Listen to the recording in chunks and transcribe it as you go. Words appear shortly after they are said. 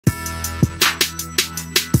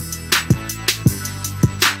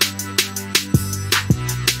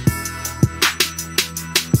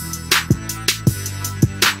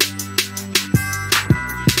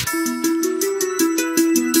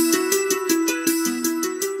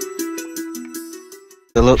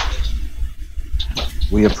Philip,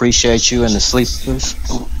 we appreciate you and the sleepers.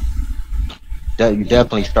 You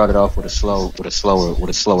definitely started off with a slower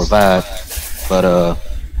vibe, but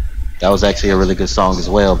that was actually a really good song as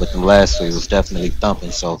well. But the last three was definitely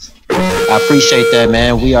thumping. So I appreciate that,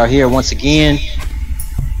 man. We are here once again.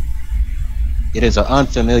 It is an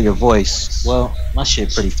unfamiliar voice. Well, my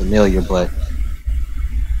shit pretty familiar, but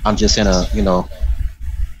I'm just in a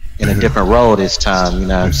different role this time. You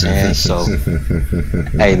know what I'm saying? So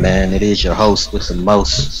hey, man, it is your host with the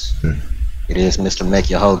most. It is Mr. Make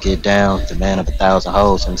Your Hoe Get Down, the man of 1,000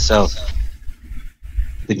 hoes himself.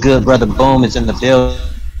 The good brother Boom is in the building.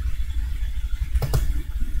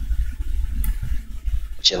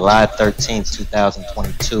 July 13th,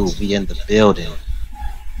 2022, we in the building.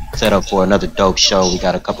 Set up for another dope show. We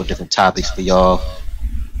got a couple different topics for y'all.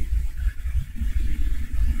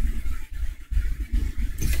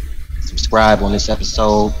 Subscribe on this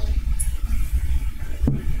episode.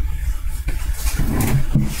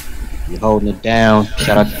 You're holding it down.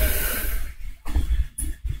 Shout out.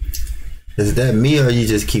 Is that me or you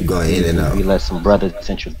just keep going in and out? We let some brothers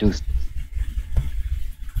introduce.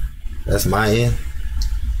 That's my end.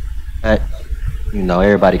 You know,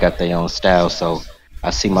 everybody got their own style, so I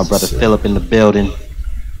see my brother Philip in the building.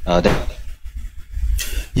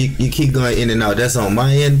 You keep going in and out. That's on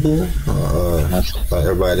my end, boo.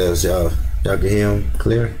 Everybody else, y'all can hear him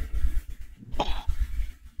clear.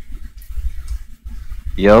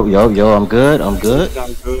 Yo, I'm good.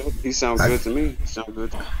 He sound good to me.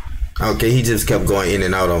 Okay, he just kept going in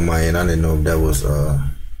and out on my end. I didn't know if that was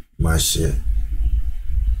my shit.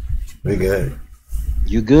 We good.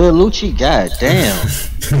 You good, Lucci? God damn.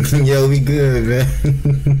 Yo, we good, man.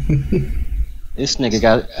 This nigga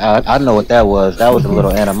got. I know what that was. That was a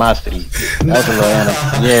little animosity. Yeah.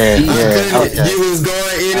 Okay. You was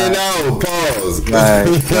going in and out. Pause. Right.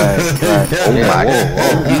 Oh my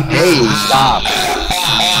God. Hey, stop.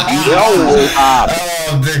 Yo, stop.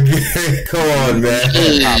 Come on, man.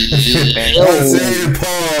 I'm saying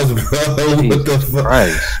pause, bro. What the fuck?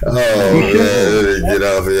 Right. Oh man, get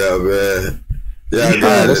off of y'all, man.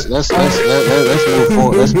 Yeah, let's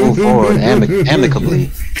move forward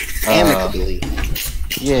amicably.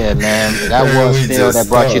 Yeah, man. That was Phil that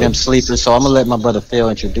brought you them sleepers. So I'm gonna let my brother Phil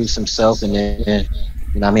introduce himself, and then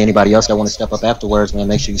you know, anybody else that want to step up afterwards, man,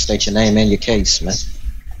 make sure you state your name and your case, man.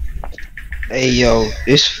 Hey yo,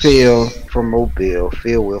 it's Phil from Mobile.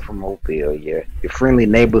 PhilWill from Mobile, yeah. Your friendly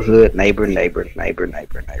neighborhood neighbor.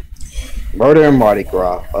 Murder and Mardi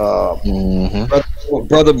Gras.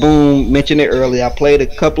 Brother Boom mentioned it earlier. I played a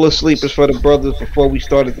couple of sleepers for the brothers before we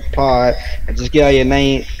started the pod, and just get out the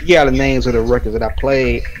names of the records that I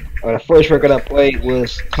played. The first record I played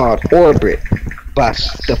was called Orbit by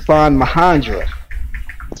Stefan Mahandra.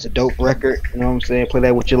 It's a dope record, you know what I'm saying? Play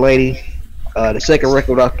that with your lady. The second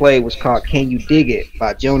record I played was called Can You Dig It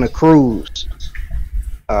by Jonah Cruz.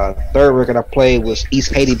 Third record I played was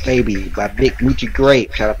East Haiti Baby by Big Moochie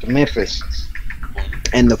Grape. Shout out to Memphis.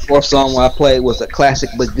 And the fourth song I played was a classic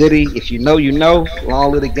but goodie. If you know, you know.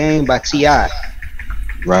 Long Live the Game by T.I.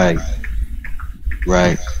 Right.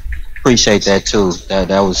 Appreciate that too.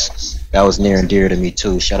 That was near and dear to me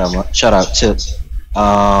too. Shout out Tip.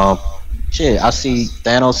 Shit, I see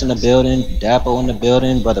Thanos in the building, Dapo in the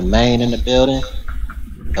building, Brother Main in the building.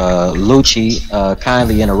 Lucci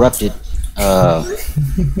kindly interrupted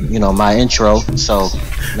my intro, so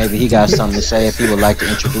maybe he got something to say if he would like to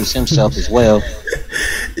introduce himself as well.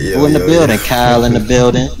 Who in the building? Kyle in the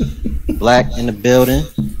building, Black in the building,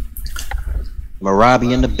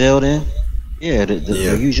 Marabi in the building. Yeah,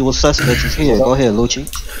 the usual suspects is here. Go ahead, Lucci.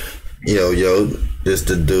 Yo, this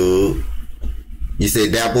the dude. You say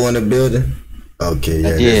Dapple in the building? Okay,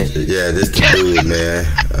 this the dude, man.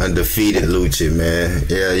 Undefeated Lucci, man.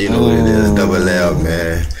 Yeah, you know what it is. Double L,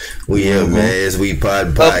 man. We here, man. It's We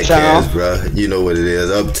Poddin podcast, bro. You know what it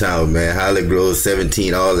is. Uptown, man. Holly Grove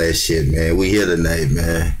 17, all that shit, man. We here tonight,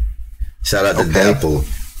 man. Shout out to Dapple.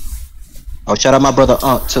 Oh, shout out my brother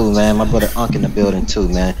Unk too, man. My brother Unk in the building too,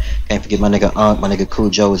 man. Can't forget my nigga Unk, my nigga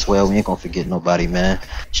Cujo as well. We ain't gonna forget nobody, man.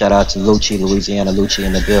 Shout out to Lucci, Louisiana Lucci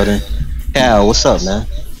in the building. Cal, what's up, man?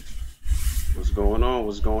 What's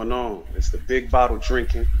going on? It's the big bottle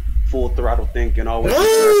drinking, full throttle thinking, always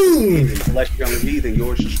less young heathen,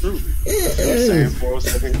 yours is truly. You know what I'm saying?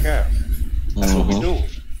 407 Cal. That's what we doing.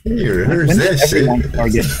 You rehearse that shit.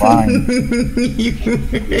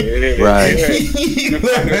 Right.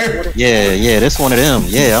 Yeah, that's one of them.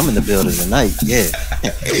 Yeah, I'm in the building tonight. Yeah,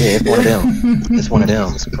 it's one of them. It's one of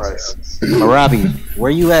them. Surprise. Marabi,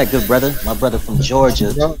 where you at, good brother? My brother from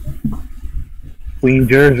Georgia. Queen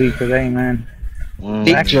Jersey today, man.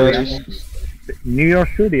 Big Jersey. New York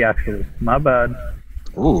City, actually. My bad.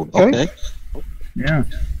 Ooh, okay. Yeah,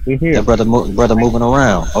 we here. That brother moving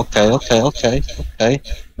around. Okay. Let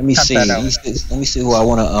me see. Let me see who I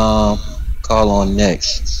want to call on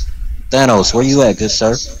next. Thanos, where you at, good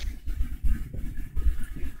sir?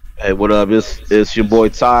 Hey, what up? It's your boy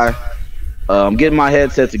Ty. I'm getting my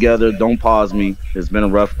headset together. Don't pause me. It's been a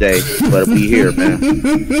rough day, but we here, man.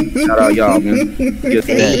 Shout out y'all, man. Get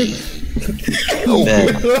Bet.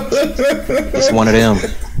 It's one of them.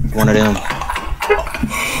 One of them.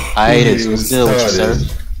 Hiatus. What's good with you, sir?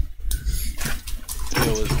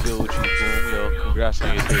 Yo, what's good with you, Boom? Yo, congrats on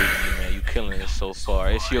your debut, man. You killing it so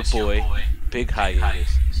far. It's your boy, Big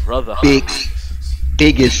Hiatus, Brother Hiatus,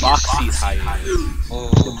 Biggest. Box Seat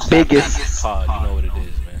Hiatus, Biggest. Pod. You know what it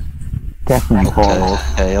is, man. Definitely.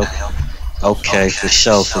 Okay, for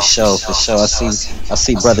sure. I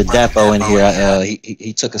see brother Dapo in here.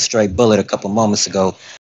 He took a straight bullet a couple moments ago.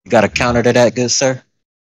 You got a counter to that, good sir?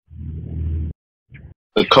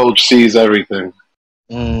 The coach sees everything.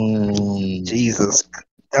 Jesus.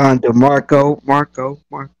 DeMarco. Marco.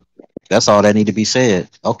 That's all that need to be said.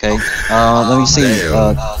 Okay. Let me see.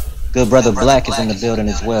 Good brother Black is in the building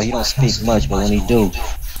as well. He don't speak much, but when he do,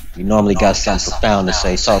 he normally got something profound to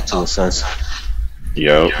say. Talk to us, sir.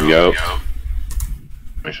 Yo.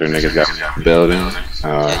 Make sure niggas got the building.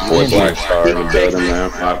 Fourth Black Star in the building, man.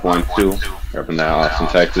 512. Repping that Austin,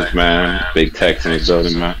 Texas, man. Big Tex in the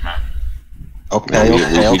building, man. Okay.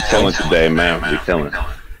 We killing today, man. We killing.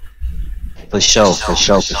 For sure.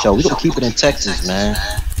 We gonna keep it in Texas, man.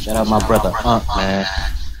 Shout out my brother Unc, man.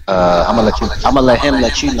 I'm gonna let him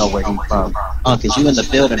let you know where he's from. Unc, is you in the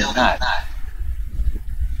building or not?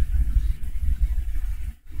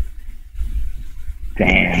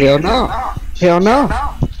 Damn. Hell no.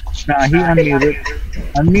 Nah, he unmuted.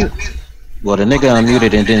 Unmute. Well, the nigga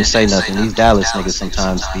unmuted and didn't say nothing. These Dallas niggas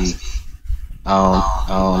sometimes be, I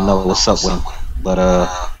don't know what's up with him, but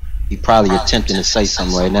he probably attempting to say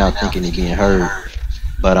something right now, thinking he getting heard.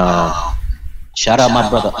 But shout out my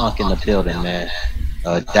brother Unc in the building, man.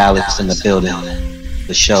 Dallas in the building,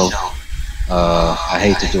 the show. I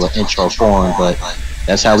hate to do an intro for him, but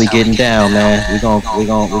that's how we getting down, man. We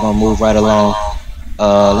gonna move right along.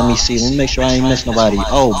 Let me see. Let me make sure I ain't miss nobody.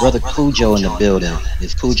 Oh, brother Cujo in the building.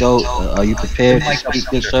 Is Cujo? Are you prepared to speak,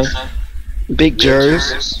 good sir? Big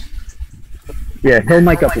Jers. Yeah, he'll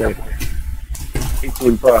mic up later.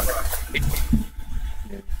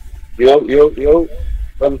 Yo,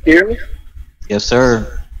 I'm here. Yes,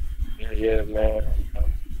 sir. Yeah, man.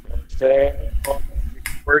 I'm saying,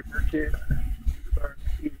 working kid.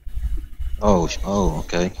 Oh,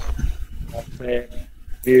 okay. I'm saying,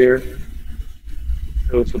 here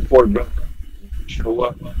to support, brother. Show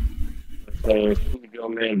up. I'm saying, studio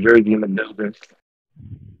man, Jersey in the building.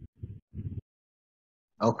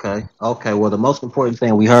 Okay. Well, the most important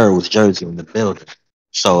thing we heard was Jersey in the building.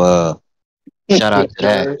 So, shout out to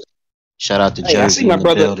that. Shout out to Hey, Jersey I see my in the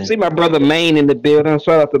brother. building. See my brother Maine in the building.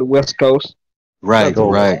 Shout out to the West Coast. Right.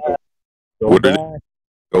 Go back. Go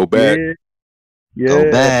back. Yeah.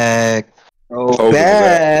 Go back. Go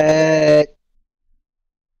back.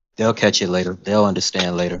 They'll catch it later. They'll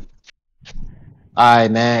understand later. All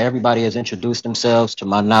right, man. Everybody has introduced themselves to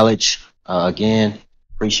my knowledge. Again,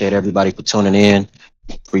 appreciate everybody for tuning in.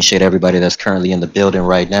 Appreciate everybody that's currently in the building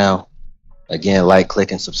right now. Again, like,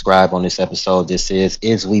 click, and subscribe on this episode. This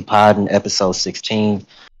is We Poddin, episode 16.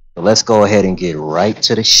 So let's go ahead and get right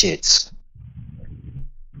to the shits.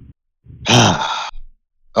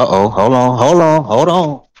 Uh-oh, hold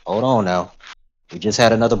on now. We just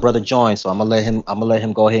had another brother join, so I'm gonna let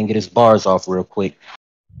him go ahead and get his bars off real quick.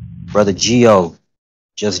 Brother Gio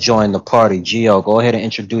just joined the party. Gio, go ahead and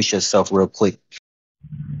introduce yourself real quick.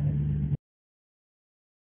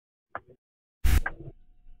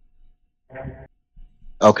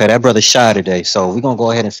 Okay, that brother's shy today, so we're gonna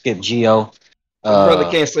go ahead and skip Gio.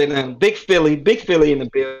 Brother can't say nothing. Big Philly in the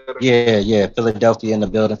building. Yeah, Philadelphia in the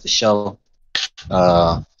building for sure.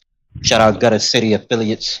 Shout out Gutter City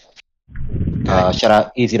affiliates. Shout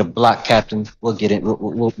out Easy the Block Captain. We'll get it.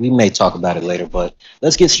 We may talk about it later, but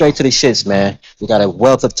let's get straight to the shits, man. We got a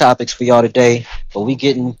wealth of topics for y'all today, but we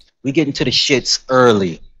getting to the shits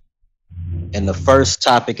early. And the first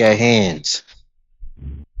topic at hand,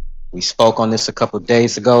 we spoke on this a couple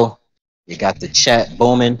days ago. You got the chat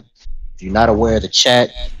booming. If you're not aware of the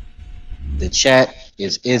chat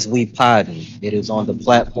is We Poddin. It is on the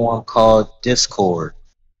platform called Discord.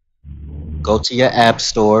 Go to your app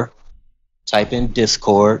store, type in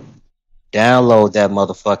Discord, download that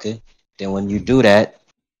motherfucker. Then when you do that,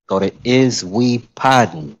 go to Is We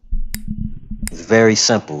Poddin. It's very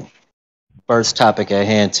simple. First topic at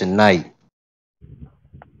hand tonight.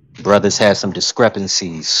 Brothers had some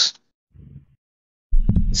discrepancies.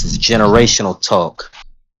 This is generational talk.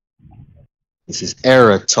 This is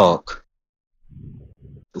era talk.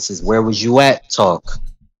 This is where was you at talk.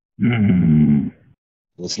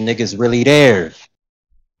 Was niggas really there?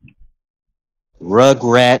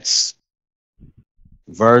 Rugrats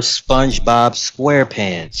versus SpongeBob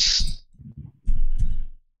SquarePants.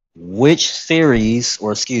 Which series,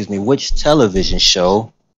 or excuse me, which television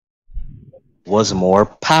show was more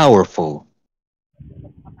powerful?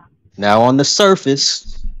 Now on the surface,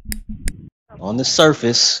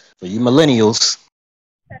 for you millennials,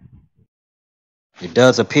 it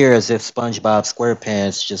does appear as if SpongeBob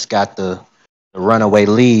SquarePants just got the runaway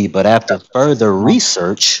lead, but after further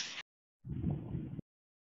research,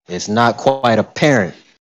 it's not quite apparent.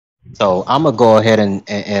 So I'm gonna go ahead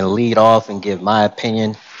and lead off and give my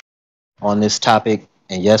opinion on this topic.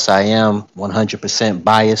 And yes, I am 100%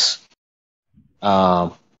 biased.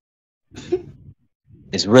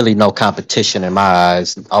 It's really no competition in my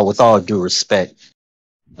eyes. With all due respect,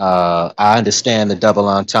 I understand the double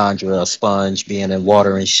entendre of Sponge being in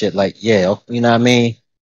water and shit. Like, yeah, you know what I mean?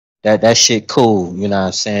 That shit cool, you know what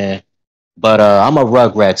I'm saying? But I'm a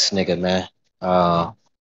Rugrats nigga, man.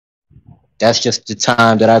 That's just the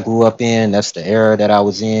time that I grew up in. That's the era that I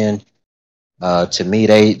was in. To me,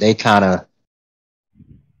 they kind of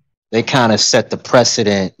set the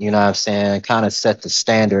precedent, you know what I'm saying? Kind of set the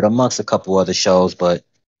standard amongst a couple other shows, but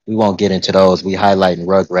we won't get into those. We highlighting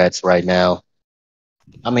Rugrats right now.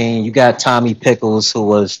 I mean, you got Tommy Pickles, who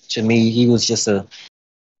was, to me, he was just a thug.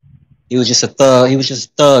 He was just a thug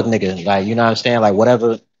nigga. Like, you know what I'm saying? Like,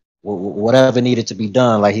 whatever needed to be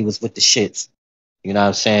done, like he was with the shits. You know what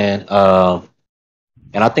I'm saying?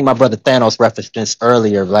 And I think my brother Thanos referenced this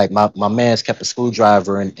earlier. Like, my man's kept a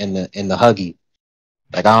screwdriver in the Huggy.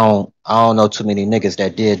 Like, I don't know too many niggas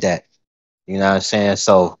that did that. You know what I'm saying?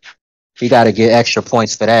 So he got to get extra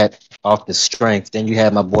points for that off the strength. Then you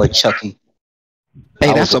had my boy Chucky.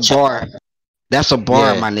 Hey, that's a bar. That's a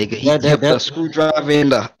bar, my nigga. He kept a screwdriver in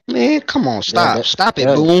the... Man, come on, stop it,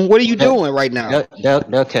 Boom. What are you doing right now?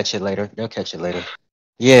 They'll catch it later.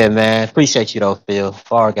 Yeah, man. Appreciate you though, Phil.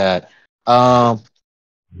 Far God.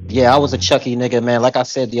 Yeah, I was a Chucky nigga, man. Like I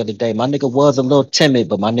said the other day, my nigga was a little timid,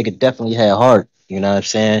 but my nigga definitely had heart. You know what I'm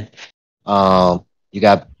saying? You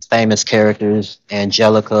got famous characters,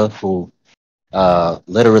 Angelica, who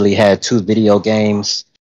literally had 2 video games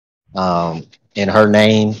in her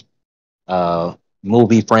name,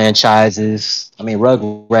 movie franchises. I mean,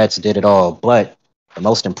 Rugrats did it all, but the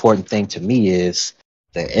most important thing to me is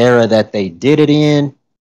the era that they did it in,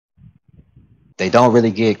 they don't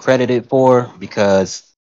really get credited for, because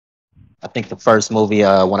I think the first movie,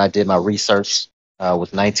 when I did my research,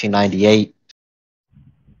 was 1998.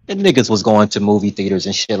 And niggas was going to movie theaters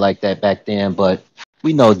and shit like that back then, but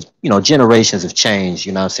we know, generations have changed,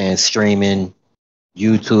 you know what I'm saying? Streaming,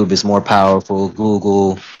 YouTube is more powerful,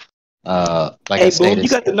 Google, like I stated. Boom, you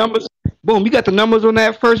got the numbers. Boom, you got the numbers on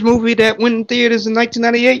that first movie that went in theaters in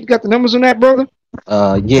 1998? You got the numbers on that, brother?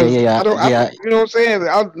 Yeah. You know what I'm saying?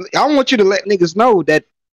 I want you to let niggas know that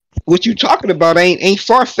what you talking about ain't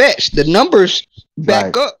far-fetched. The numbers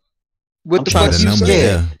back up with the fuck you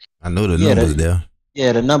said. I know the numbers there.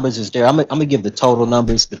 Yeah, the numbers is there. I'm gonna give the total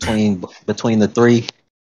numbers between the three.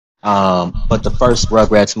 But the first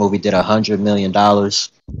Rugrats movie did $100 million. God.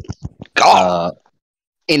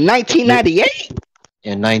 In 1998?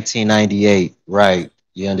 In 1998, right.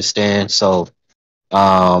 You understand? So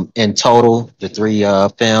in total, the 3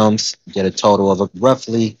 films did a total of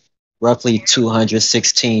roughly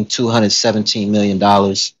 $217 million.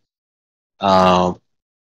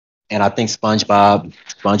 And I think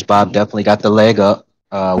SpongeBob definitely got the leg up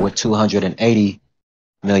with $280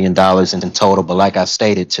 million in total. But like I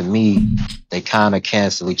stated, to me, they kind of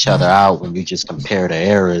cancel each other out when you just compare the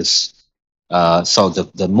eras. So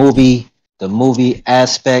the movie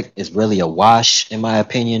aspect is really a wash, in my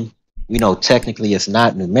opinion. We know technically it's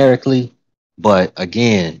not numerically, but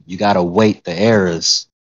again, you got to weight the eras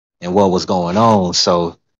and what was going on.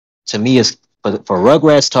 So to me, it's for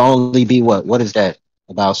Rugrats to only be what is that?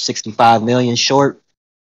 About 65 million short.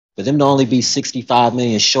 For them to only be 65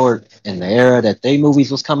 million short in the era that they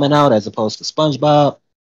movies was coming out, as opposed to SpongeBob,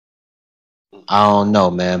 I don't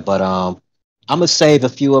know, man. But I'm gonna save a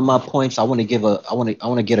few of my points. I want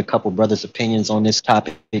to get a couple brothers' opinions on this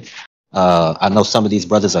topic. I know some of these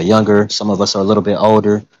brothers are younger, some of us are a little bit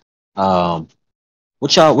older.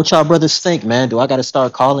 What y'all brothers think, man? Do I got to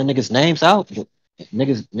start calling niggas names out?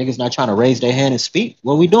 Niggas not trying to raise their hand and speak.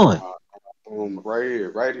 What we doing?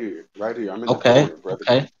 Right here. I'm in the Okay, corner, brother.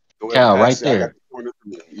 okay. Cal, right there. I got the corner for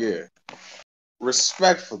me. Yeah.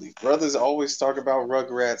 Respectfully, brothers always talk about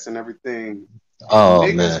Rugrats and everything. Oh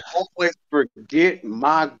Niggas man. always forget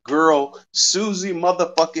my girl Susie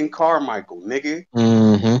motherfucking Carmichael, nigga.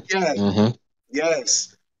 Yes, Mm-hmm.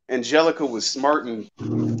 yes. Angelica was smart and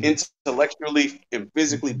intellectually and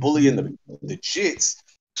physically bullying the chits,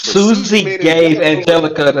 but Susie Susie made gave Angelica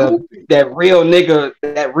look Angelica stupid. that real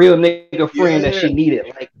nigga friend that she Yeah, needed.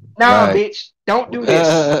 Like, nah, Right. bitch, don't do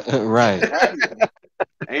this. Right. exactly.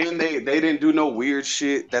 And they didn't do no weird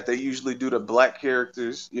shit that they usually do to black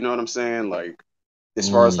characters. You know what I'm saying? Like as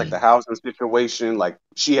far as like the Mm. housing situation, like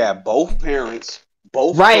she had both parents,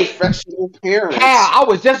 both Right. professional Cal, parents. I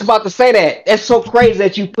was just about to say that. That's so crazy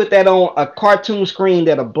that you put that on a cartoon screen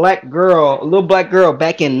that a little black girl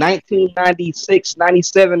back in 1996,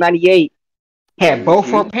 97, 98 had both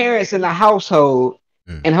her Mm-hmm. parents in the household,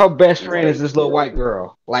 and her best friend is Right, this little white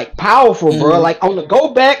girl. Like powerful, bro. Mm. Like on the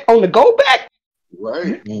go back,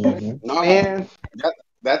 right. Mm-hmm. No, man.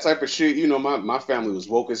 that type of shit. You know, my family was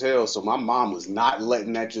woke as hell, so my mom was not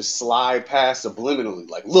letting that just slide past subliminally.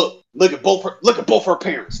 Like, look at both her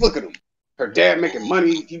parents. Look at them. Her dad making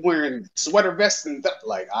money. He wearing sweater vests and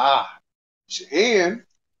like and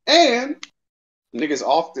niggas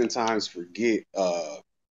oftentimes forget.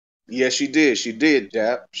 Yeah, she did. She did,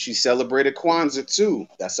 Dap. She celebrated Kwanzaa too.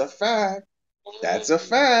 That's a fact. That's a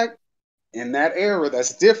fact. In that era,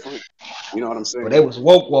 that's different. You know what I'm But they saying? was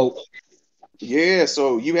woke. Yeah.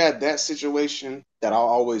 So you had that situation that I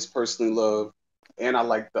always personally love, and I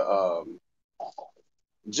like the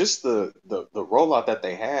just the rollout that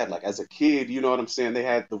they had. Like as a kid, you know what I'm saying? They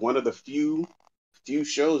had the one of the few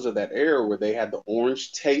shows of that era where they had the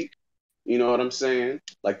orange tape. You know what I'm saying?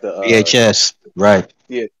 Like the VHS. Right.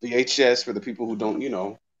 yeah, VHS for the people who don't,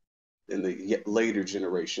 in the later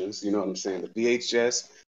generations. You know what I'm saying? The VHS.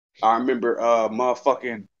 I remember,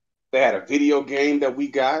 motherfucking. They had a video game that we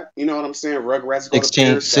got. You know what I'm saying? Rugrats go to 16,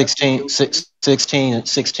 Paris. That's 16,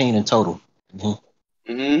 16 in total.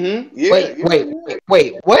 Mm-hmm. Yeah,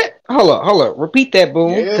 Wait. What? Hold up. Repeat that,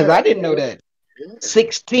 Boom, because yeah, I didn't know that. yeah.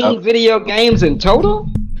 16 Yep. video games in total.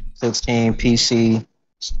 16 PC,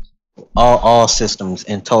 all systems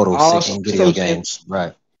in total. All 16 video systems in games.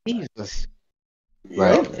 Right. Jesus.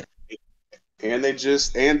 Right. Yep.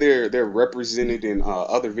 And they're represented in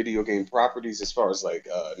other video game properties as far as like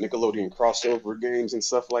Nickelodeon crossover games and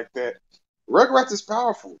stuff like that. Rugrats is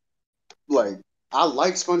powerful. Like I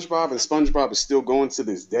like SpongeBob, and SpongeBob is still going to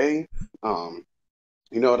this day.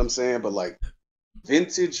 You know what I'm saying? But like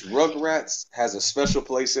vintage Rugrats has a special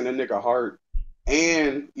place in a nigga heart,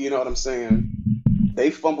 and you know what I'm saying?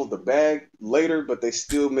 They fumbled the bag later, but they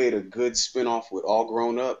still made a good spinoff with All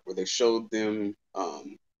Grown Up, where they showed them.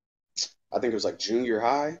 I think it was like junior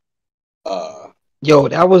high. Yo,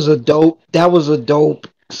 that was a dope.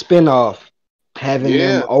 Spinoff. Having them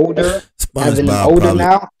Yeah, SpongeBob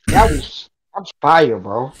now. That's fire,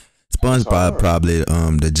 bro. it's SpongeBob hard. probably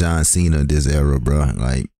the John Cena of this era, bro.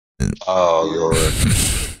 Like, Oh Lord.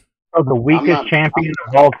 Oh, the I'm weakest not. champion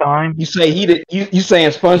of all time. You say you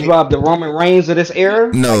saying SpongeBob the Roman Reigns of this era?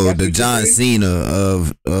 Like no, that's the what you John say?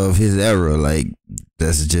 Cena of his era. Like,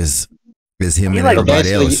 that's just it's him He and like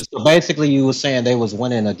everybody else. So basically, you were saying they was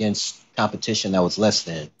winning against competition that was less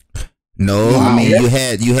than. No, I Wow. mean you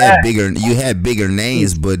had bigger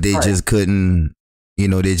names, but they Right. just couldn't.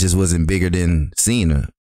 They just wasn't bigger than Cena.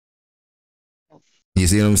 You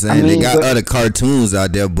see what I'm saying? They got other cartoons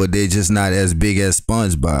out there, but they're just not as big as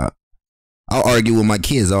SpongeBob. I'll argue with my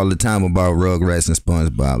kids all the time about Rugrats and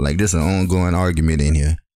SpongeBob. Like, this is an ongoing argument in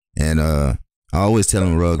here. And I always tell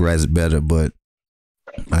them Rugrats is better, but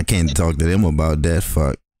I can't talk to them about that.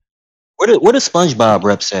 Fuck. What is SpongeBob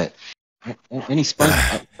reps at? Any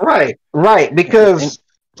SpongeBob? Right. Because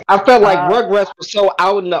I felt like Rugrats was so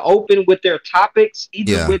out in the open with their topics,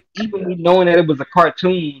 even with knowing that it was a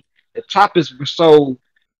cartoon. The topics were so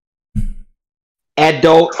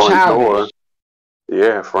adult, Front door. childish.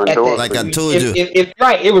 Yeah, front door. Like I told you.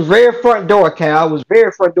 It was very front door, Cal. It was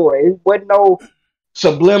very front door. It wasn't no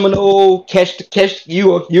subliminal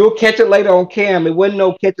you'll catch it later on cam. It wasn't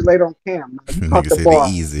no catch it later on cam. No, you caught Nigga the said bar.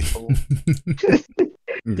 it easy.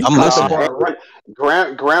 You I'm caught the listening. bar,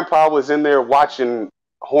 right? Grandpa was in there watching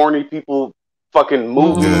horny people fucking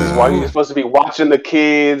movies while he was supposed to be watching the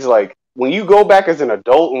kids. Like when you go back as an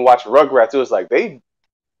adult and watch Rugrats, it was like they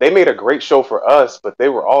made a great show for us, but they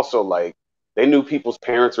were also like they knew people's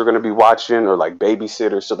parents were going to be watching or like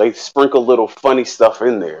babysitters, so they sprinkle little funny stuff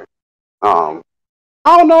in there.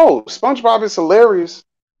 I don't know. SpongeBob is hilarious,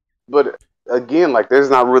 but again, like there's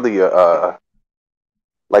not really a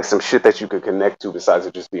like some shit that you could connect to besides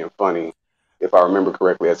it just being funny. If I remember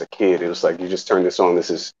correctly, as a kid, it was like you just turn this on. This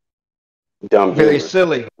is dumb. Very humor.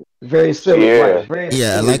 silly. Very silly. Yeah. Right. Very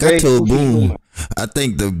Yeah, silly, like I very told goofy Boom, humor. I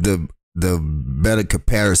think the the better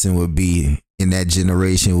comparison would be in that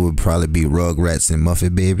generation would probably be Rugrats and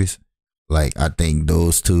Muffet Babies. Like I think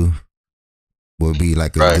those two would be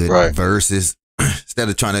like a good versus instead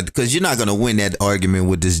of trying to, because you're not gonna win that argument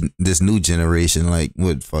with this new generation, like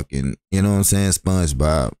with fucking, you know what I'm saying,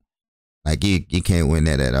 SpongeBob. Like you can't win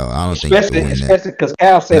that at all. I don't think you can win that. Especially because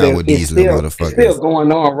Cal said it's still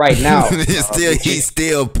going on right now. He's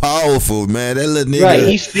still powerful, man. That little nigga. Right.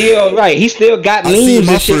 He still got memes. I seen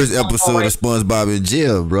my first episode of SpongeBob in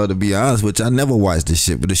jail, bro. To be honest with you, I never watched this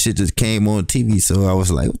shit, but the shit just came on TV, so I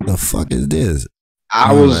was like, "What the fuck is this?"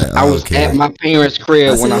 I was at my parents'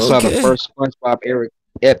 crib when I saw the first SpongeBob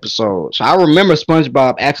episode. So I remember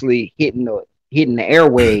SpongeBob actually hitting the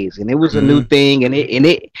airways, and it was a new thing. And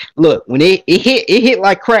it look, when it hit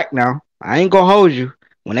like crack. Now I ain't gonna hold you.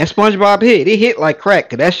 When that SpongeBob it hit like crack.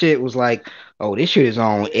 Cause that shit was like, oh, this shit is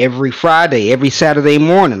on every Friday, every Saturday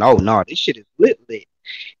morning. Oh no, this shit is lit.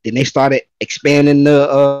 Then they started expanding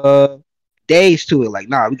the days to it. Like,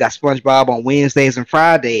 nah, we got SpongeBob on Wednesdays and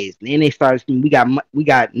Fridays. And then they started. We got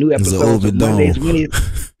new episodes on Mondays,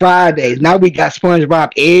 Wednesdays, Fridays. Now we got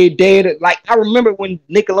SpongeBob every day. Like I remember when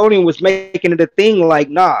Nickelodeon was making it a thing. Like,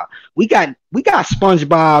 nah, we got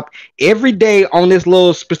SpongeBob every day on this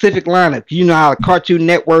little specific lineup. You know how Cartoon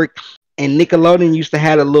Network and Nickelodeon used to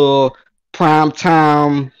have a little prime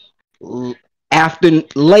time,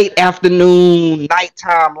 late afternoon,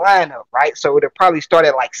 nighttime lineup, right? So it'll probably start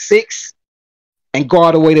at like 6 and go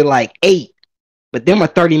all the way to like 8. But them are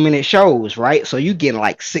 30-minute shows, right? So you getting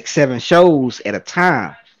like 6-7 shows at a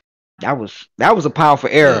time. That was a powerful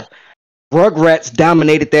era. Rugrats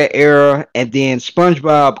dominated that era, and then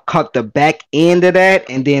SpongeBob caught the back end of that,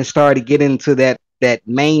 and then started getting into that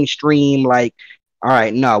mainstream. Like, all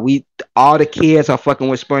right, no, all the kids are fucking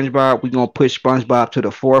with SpongeBob. We're gonna push SpongeBob to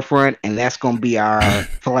the forefront, and that's gonna be our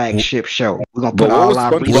flagship show. We're gonna put all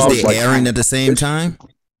our. Was they airing at the same time?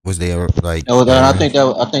 Was there like? No, I think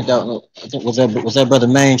was that brother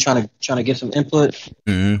Maine trying to get some input.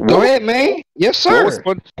 Mm-hmm. Go ahead, man. Yes, sir.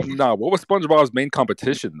 What was SpongeBob's main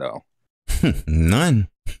competition though? None.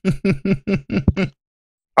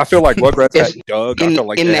 I feel like Rugrats had Doug. I feel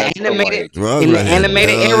like in the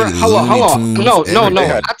animated era. Hold on. No.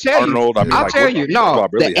 I'll tell you. No,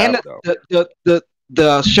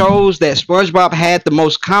 the shows that SpongeBob had the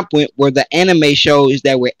most comp with were the anime shows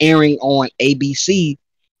that were airing on ABC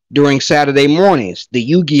during Saturday mornings. The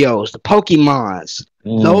Yu-Gi-Ohs, the Pokemons,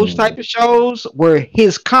 those type of shows were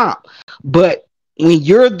his comp. But when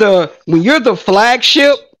you're the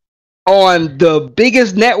flagship on the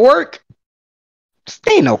biggest network,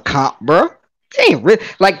 there ain't no comp, bro. There ain't really,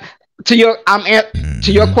 like, to your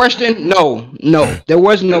question. No, there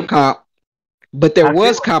was no comp, but there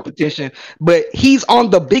was competition. But he's on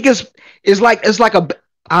the biggest. It's like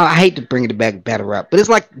I hate to bring it back battle rap, but it's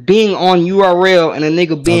like being on URL and a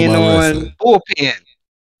nigga being on Bullpen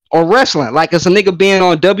or wrestling. Like it's a nigga being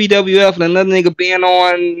on WWF and another nigga being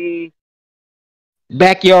on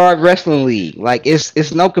Backyard Wrestling League. Like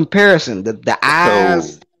it's no comparison. The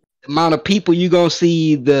eyes, the amount of people you gonna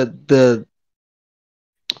see, the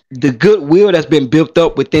goodwill that's been built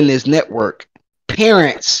up within this network.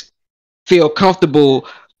 Parents feel comfortable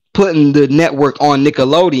putting the network on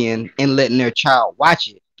Nickelodeon and letting their child watch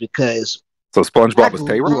it because. So SpongeBob was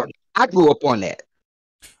K-Rock? I grew up on that.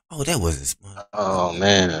 Oh, that wasn't SpongeBob. Oh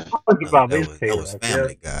man, that was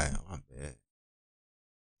Family Guy. Oh, man.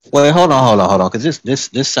 Wait, hold on, because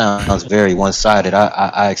this sounds very one-sided.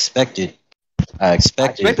 I expected a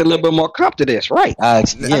little bit more comp to this, right? I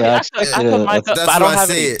can mic up, but I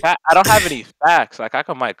don't have any facts. Like I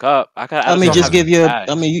can mic up. You just give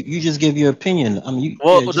your opinion.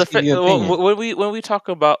 When we talk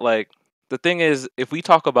about, like, the thing is, if we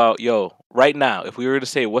talk about right now, if we were to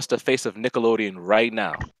say what's the face of Nickelodeon right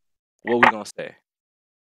now, what are we gonna say?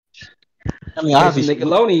 I mean, obviously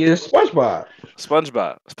Nickelodeon is SpongeBob.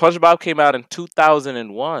 SpongeBob came out in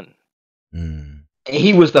 2001. And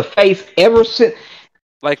he was the face ever since.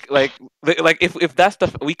 Like if that's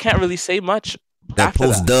we can't really say much. That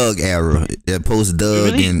post Doug era, that post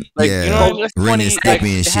Doug and Ren and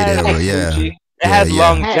Stimpy and shit era, It has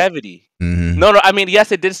longevity. Mm-hmm. No, I mean,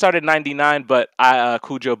 yes, it did start in '99, but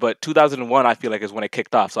Cujo, but 2001 I feel like is when it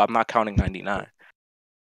kicked off, so I'm not counting '99.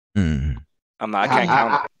 Mm. I can't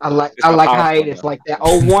count. I like how it's like that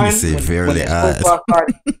 01. Fairly Odd.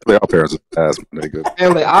 Fairly Odd Parents was ass, nigga.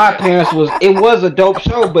 Fairly Odd Parents was a dope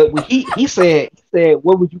show, but he said,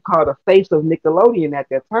 what would you call the face of Nickelodeon at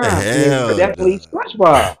that time? Definitely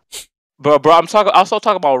SpongeBob. Bro, I'm also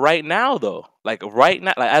talking about right now though. Like right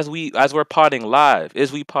now, like as we're podding live,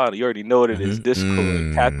 We Poddin? You already know what it is.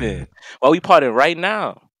 Discord, tap in. Well, we podding right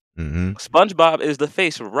now. SpongeBob is the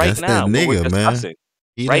face right That's now. that We're nigga, man. discussing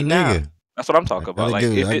He right the now. nigga. That's what I'm talking about. Like,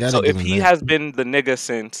 so if he that. has been the nigga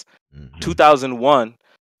since 2001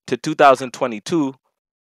 to 2022,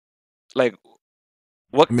 like,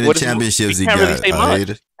 what? How many What is championships he can't got? really say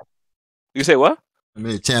much. You say what? How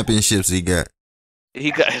many championships he got?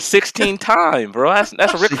 He got 16 time, bro.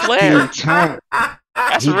 That's Ric Flair. 16 times.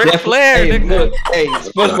 That's Ric Flair, Hey, nigga. look, hey,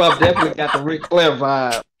 SpongeBob definitely got the Ric Flair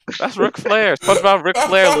vibe. That's Ric Flair. SpongeBob, Ric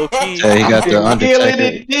Flair, little key. Yeah, he got the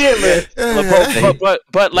Undertaker. But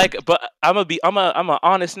I'm a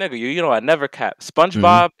honest nigga. You know I never cap.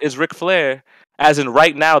 SpongeBob is Ric Flair, as in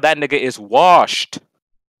right now that nigga is washed.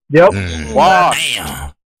 Yep. Washed.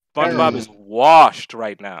 SpongeBob is washed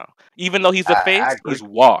right now. Even though he's a face, he's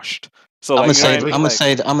washed. So I'm like, gonna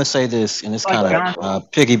say this, and it's kind of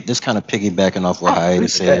piggybacking off what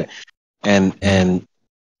Hiatus said, and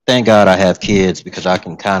thank God I have kids because I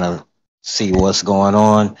can kind of see what's going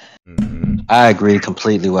on. I agree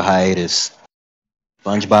completely with Hiatus.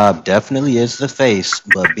 SpongeBob definitely is the face,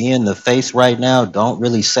 but being the face right now don't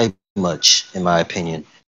really say much, in my opinion,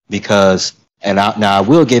 because I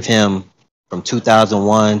will give him from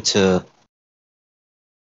 2001 to.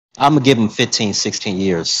 I'm going to give him 15, 16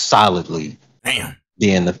 years solidly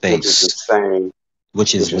being the face.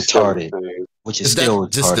 Which is retarded. Which is still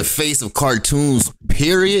retarded. Just the face of cartoons,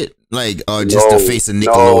 period? Like, or just the face of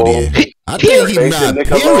Nickelodeon? No. I think he's not,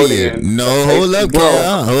 period. No, hold up,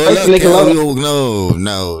 Cal. Hold up, Cal.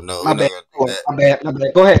 No. My bad.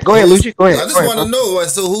 Go ahead, Lucci. Go ahead. I just want to know,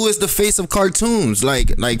 so who is the face of cartoons? Like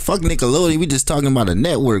fuck Nickelodeon. We just talking about a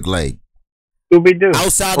network, like.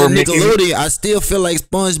 Outside of Nickelodeon, I still feel like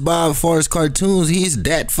SpongeBob, as far as cartoons, he's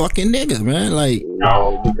that fucking nigga, man. Like,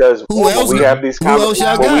 no, because when we have these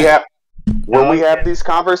conversations,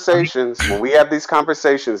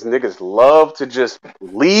 niggas love to just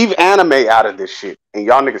leave anime out of this shit, and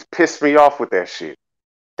y'all niggas piss me off with that shit.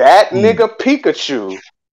 That nigga Pikachu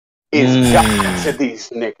is God to these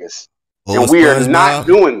niggas, and we are not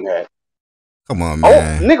doing that. Come on,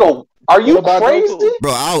 man. Oh, nigga. Are you crazy?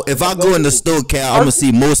 Bro, if I go in the store, Cal, I'm going to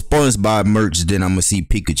see more SpongeBob merch than I'm going to see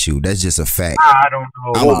Pikachu. That's just a fact. I don't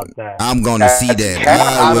know about that. I'm going to see that.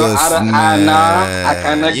 I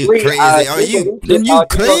kind of agree. Are you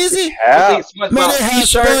crazy? Man, they have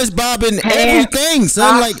SpongeBob in everything,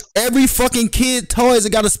 son. Like, every fucking kid toys that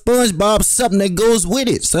got a SpongeBob, something that goes with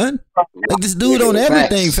it, son. Like, this dude on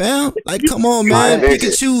everything, fam. Like, come on, man.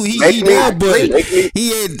 Pikachu, he there, but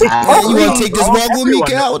he ain't. You want to take this walk with me,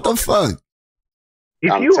 Cal? What the fuck?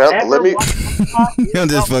 I'm just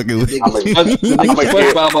fucking with you.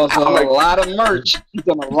 SpongeBob has done a lot of merch. He's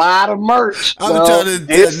done a lot of merch. I'm trying to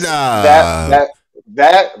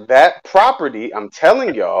that property. I'm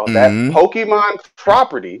telling y'all that Pokemon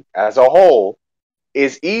property as a whole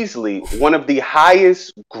is easily one of the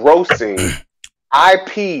highest grossing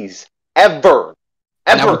IPs ever.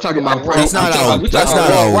 We're talking about that's not our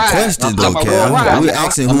question, though, Cal. We're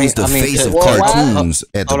asking who's the face of cartoons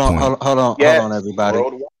at the point. Hold on, everybody.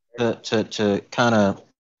 To kind of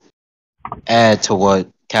add to what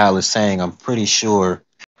Cal is saying, I'm pretty sure.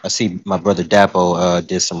 I see my brother Dapo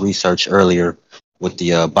did some research earlier with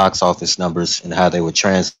the box office numbers and how they would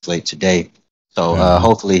translate today. So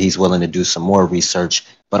hopefully he's willing to do some more research.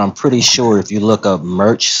 But I'm pretty sure if you look up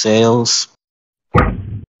merch sales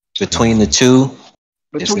between the two.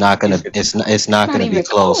 It's not gonna be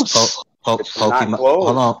close. Pokemon,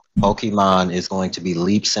 hold on. Pokemon is going to be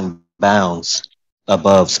leaps and bounds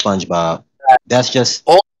above SpongeBob. That's just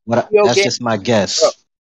my guess.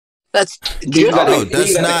 That's not.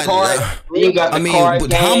 I mean,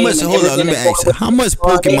 but how much? Hold on, let me ask you. How much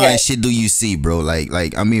Pokemon shit do you see, bro?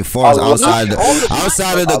 Like, I mean, as far as outside of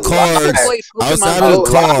the cards.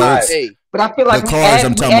 But I feel like the cards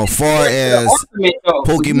I'm talking about, far as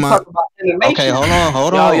Pokemon. Okay,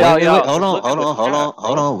 hold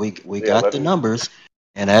on. We got the numbers,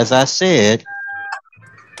 and as I said,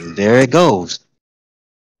 there it goes.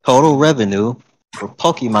 Total revenue for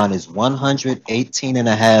Pokemon is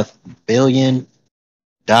 $118.5 billion.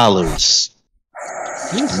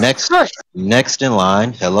 Next in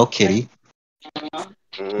line, Hello Kitty.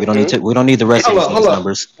 We don't need the rest of these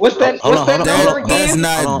numbers. What's that number again? That's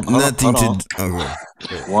not nothing to. Okay.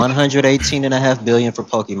 118.5 billion for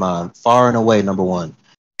Pokemon, far and away number one.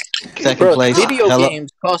 Second place, video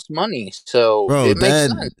games cost money, so it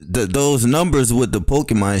makes sense. Those numbers with the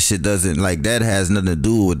Pokemon shit doesn't that has nothing to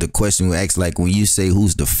do with the question we asked. Like when you say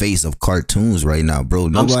who's the face of cartoons right now, bro,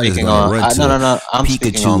 nobody's gonna run to I'm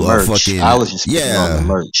speaking on merch. I was just speaking on the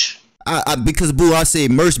merch. Because I say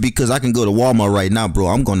merch because I can go to Walmart right now, bro.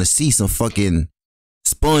 I'm gonna see some fucking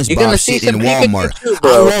SpongeBob shit in Walmart. Too,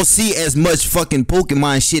 I won't see as much fucking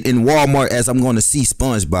Pokemon shit in Walmart as I'm going to see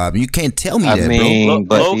SpongeBob. You can't tell me that, bro.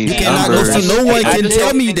 But you cannot. No one can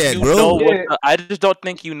tell me that, bro. I just don't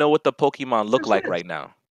think you know what the Pokemon look like right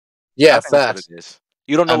now. Yeah, facts.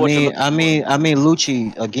 You don't know what. I mean,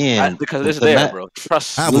 Lucci again because it's there, bro.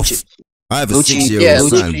 Trust Lucci. I have a 6-year-old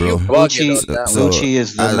son, bro. Lucci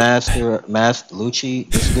is the master. Lucci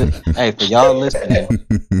is good. Hey, for y'all listening,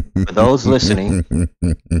 for those listening,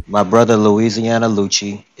 my brother Louisiana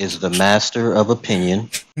Lucci is the master of opinion.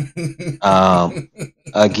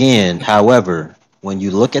 Again, however, when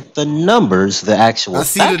you look at the numbers, the actual I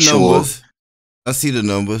see the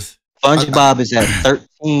numbers. SpongeBob is at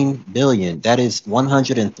 13 billion. That is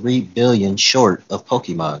 103 billion short of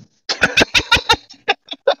Pokemon.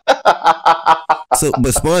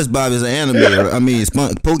 But SpongeBob is an animator. I mean,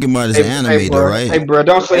 Pokemon is an animator, right? Hey, bro,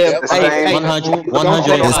 don't say it. Hey, 100. Is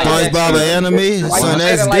SpongeBob an anime? Son,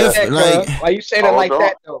 that's different. Why you say that like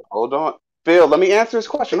that, though? Hold on. Phil, let me answer this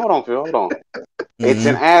question. Hold on, Phil. Hold on. It's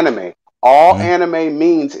an anime. All anime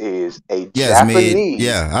means is a Japanese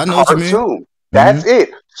I know cartoon. what you mean. That's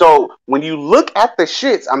it. So when you look at the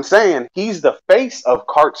shits, I'm saying he's the face of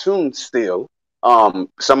cartoons still.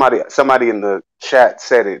 Somebody in the chat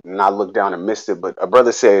said it, and I looked down and missed it. But a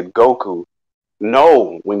brother said Goku.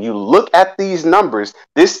 No, when you look at these numbers,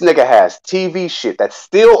 this nigga has TV shit that's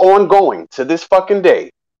still ongoing to this fucking day.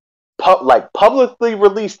 Like publicly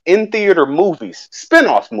released in theater movies,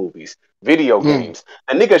 spin-off movies, video games.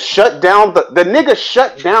 The nigga shut down the nigga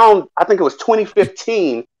shut down. I think it was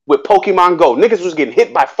 2015 with Pokemon Go. Niggas was getting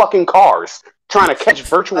hit by fucking cars trying to catch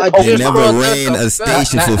virtual Pokemon. They never ran a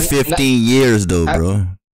station for 15 years though, bro.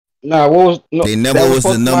 They never was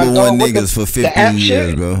the number one niggas for 15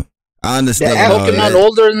 years, bro. I understand. Pokemon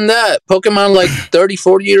older than that. Pokemon like 30,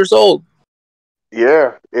 40 years old.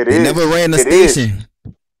 Yeah, it is. They never ran a station.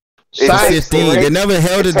 It's 15. They never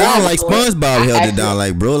held it down like SpongeBob held it down,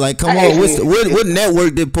 like, bro. Like, come on, what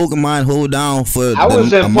network did Pokemon hold down for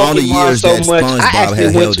the amount of years that SpongeBob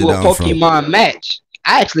had held it down from? Pokemon match.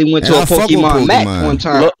 I actually went to a Pokemon match one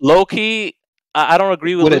time. Low key, I don't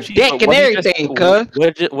agree with a deck and everything, cuz.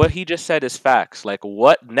 What he just said is facts. Like,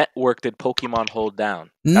 what network did Pokemon hold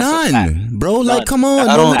down? None, bro. Like, come on.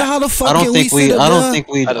 I don't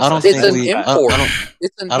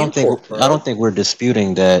think we're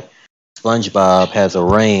disputing that SpongeBob has a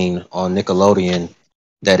reign on Nickelodeon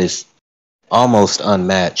that is almost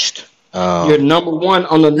unmatched. You're number one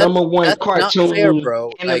on the number one cartoon. Not fair,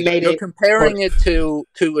 bro. Like, you're comparing it to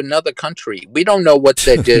another country. We don't know what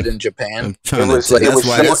they did in Japan. That's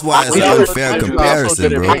why it's an unfair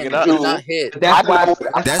comparison, bro. That's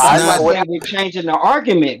why we're changing the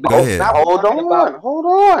argument. Go ahead. Hold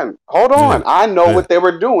on. I know what they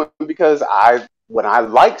were doing because when I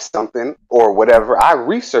like something or whatever, I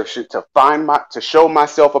research it to to show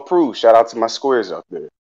myself approved. Shout out to my squares up there.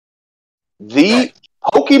 The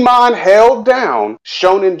Pokemon held down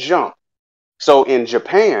Shonen Jump. So in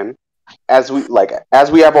Japan, as we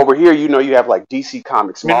have over here, you have like DC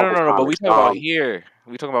Comics, Marvel Comics. But we talk about here.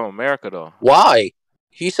 We talk about America though. Why?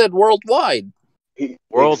 He said worldwide.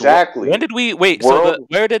 Exactly. When did we wait?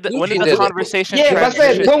 When did the conversation? Yeah, I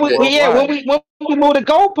said when we moved the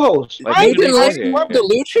goalposts. Right? The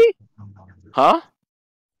Lucci? Huh?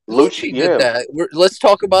 Lucci did that. Let's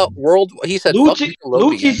talk about world. He said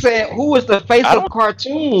Lucci said, "Who is the face of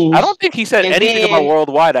cartoons?" I don't think he said anything about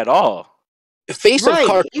worldwide at all. Face of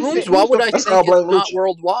cartoons? Why would I say it's not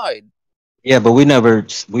worldwide? Yeah, but we never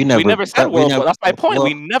said worldwide. That's my point.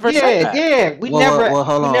 We never said that. Yeah, we never.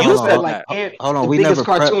 Hold on. We biggest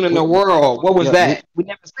cartoon in the world. What was that? We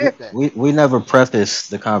never said that. We never prefaced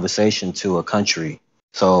the conversation to a country,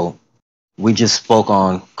 so we just spoke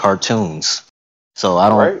on cartoons. So I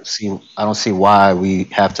don't see why we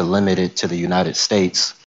have to limit it to the United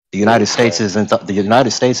States. The United States isn't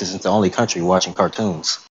the only country watching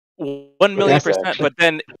cartoons. 1,000,000%. But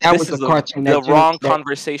then this is the wrong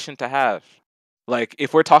conversation to have. Like,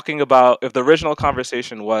 if we're talking about if the original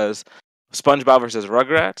conversation was SpongeBob versus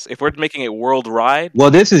Rugrats, if we're making it worldwide.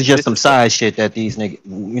 Well, this is just some side shit that these niggas,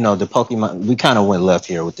 the Pokemon. We kind of went left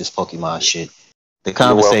here with this Pokemon shit. The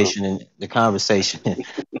conversation.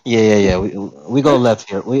 Yeah. We go left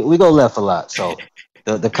here. We go left a lot. So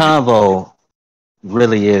the convo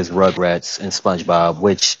really is Rugrats and SpongeBob,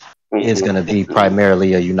 which is going to be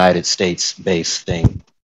primarily a United States based thing.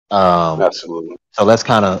 Absolutely. So let's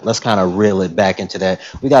kind of reel it back into that.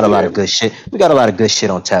 We got a lot of good shit. We got a lot of good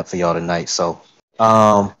shit on tap for y'all tonight. So we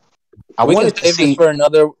wanted to save this for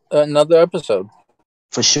another episode.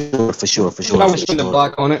 For sure. We can spend the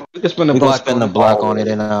block on it. We're gonna spend the block on it,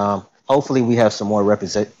 and hopefully we have some more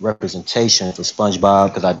representation for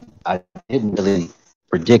SpongeBob, because I didn't really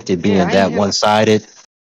predict it being that one-sided.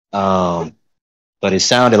 But it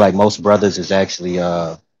sounded like most brothers is actually, you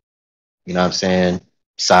know what I'm saying,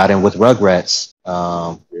 siding with Rugrats.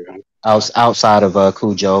 Outside of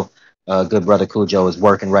Cujo, good brother Cujo is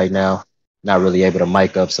working right now, not really able to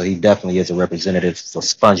mic up, so he definitely is a representative for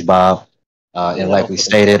SpongeBob. And like we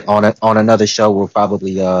stated on another show, we'll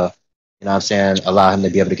probably, you know what I'm saying, allow him to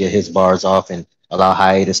be able to get his bars off and allow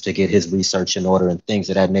Hiatus to get his research in order and things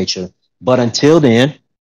of that nature. But until then,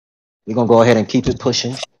 we're gonna go ahead and keep it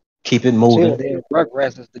pushing, keep it moving.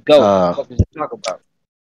 Rugrats is the GOAT. What you talk about?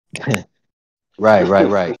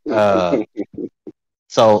 Right.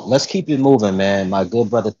 So let's keep it moving, man. My good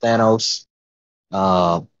brother Thanos,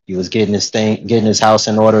 he was getting his house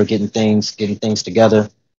in order, getting things together.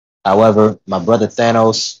 However, my brother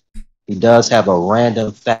Thanos, he does have a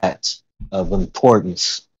random fact of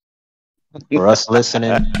importance for us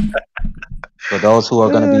listening. For those who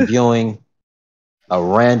are going to be viewing, a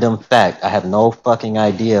random fact. I have no fucking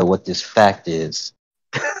idea what this fact is.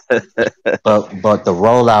 but the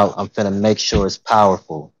rollout, I'm finna make sure it's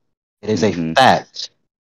powerful. It is a fact.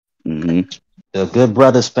 The good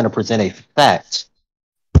brother's finna present a fact.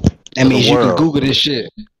 That means you can Google this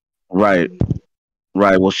shit. Right.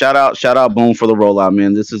 Well, shout out Boom for the rollout,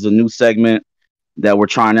 man. This is a new segment that we're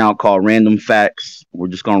trying out called Random Facts. We're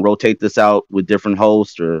just gonna rotate this out with different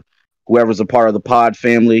hosts or whoever's a part of the pod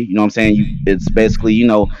family. You know what I'm saying? It's basically, you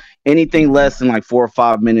know, anything less than like 4 or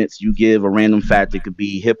 5 minutes, you give a random fact. It could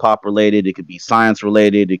be hip hop related, it could be science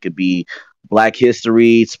related, it could be Black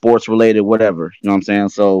history, sports related, whatever. You know what I'm saying?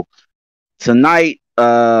 So tonight,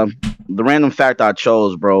 the random fact I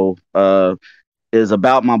chose, bro, is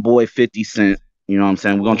about my boy 50 Cent. You know what I'm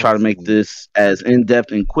saying? We're gonna try to make this as in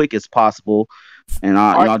depth and quick as possible. And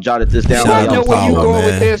I jotted this down. Do I know where you going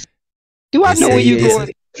with this? Do I know where you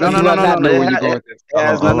going? No. It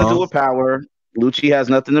has nothing to do with power. Lucci has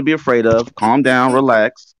nothing to be afraid of. Calm down,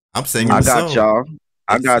 relax. I'm saying I got y'all.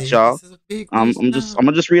 I'm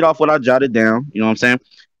gonna just read off what I jotted down. You know what I'm saying?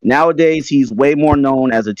 Nowadays, he's way more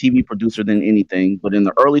known as a TV producer than anything. But in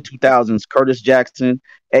the early 2000s, Curtis Jackson,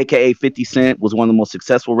 aka 50 Cent, was one of the most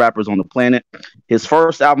successful rappers on the planet. His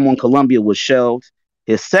first album on Columbia was shelved.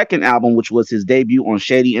 His second album, which was his debut on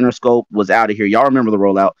Shady Interscope, was Out of Here. Y'all remember the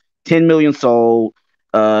rollout? 10 million sold.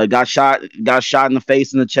 Got shot in the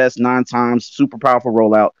face and the chest 9 times. Super powerful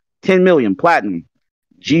rollout. 10 million platinum.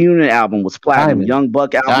 G-Unit album was platinum. Diamond. Young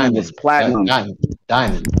Buck album was platinum.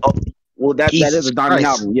 Diamond. Oh, well, that is a diamond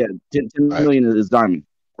album. Yeah, 10 million is diamond.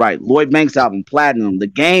 Right. Lloyd Banks album, platinum. The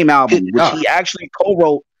Game album, which he actually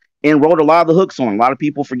co-wrote and wrote a lot of the hooks on. A lot of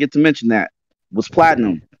people forget to mention that. Was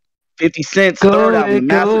platinum. 50 Cent's third album,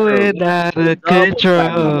 going out of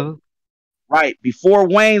control. Right. Before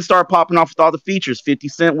Wayne started popping off with all the features, 50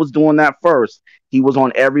 Cent was doing that first. He was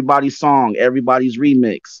on everybody's song, everybody's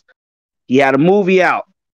remix. He had a movie out.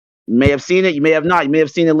 You may have seen it. You may have not. You may have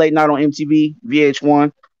seen it late night on MTV,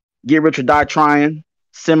 VH1. Get Rich or Die Trying.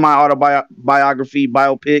 Semi-autobiography,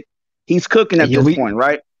 biopic. He's cooking at this point,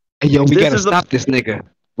 right? Hey, yo, we gotta stop this nigga.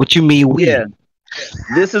 What you mean we? Yeah.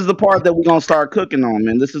 This is the part that we're going to start cooking on,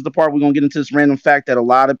 man. This is the part we're going to get into this random fact that a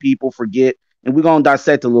lot of people forget, and we're going to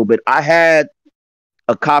dissect a little bit. I had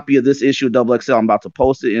a copy of this issue of XXL. I'm about to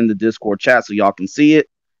post it in the Discord chat so y'all can see it.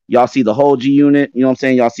 Y'all see the whole G-Unit. You know what I'm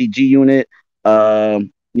saying? Y'all see G-Unit.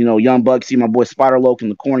 You know, Young Buck. See my boy Spider-Loc in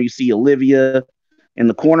the corner. You see Olivia in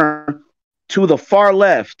the corner. To the far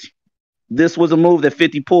left, this was a move that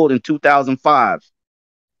 50 pulled in 2005.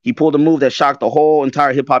 He pulled a move that shocked the whole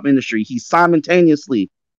entire hip-hop industry. He simultaneously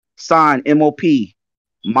signed MOP,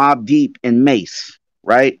 Mobb Deep, and Mace,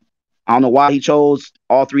 right? I don't know why he chose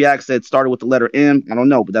all 3 acts that started with the letter M. I don't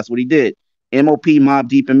know, but that's what he did. MOP, Mobb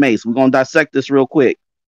Deep, and Mace. We're going to dissect this real quick.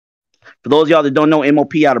 For those of y'all that don't know,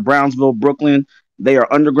 MOP out of Brownsville, Brooklyn. They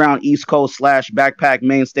are underground East Coast / backpack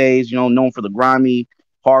mainstays, you know, known for the grimy,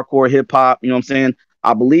 hardcore hip-hop, you know what I'm saying?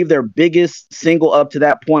 I believe their biggest single up to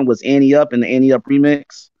that point was Annie Up and the Annie Up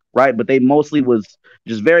remix, right? But they mostly was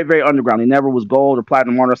just very, very underground. They never was gold or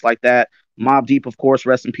platinum artists like that. Mobb Deep, of course,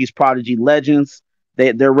 rest in peace, Prodigy legends.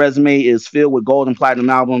 Their resume is filled with gold and platinum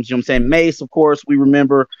albums. You know what I'm saying? Mace, of course, we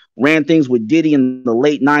remember, ran things with Diddy in the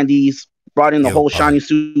late 90s, brought in the whole Shiny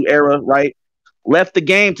Suit era, right? Left the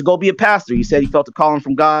game to go be a pastor. He said he felt a calling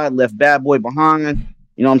from God, left Bad Boy behind,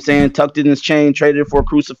 you know what I'm saying? Tucked it in his chain, traded it for a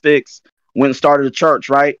crucifix, went and started a church,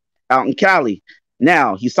 right? Out in Cali.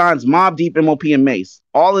 Now, he signs Mobb Deep, MOP, and Mace.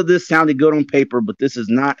 All of this sounded good on paper, but this is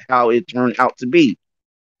not how it turned out to be.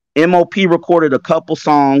 MOP recorded a couple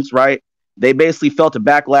songs, right? They basically felt a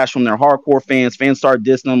backlash from their hardcore fans. Fans started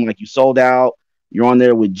dissing them like you sold out. You're on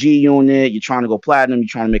there with G Unit. You're trying to go platinum. You're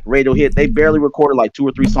trying to make a radio hit. They barely recorded like 2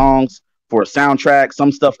 or 3 songs for a soundtrack.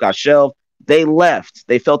 Some stuff got shelved. They left.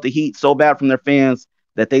 They felt the heat so bad from their fans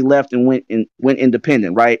that they left and went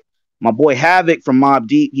independent. Right. My boy Havoc from Mobb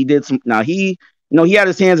Deep. He did some. Now he had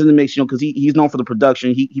his hands in the mix, because he's known for the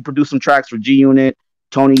production. He produced some tracks for G Unit,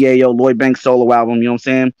 Tony Yayo, Lloyd Banks solo album. You know what I'm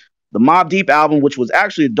saying? The Mobb Deep album, which was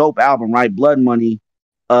actually a dope album, right? Blood Money.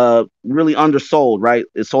 Really undersold, right?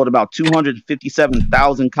 It sold about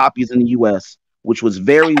 257,000 copies in the US, which was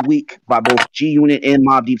very weak by both G Unit and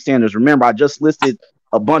Mobb Deep standards. Remember, I just listed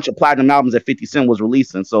a bunch of platinum albums that 50 Cent was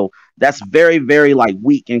releasing, so that's very, very like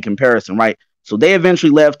weak in comparison, right? So they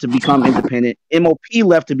eventually left to become independent. MOP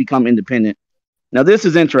left to become independent. Now this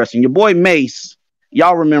is interesting. Your boy Mace,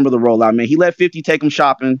 y'all remember the rollout, man. He let 50 take him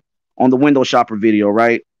shopping on the Window Shopper video,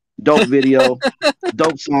 right? Dope video,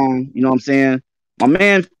 dope song. You know what I'm saying? My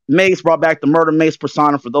man Mace brought back the Murder Mace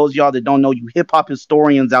persona. For those of y'all that don't know, you hip hop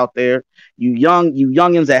historians out there, you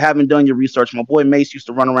youngins that haven't done your research. My boy Mace used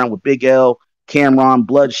to run around with Big L, Cameron,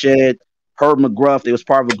 Bloodshed, Herb McGruff. They was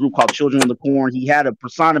part of a group called Children of the Corn. He had a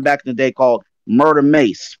persona back in the day called Murder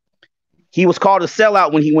Mace. He was called a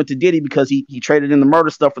sellout when he went to Diddy because he traded in the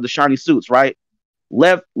murder stuff for the shiny suits, right?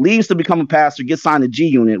 Leaves to become a pastor, gets signed to G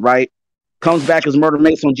Unit, right? Comes back as Murder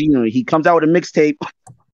Mace on G Unit. He comes out with a mixtape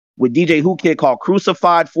with DJ Who Kid called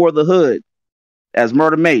Crucified for the Hood as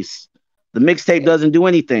Murder Mace. The mixtape doesn't do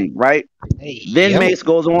anything, right? Then Mace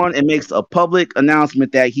goes on and makes a public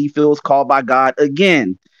announcement that he feels called by God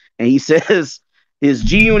again. And he says his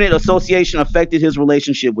G Unit association affected his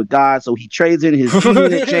relationship with God, so he trades in his G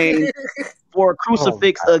Unit chain for a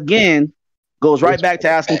crucifix again, goes right back to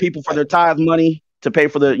asking people for their tithe money to pay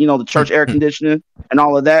for the, the church air conditioning and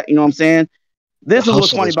all of that. You know what I'm saying? This is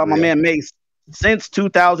what's funny about my man Mace. Since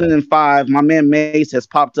 2005, my man Mace has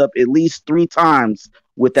popped up at least 3 times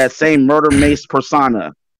with that same Murder Mace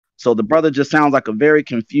persona. So the brother just sounds like a very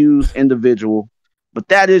confused individual. But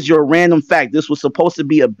that is your random fact. This was supposed to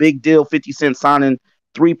be a big deal. 50 Cent signing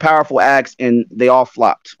 3 powerful acts, and they all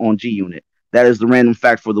flopped on G Unit. That is the random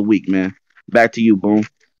fact for the week, man. Back to you, Boom.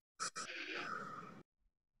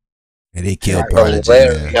 And they killed Prodigy,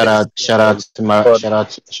 man. Shout out to my brother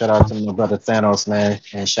Thanos, man,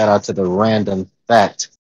 and shout out to the random fact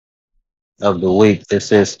of the week.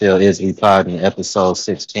 This is still We Poddin, episode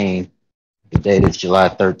 16. The date is July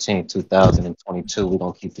 13th, 2022. We're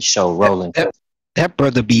gonna keep the show rolling. That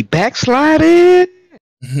brother be backsliding.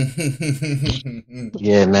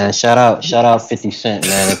 Yeah, man. Shout out 50 Cent,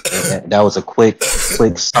 man. That was a quick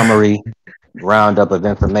summary roundup of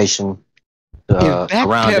information.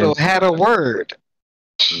 Backpedal had a word.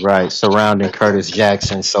 Right, surrounding Curtis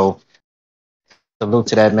Jackson. So salute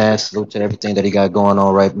to that man. Salute to everything that he got going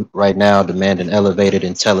on right now. The man that elevated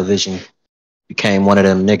in television. Became one of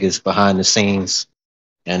them niggas behind the scenes.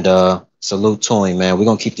 And salute to him, man. We're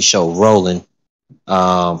gonna keep the show rolling.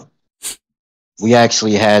 We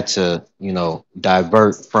actually had to,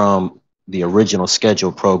 divert from the original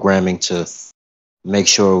scheduled programming to make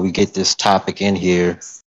sure we get this topic in here.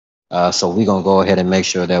 So we're going to go ahead and make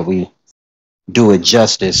sure that we do it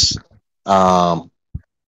justice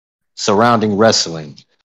surrounding wrestling.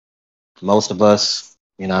 Most of us,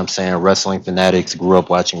 wrestling fanatics, grew up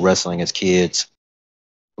watching wrestling as kids.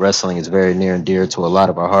 Wrestling is very near and dear to a lot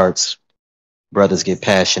of our hearts. Brothers get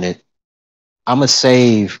passionate. I'm going to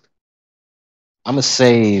save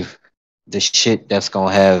the shit that's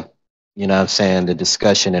going to have, the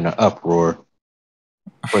discussion and the uproar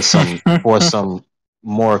for some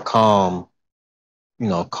more calmer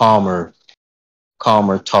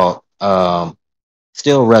talk.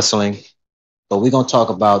 Still wrestling, but we're gonna talk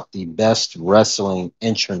about the best wrestling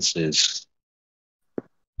entrances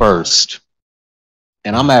first.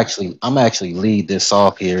 And I'm actually lead this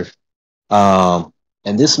off here. And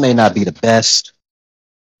this may not be the best.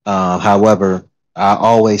 However, I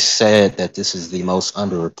always said that this is the most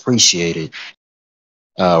underappreciated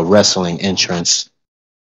wrestling entrance.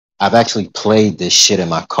 I've actually played this shit in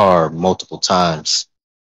my car multiple times.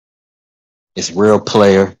 It's Real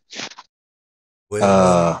Player.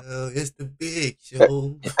 Well, it's the big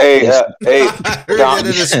show. Hey, I heard that at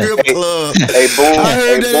a strip club. Hey, Boom. I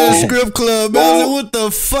heard that at a strip club. Man, I said, what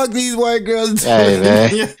the fuck these white girls doing? Hey, man.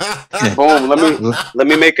 Boom.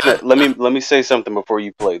 Let me say something before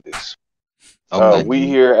you play this. Okay. We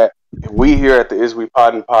here at the We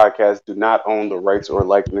Poddin podcast do not own the rights or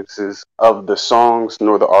likenesses of the songs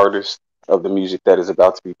nor the artist of the music that is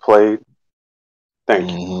about to be played.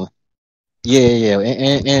 Thank you. Yeah,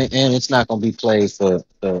 and it's not going to be played for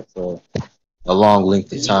a long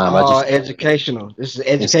length of time. Educational. This is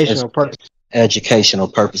educational purposes. Educational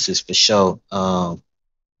purposes for sure.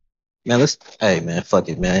 Man, hey man, fuck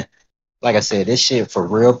it, man. Like I said, this shit for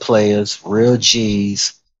real players, real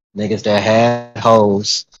G's, niggas that had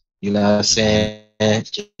hoes. You know what I'm saying?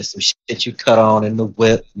 Just some shit you cut on in the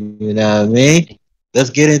whip. You know what I mean? Let's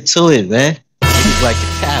get into it, man. Niggas like the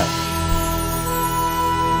cow.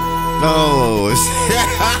 No.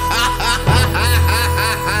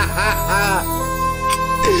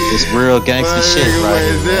 It's real gangster shit right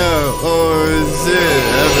here. Oh shit,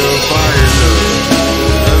 that's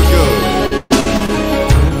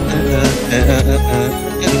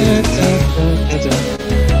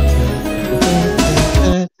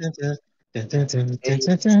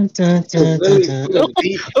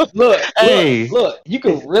Look, you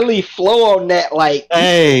can really flow on that, like,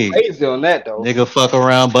 crazy on that though. Nigga, fuck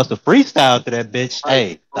around, bust a freestyle to that bitch.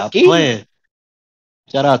 Hey, stop playing.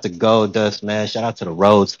 Shout out to Gold Dust, man. Shout out to the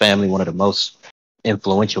Rhodes family, one of the most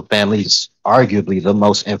influential families, arguably the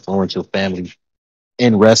most influential family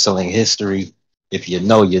in wrestling history. If you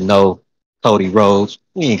know, you know. Cody Rhodes.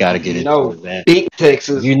 We ain't got to get into it, man. Big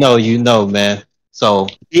Texas. You know, man. So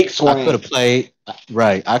Big I could have played,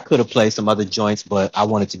 right. I could have played some other joints, but I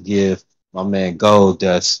wanted to give my man Gold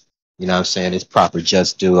Dust, you know what I'm saying, his proper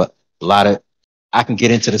just due. A lot of, I can get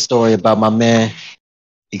into the story about my man.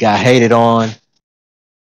 He got hated on.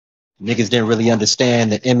 Niggas didn't really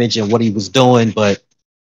understand the image and what he was doing, but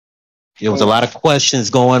there was a lot of questions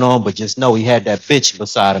going on, but just know he had that bitch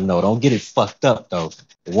beside him, though. Don't get it fucked up, though.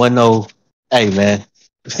 It wasn't no, hey, man.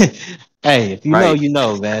 Hey, if you know, you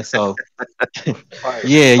know, man. So,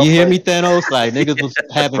 yeah, you hear me, Thanos? Like, niggas was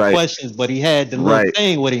having questions, but he had the little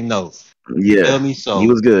thing with him, though. Yeah. Feel me? So, he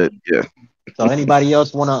was good. Yeah. So, anybody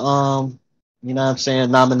else want to, you know what I'm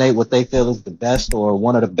saying, nominate what they feel is the best or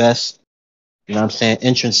one of the best, you know what I'm saying,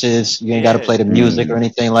 entrances? You ain't got to play the music or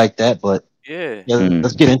anything like that, but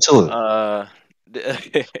let's get into it.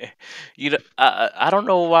 You know, I don't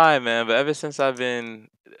know why, man, but ever since I've been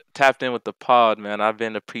tapped in with the pod, man, I've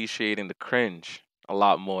been appreciating the cringe a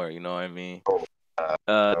lot more. You know what I mean?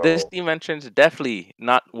 This theme entrance definitely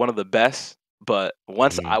not one of the best, but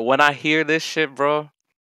when I hear this shit, bro,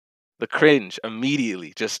 the cringe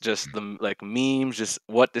immediately, just the like memes, just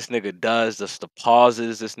what this nigga does, just the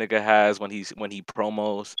pauses this nigga has when he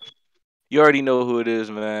promos. You already know who it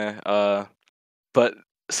is, man. But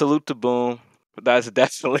salute to Boom. That's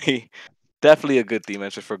definitely a good theme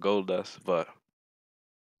entry for Goldust. But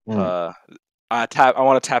I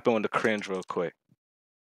want to tap in with the cringe real quick.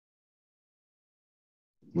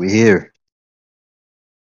 We here.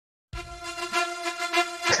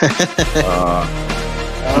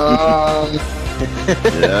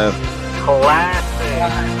 Yeah.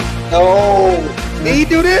 Classic. Oh, did he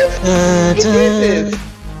do this? He did this.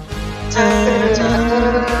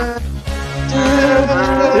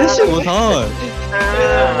 This shit was hard.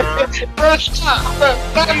 Stop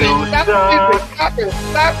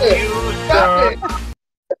it.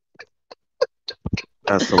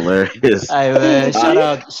 That's hilarious. Hey man,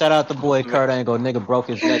 shout out the boy Kurt Angle. Nigga broke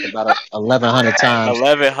his neck about 1,100 times.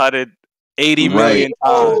 1,180 million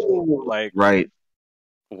times. Like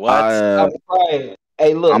what?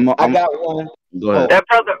 Hey, look, I got one. Go ahead. That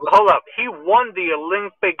brother, hold up. He won the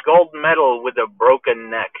Olympic gold medal with a broken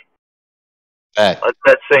neck. Fact. Let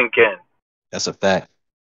that sink in. That's a fact.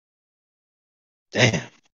 Damn.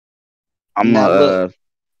 Go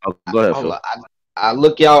ahead, Phil. I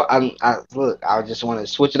look, y'all. I just want to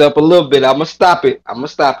switch it up a little bit. I'm gonna stop it. I'm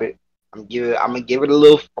gonna give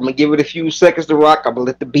it a few seconds to rock. I'm gonna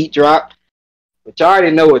let the beat drop. But you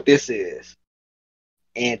already know what this is.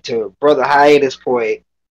 And to Brother Hiatus' point,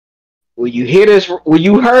 when you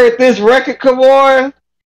heard this record come on,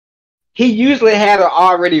 he usually had to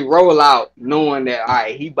already roll out knowing that, all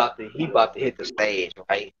right, he about to hit the stage,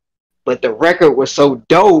 right? But the record was so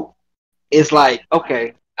dope, it's like,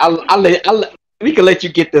 okay, we can let you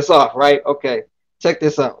get this off, right? Okay, check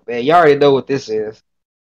this out, man. You already know what this is.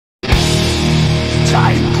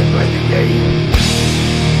 Time to play the game.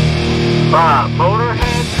 Motorhead?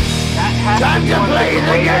 That has time to play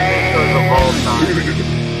the game! Of all time.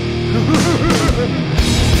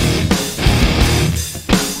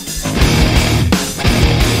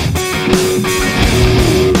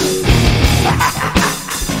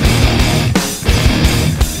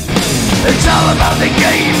 It's all about the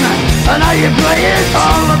game and how you play it.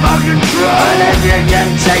 All about control, and if you can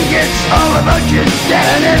take it, it's all about your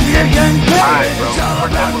debt. And if you can play it, it's all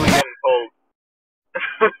about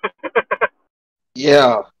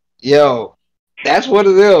Yeah, yo, that's what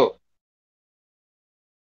it is.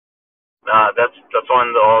 Nah, that's one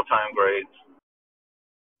of the all-time greats.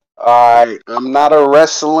 Alright, I'm not a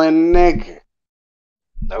wrestling nigga.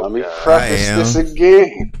 Let me preface this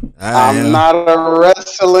again. I'm not a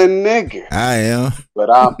wrestling nigga. I am.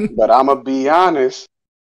 But I'ma be honest.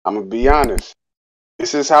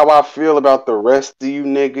 This is how I feel about the rest of you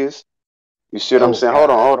niggas. You see what I'm saying?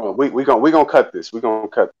 Hold on. We gonna cut this.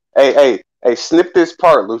 Hey, snip this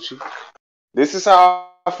part, Lucci. This is how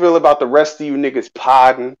I feel about the rest of you niggas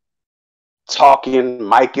podding, talking,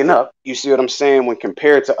 miking up. You see what I'm saying? When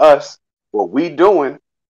compared to us, what we doing,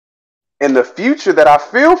 and the future that I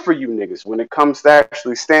feel for you niggas when it comes to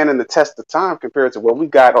actually standing the test of time compared to what we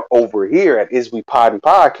got over here at Is We Poddin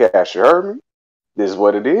Podcast. You heard me? This is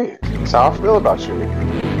what it is. That's how I feel about you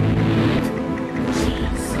niggas.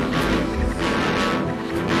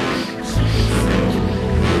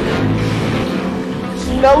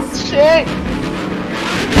 No chance.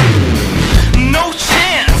 No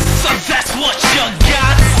chance. So that's what you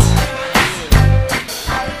got.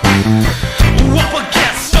 Up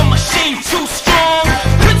against a machine too strong.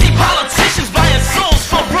 Pretty politicians buying souls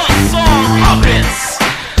for run song puppets.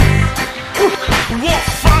 Won't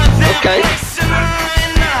find their place in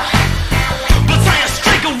line. But tie a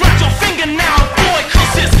string around your finger now, boy,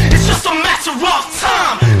 'cause it's just a matter of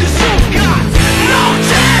time. 'Cause you've got no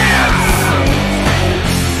chance.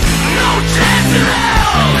 No chance at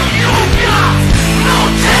all. You've got no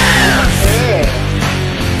chance.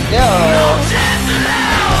 No chance at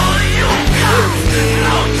all. You've got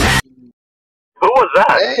no chance. Who was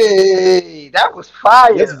that? Hey, that was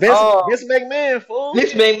fire. It's Vince McMahon, fool.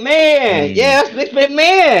 Vince McMahon. Yes, Vince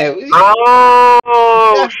McMahon.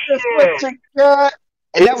 Oh, That's what you got.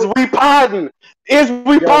 And that was We Poddin. Is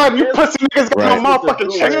We Poddin. You pussy niggas got no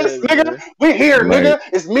motherfucking chance, nigga. We here, nigga.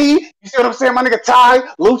 It's me. You see what I'm saying? My nigga Ty,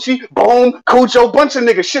 Lucci, Boom, Cujo, bunch of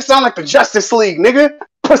niggas. Shit sound like the Justice League, nigga.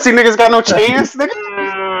 Pussy niggas got no chance, nigga.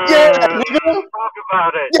 Yeah, nigga. Talk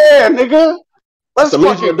about it. Yeah, nigga. Let's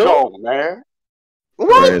fucking go, man.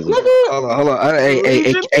 What, nigga? Hold on.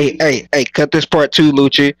 Hey, cut this part too,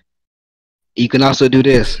 Lucci. You can also do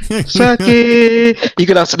this. Suck it. You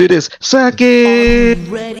can also do this. Suck it.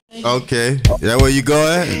 Okay. That where you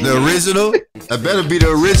going? The original? That better be the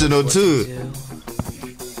original too.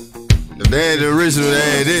 If they ain't the original,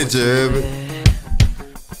 they ain't it, you heard me?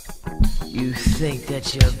 You think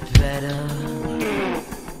that you're better?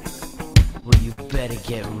 Well, you better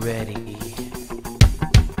get ready.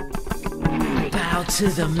 Bow to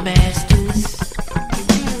the masters.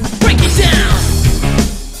 Break it down.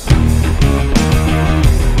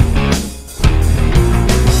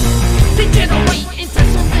 Degenerate into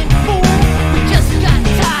something fool. We just got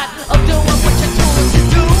tired of doing what you told us to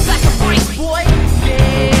do. That's a brace, boy.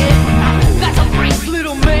 Yeah, that's a brace,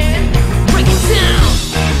 little man. Break it down.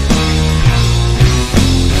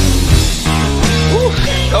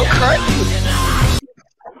 Okay.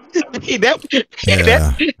 That was cute.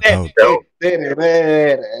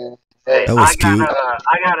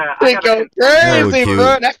 I go crazy,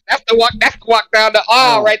 bro. That's the walk down the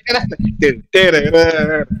aisle right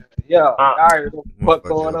there. Yeah, what's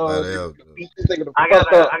going on? I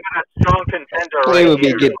got a strong contender Play right with me,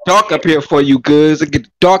 here. get dark up here for you, goods. It get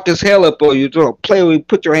dark as hell up on you. Don't play with me.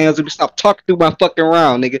 Put your hands up. Stop talking through my fucking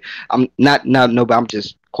round, nigga. I'm not, but I'm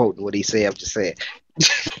just quoting what he said. I'm just saying.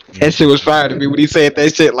 That shit was fire to me when he said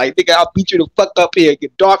that shit. Like, nigga, I'll beat you the fuck up here.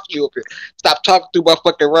 Get dark you up here. Stop talking through my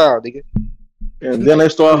fucking round, nigga. And then they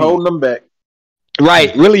start holding them back.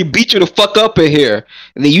 Right, really beat you the fuck up in here.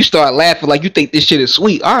 And then you start laughing like you think this shit is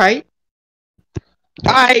sweet. All right.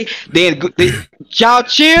 Then y'all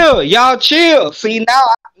chill. See, now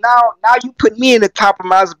you put me in a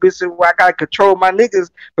compromise position where I gotta control my niggas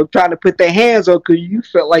from trying to put their hands on because you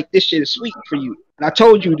felt like this shit is sweet for you. And I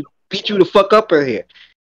told you to beat you the fuck up in here.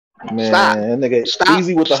 Man, Stop. Nigga, Stop.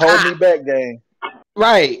 easy with the hold me back game.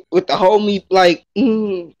 Right, with the hold me like,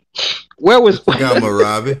 where was Got my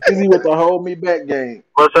Robbie? Easy with the hold me back game.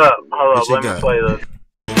 What's up? Hold What up, you let got? me play this.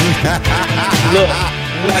 Look,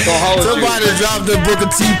 I'm not gonna hold Somebody you. drop the Booker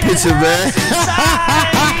T picture, man.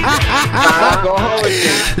 I'm not gonna hold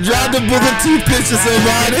you. Drop the Booker T picture,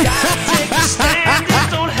 somebody.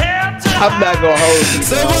 I'm not gonna hold you.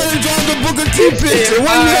 Somebody drop the Booker T picture.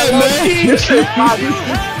 Where you at, man? This shit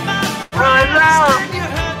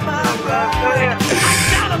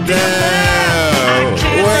Damn.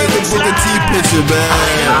 Where's the Booker T picture, man?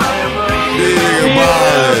 Nigga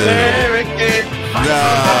ballin'.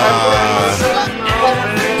 Nah.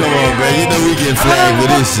 Come on, man. You know we getting flagged for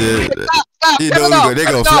this shit. You know they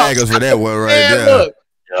gonna flag us for that one right there.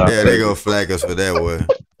 Yeah, they gonna flag us for that one.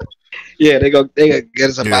 Yeah, they gonna get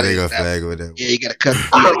us somebody. Yeah, they gonna flag with that. Yeah, you gotta cut.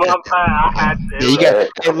 Yeah, you got.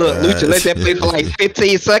 Hey, look, Lucha, let that play for like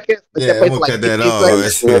 15 seconds. Let that play for like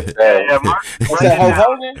 15 seconds.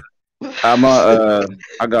 I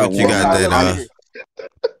got what one. You got that,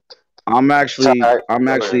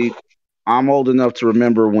 I'm old enough to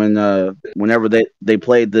remember when whenever they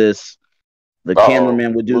played this, the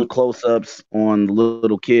cameraman would do close-ups on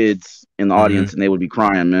little kids in the audience, and they would be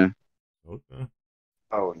crying, man. Okay.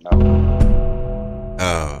 Oh no.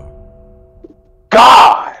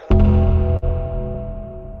 God.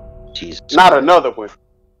 Jesus. Not another one.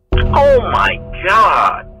 Oh my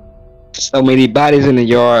God. So many bodies in the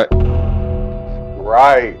yard.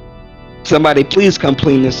 Right. Somebody please come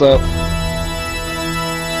clean this up.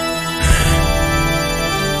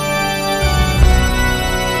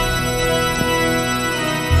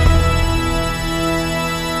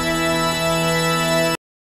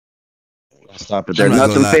 Stop it. There's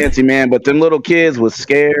nothing fancy, man, but them little kids was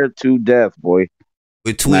scared to death, boy.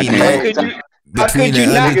 Between how could you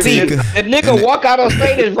not be? The nigga walk out on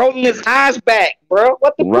stage and rolling his eyes back, bro.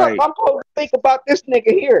 What the fuck? I'm supposed to think about this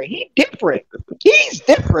nigga here. He different. He's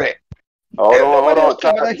different. Hold on.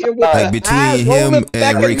 Like between him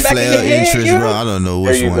and Ric Flair interest, bro, I don't know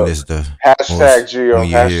which one is the hashtag Geo.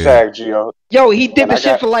 Hashtag Geo. Yo, he did the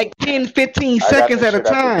shit for like 10, 15 seconds at a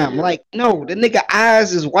time. Like, no, the nigga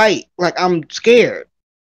eyes is white. Like, I'm scared.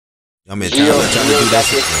 I mean, trying to do that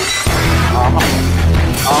shit.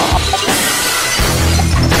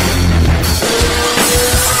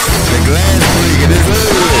 The glass breaking is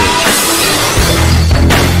ugly.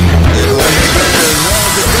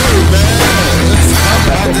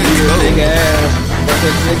 Big ass. What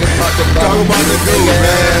this nigga talk about the big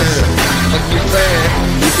ass. What you saying?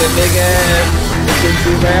 He said big ass. He said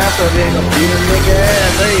too bad, so they gonna beat him big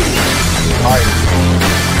ass. Hey. Alright.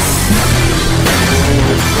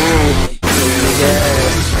 Big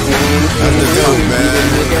ass. That's the dude, man.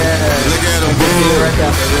 Look at him, bro.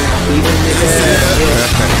 Beat him big ass.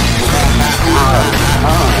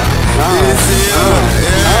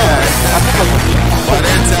 By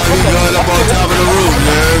that time, he's going up on top of the roof,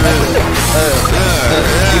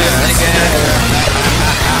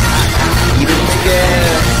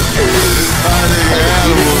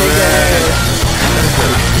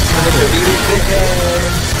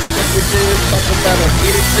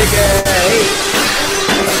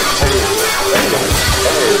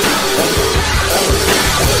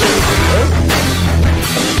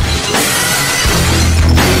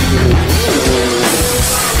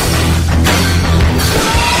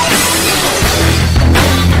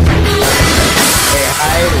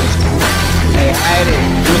 Hey, hide it.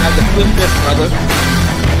 You have to flip this, brother.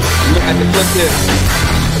 You have to flip this.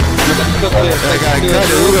 You have to flip this. I got to cut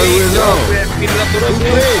it. Who Speed it up a little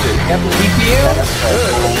bit. Have the VPN.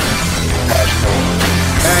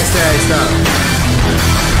 Hashtag stop.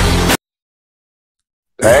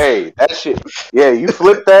 Hey, that shit. Yeah, you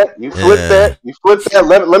flip that. You flip that. You flip that.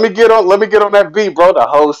 Let me get on. Let me get on that beat, bro. The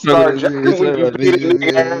whole star. When you beat a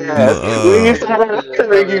nigga ass. When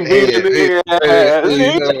you beat a nigga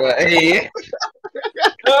ass.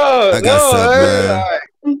 I got something,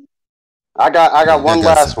 man. I got one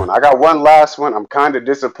last one. I got one last one. I'm kind of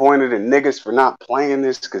disappointed in niggas for not playing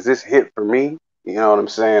this because this hit for me. You know what I'm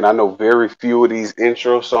saying? I know very few of these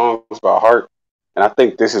intro songs by heart. And I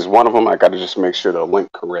think this is one of them. I got to just make sure the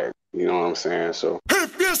link correct. You know what I'm saying? So,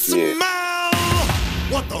 if you smell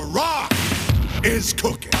what the Rock is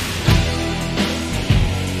cooking.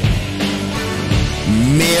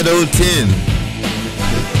 Middle 10.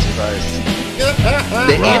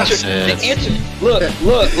 The entrance, look,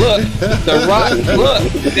 the Rock, look,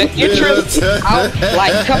 the entrance out,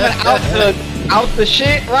 like coming out the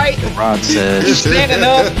shit, right? Rock says. He's standing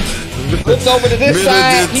up. Looks over to this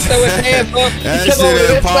side, he throw his hands up. He come over to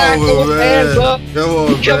this side, throw his hands up. He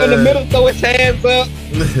come in the middle, throw his hands up.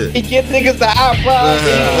 He get niggas the eyebrows.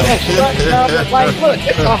 Like, look,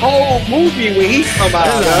 it's a whole movie when he come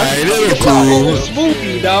out. It was cool. A whole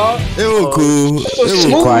smoothie, dog. It was cool. It was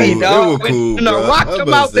smoothie, dog. When the Rock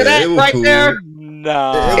come out to that right there.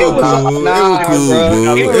 Nah, it was cool.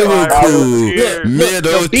 It was cool.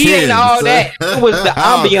 Middle 10. The beat and all that. It was the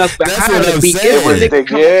ambiance behind the beat.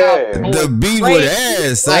 The beat with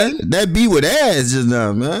ass, son. That beat with ass just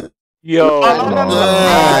now, man. Yo, we're not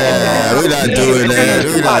doing that.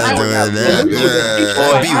 We're not doing that. That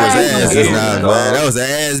beat was ass just now, man. That was an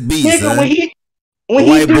ass beat, son. When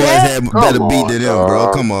white boys had better beat than them,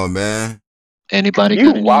 bro. Come on, man. Anybody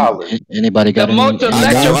got the most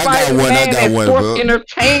electrifying man in sports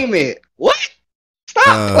entertainment? What?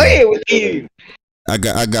 Stop playing with you. I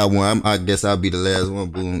got one. I guess I'll be the last one.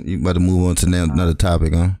 Boom. You better move on to another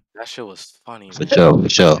topic, huh? that shit was funny. For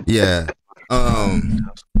sure. Yeah. Mine,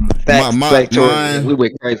 we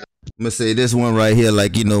went crazy. I'm gonna say this one right here.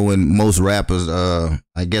 Like, you know, when most rappers,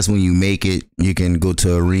 I guess when you make it, you can go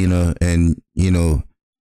to arena and you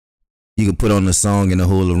you could put on the song in the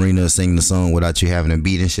whole arena, sing the song without you having a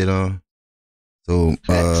beat and shit on. So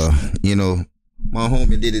you know, my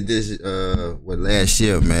homie did it this last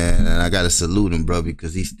year, man, and I gotta salute him, bro,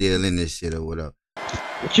 because he's still in this shit or whatever.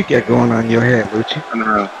 What you got going on in your head, Lucci?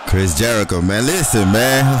 Chris Jericho, man. Listen,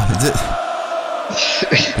 man.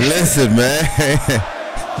 Listen, man.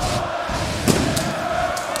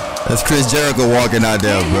 That's Chris Jericho walking out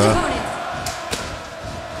there, bro.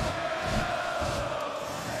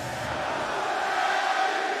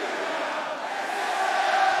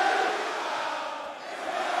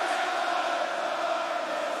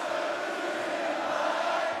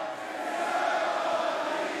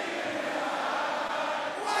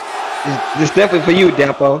 This definitely for you,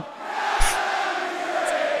 Depo.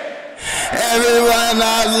 Everyone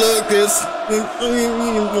I look is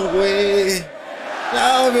away.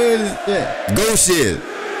 Go shit.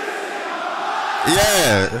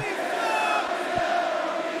 Yeah.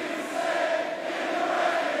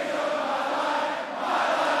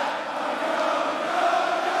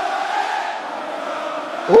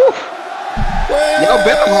 Oof. Y'all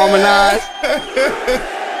better harmonize.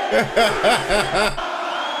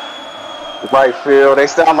 Right, Phil. They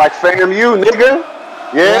sound like FAMU, nigga.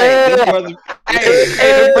 Yeah. Right,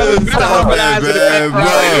 hey, brothers better harmonize in the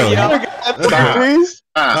background.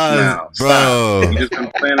 Bro. You've just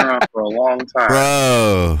been playing around for a long time.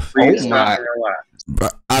 Bro. Please stop and relax. Bro,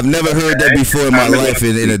 I've never heard that before in my life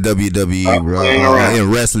in the WWE, bro.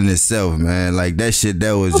 In wrestling itself, man. Like that shit,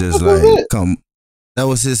 that was just like, that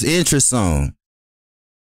was his intro song.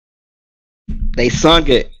 They sung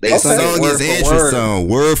it. They sung his intro song,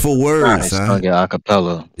 word for word, son. Sung it a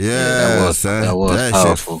cappella. Yeah, son. That was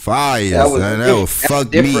powerful. Shit fire, son. That was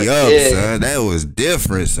fucked me up, son. That was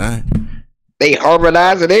different, son. They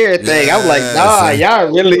harmonizing everything. I'm like, nah,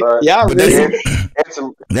 y'all really.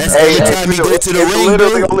 That's every time you go to the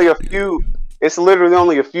ring, It's literally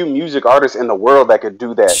only a few music artists in the world that could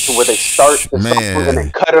do that. To where they start the song and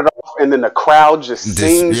then cut it off, and then the crowd just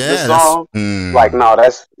sings the song. Like, no,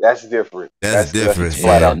 that's different. That's different.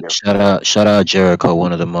 Shout out Jericho,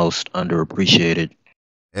 one of the most underappreciated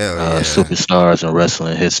superstars in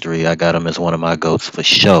wrestling history. I got him as one of my goats for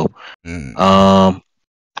sure.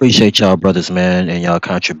 Appreciate y'all brothers, man, and y'all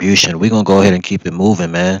contribution. We're gonna go ahead and keep it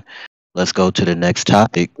moving, man. Let's go to the next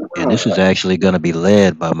topic, and this is actually gonna be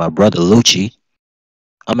led by my brother Lucci.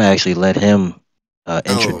 I'm gonna actually let him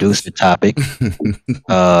introduce the topic.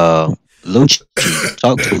 Lucci,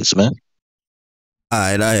 talk to us, man. All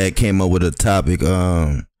right, I had came up with a topic.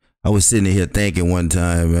 I was sitting here thinking one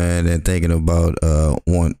time, man, and thinking about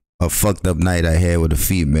a fucked up night I had with a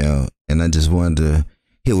female, and I just wanted to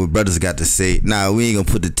hear what brothers got to say. Nah, we ain't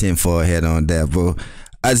gonna put the tinfoil hat on that, bro.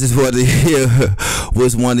 I just wanted to hear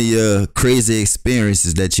what's one of your crazy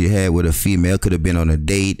experiences that you had with a female. It could have been on a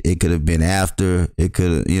date. It could have been after. It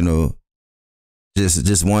could have, you know,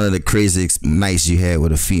 just one of the crazy nights you had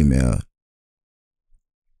with a female.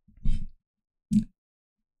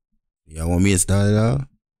 Y'all want me to start it off?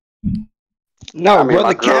 No, I mean,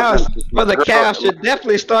 Brother Cal should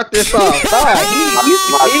definitely start this off. He's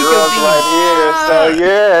my girl's right here, so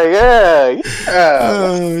yeah.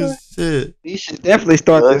 Oh shit! He should definitely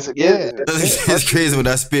start this. Yeah, it's crazy when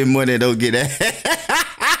I spend money and don't get that.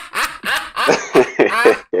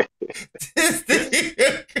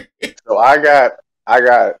 So I got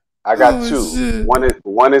two. Shit.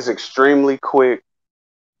 One is extremely quick.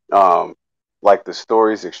 Like the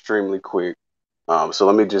story's extremely quick. So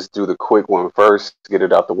let me just do the quick one first, get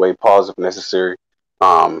it out the way, pause if necessary.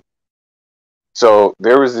 So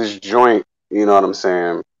there was this joint, you know what I'm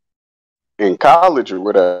saying, in college or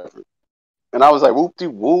whatever. And I was like,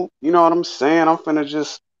 whoop-de-whoop, you know what I'm saying? I'm finna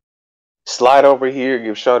just slide over here,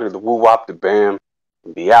 give shorty the woo-wop the bam,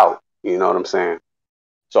 and be out, you know what I'm saying?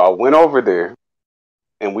 So I went over there,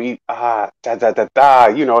 and we, you know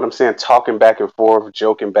what I'm saying, talking back and forth,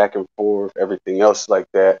 joking back and forth, everything else like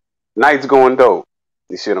that. Night's going dope.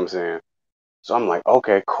 You see what I'm saying? So I'm like,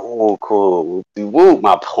 okay, cool. Whoop-de-whoop.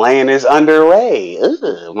 My plan is underway.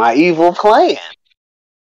 Ugh, my evil plan.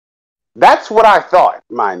 That's what I thought,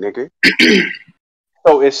 my nigga.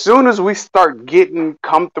 So as soon as we start getting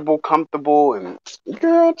comfortable, and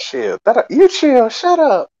girl, chill. You chill. Shut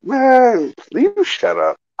up, man. You shut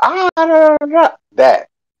up. That.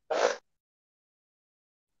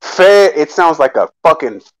 Fed. It sounds like a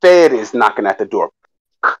fucking Fed is knocking at the door.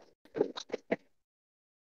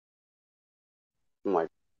 I'm like,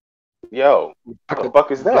 yo, what the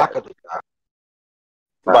fuck is that?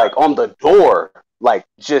 Like on the door, like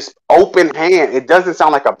just open hand. It doesn't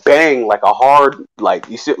sound like a bang, like a hard, like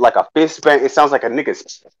you see, like a fist bang. It sounds like a nigga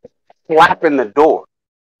slapping the door,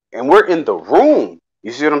 and we're in the room.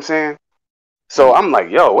 You see what I'm saying? So I'm like,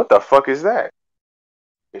 yo, what the fuck is that?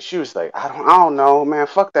 And she was like, I don't know, man.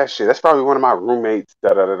 Fuck that shit. That's probably one of my roommates.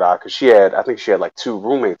 Da da da da. Because I think she had like 2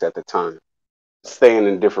 roommates at the time, staying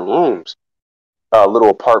in different rooms.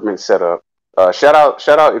 Little apartment setup. Shout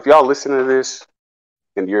out if y'all listen to this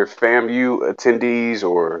and you're FAMU attendees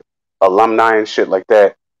or alumni and shit like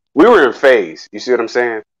that. We were in Phase. You see what I'm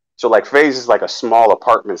saying? So like Phase is like a small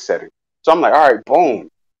apartment setting. So I'm like, all right, boom.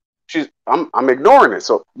 I'm ignoring it.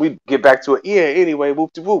 So we get back to it. Yeah, anyway,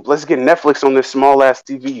 whoop de whoop. Let's get Netflix on this small ass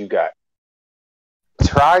TV you got.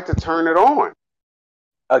 Tried to turn it on.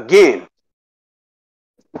 Again.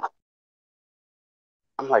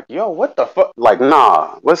 I'm like, yo, what the fuck? Like,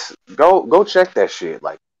 nah, let's go check that shit.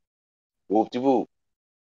 Like, whoop de whoop.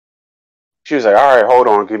 She was like, all right, hold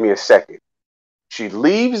on, give me a second. She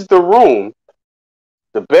leaves the room.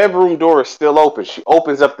 The bedroom door is still open. She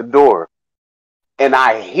opens up the door. And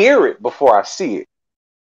I hear it before I see it.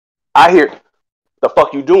 I hear, the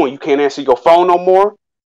fuck you doing? You can't answer your phone no more?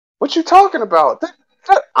 What you talking about?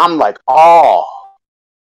 I'm like, oh,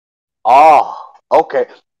 okay.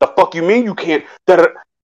 The fuck you mean you can't?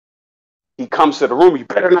 He comes to the room. You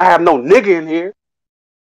better not have no nigga in here.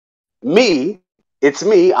 It's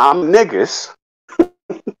me. I'm niggas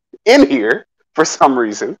in here for some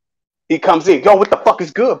reason. He comes in. Yo, what the fuck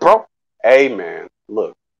is good, bro? Hey, man,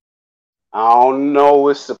 look. I don't know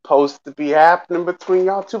what's supposed to be happening between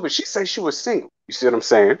y'all two, but she said she was single. You see what I'm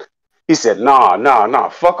saying? He said, nah,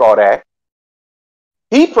 fuck all that.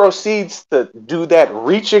 He proceeds to do that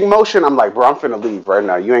reaching motion. I'm like, bro, I'm finna leave right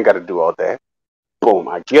now. You ain't got to do all that. Boom,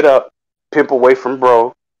 I get up, pimp away from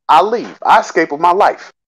bro. I leave. I escape with my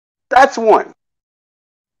life. That's one.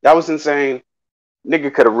 That was insane.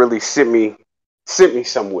 Nigga could have really sent me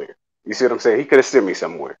somewhere. You see what I'm saying? He could have sent me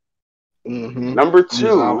somewhere. Mm-hmm. Number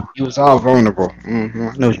 2, he was all vulnerable. Mm-hmm.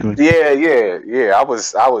 I know what you mean. Yeah. I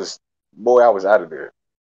was out of there,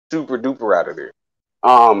 super duper out of there.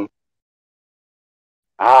 I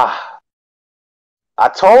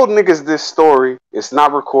told niggas this story. It's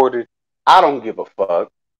not recorded. I don't give a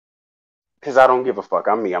fuck, cause I don't give a fuck.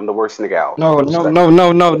 I'm me. I'm the worst nigga out. No. Hold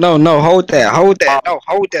that. No,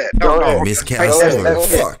 hold that. No. Miss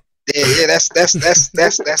Cal. Yeah, that's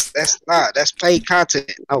paid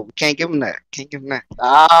content. No, we can't give him that. Can't give him that.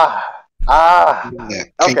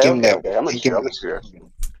 Okay. I'm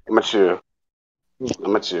mature.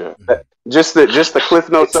 Just the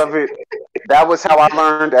cliff notes of it. That was how I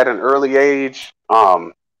learned at an early age.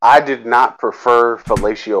 I did not prefer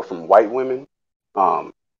fellatio from white women.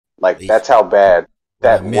 Like that's how bad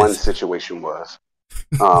that one situation was.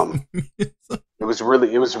 It was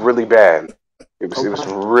really bad. It was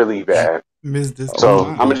really bad. So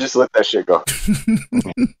I'm gonna just let that shit go.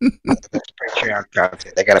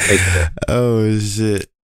 They gotta pay for that. Oh shit.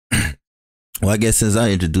 Well, I guess since I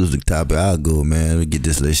introduced the topic, I'll go, man. We get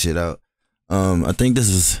this little shit out. I think this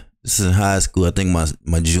is in high school. I think my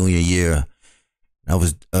junior year. I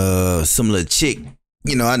was some little chick.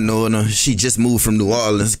 You know, I know her. She just moved from New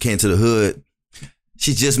Orleans, came to the hood.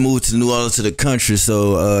 She just moved to New Orleans to the country,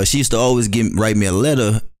 so she used to always write me a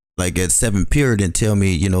letter. Like at 7th period and tell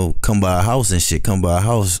me, you know, come by a house and shit, come by a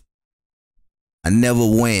house. I never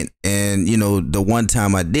went. And, you know, the one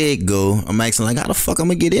time I did go, I'm asking like, how the fuck I'm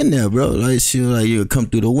gonna get in there, bro? Like, she was like, you come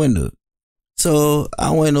through the window. So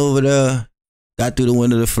I went over there, got through the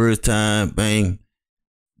window the first time, bang,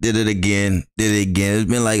 did it again.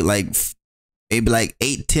 It's been like maybe like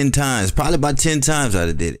 8-10 times, probably about 10 times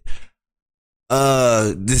I did it.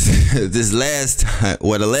 This last time,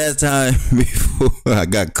 the last time before I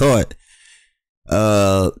got caught,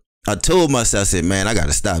 I told myself, I said, man, I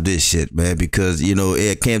gotta stop this shit, man, because, you know,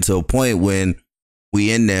 it came to a point when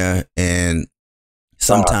we in there and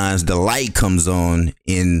sometimes the light comes on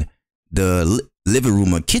in the living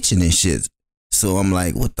room or kitchen and shit. So I'm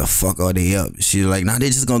like, what the fuck are they up? She's like, nah, they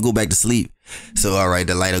just gonna go back to sleep. So, all right,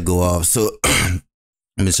 the light will go off. So, let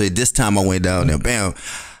me show you, this time I went down there, bam.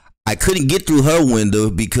 I couldn't get through her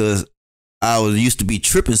window because I was used to be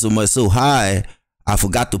tripping so much, so high. I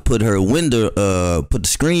forgot to put her window, put the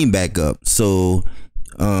screen back up. So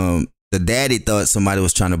the daddy thought somebody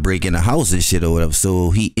was trying to break in the house and shit or whatever.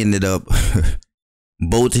 So he ended up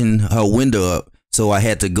bolting her window up. So I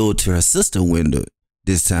had to go to her sister's window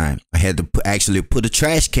this time. I had to actually put a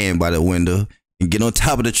trash can by the window and get on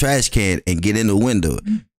top of the trash can and get in the window.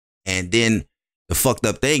 And then the fucked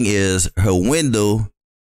up thing is her window.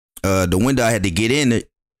 The window I had to get in,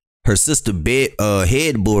 her sister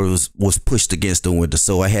headboard was pushed against the window,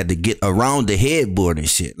 so I had to get around the headboard and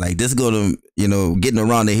shit. Like this gonna, you know, getting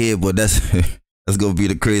around the headboard. That's gonna be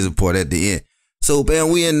the crazy part at the end. So,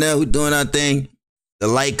 man, we in there, we doing our thing. the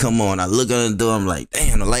light come on. I look on the door. I'm like,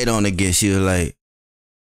 damn, the light on again. She was like,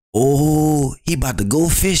 oh, he about to go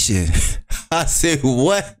fishing. I said,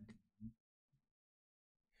 what?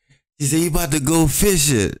 She said, he about to go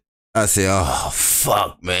fishing. I said, oh,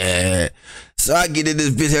 fuck, man. So I get in this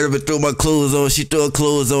bitch, heard me throw my clothes on. She throw her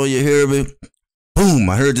clothes on, you hear me? Boom,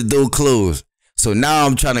 I heard the door close. So now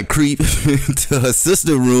I'm trying to creep to her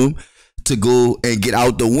sister's room to go and get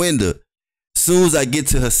out the window. Soon as I get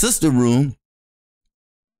to her sister's room,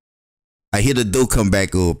 I hear the door come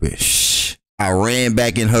back open. Shh. I ran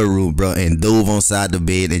back in her room, bro, and dove on side the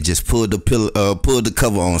bed and just pulled the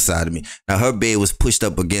cover on side of me. Now her bed was pushed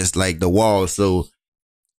up against like the wall, so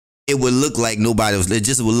it would look like nobody was. It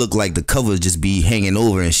just would look like the cover just be hanging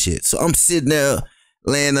over and shit. So I'm sitting there,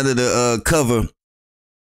 laying under the cover.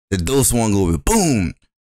 The door swung over. Boom.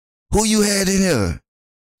 Who you had in here?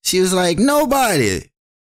 She was like, nobody.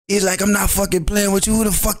 He's like, I'm not fucking playing with you. Who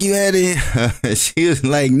the fuck you had in here? She was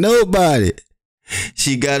like, nobody.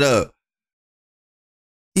 She got up.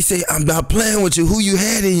 He said, I'm not playing with you. Who you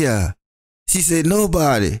had in here? She said,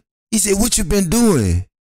 nobody. He said, what you been doing?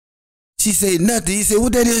 She said, nothing. He said,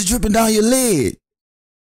 what that is dripping down your leg?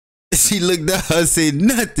 She looked down and said,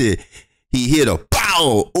 nothing. He hit her.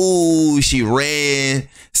 Pow! Oh, she ran.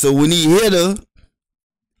 So when he hit her,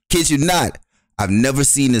 kid you not, I've never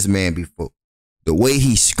seen this man before. The way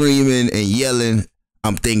he's screaming and yelling,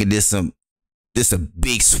 I'm thinking this a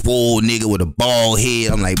big swole nigga with a bald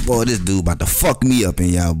head. I'm like, boy, this dude about to fuck me up in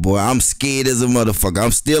y'all, boy. I'm scared as a motherfucker.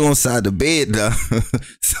 I'm still on side the bed though.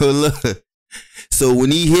 So look. So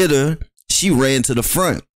when he hit her, she ran to the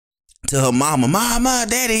front to her mama. Mama,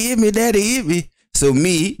 daddy hit me, daddy hit me. So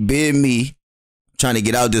me, being me, trying to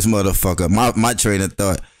get out this motherfucker, my train of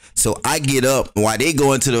thought. So I get up while they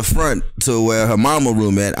going to the front to where her mama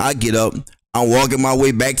room at. I get up. I'm walking my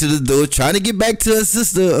way back to the door, trying to get back to her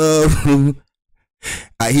sister room.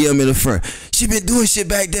 I hear him in the front. She been doing shit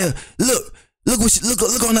back there. Look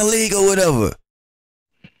on her leg or whatever.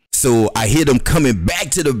 So I hear them coming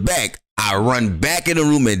back to the back. I run back in the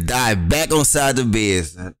room and dive back on side the bed.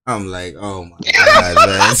 Son. I'm like, oh my God,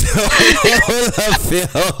 man.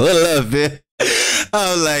 Hold up, man.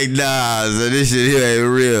 I'm like, nah, so this shit here ain't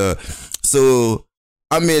real. So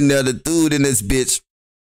I'm in there, the dude in this bitch,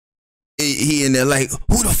 he in there like,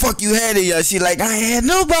 who the fuck you had in y'all? She like, I ain't had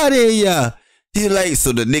nobody in y'all. He like,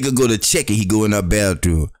 so the nigga go to check it, he go in her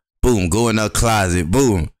bathroom. Boom, go in her closet,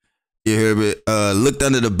 boom. You hear me? Looked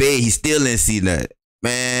under the bed, he still didn't see that.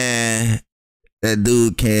 Man, that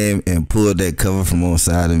dude came and pulled that cover from on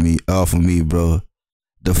side of me, off of me, bro.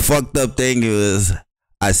 The fucked up thing was,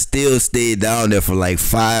 I still stayed down there for like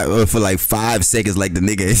 5 seconds, like the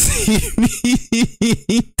nigga ain't see me.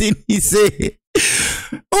 Then he said,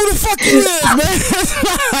 who the fuck you is, man?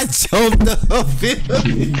 I jumped up.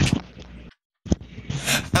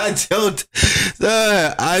 I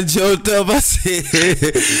jumped up. I said,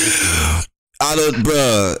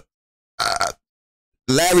 bro.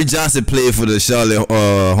 Larry Johnson played for the Charlotte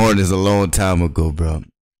Hornets a long time ago, bro.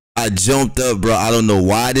 I jumped up, bro. I don't know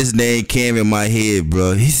why this name came in my head,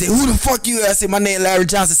 bro. He said, who the fuck you? I said, my name Larry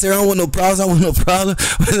Johnson. Sir, I don't want no problems. I want no problem.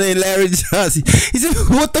 My name Larry Johnson. He said,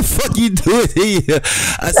 what the fuck you doing here?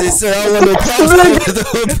 I said, sir, I don't want no problems. I want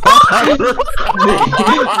no problems.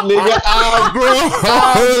 Nigga, bro.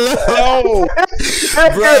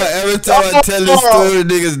 Bro, every time I tell this story,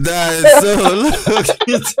 niggas dying.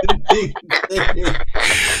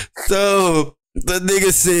 So, the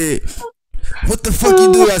nigga said, what the fuck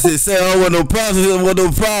you do? I said, sir, I don't want no problems. I don't want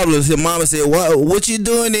no problems. His mama said, what you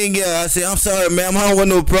doing in here? I said, I'm sorry, ma'am. I don't want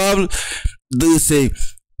no problems. Dude said,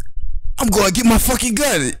 I'm going to get my fucking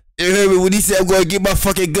gun. You heard me when he said, I'm going to get my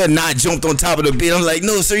fucking gun. Now I jumped on top of the bed. I'm like,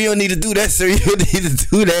 no, sir, you don't need to do that, sir. You don't need to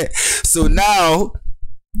do that. So now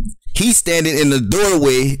he's standing in the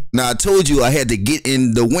doorway. Now I told you I had to get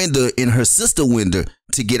in the window, in her sister window,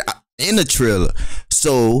 to get in the trailer.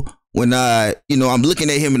 So when I'm looking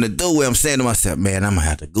at him in the doorway, I'm saying to myself, man, I'm gonna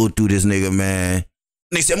have to go through this nigga, man. And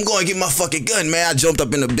they said, I'm going to get my fucking gun, man. I jumped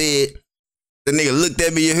up in the bed. The nigga looked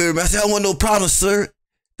at me, you heard me. I said, I don't want no problem, sir.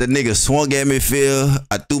 The nigga swung at me, Phil.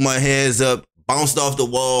 I threw my hands up, bounced off the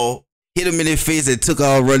wall, hit him in the face, and took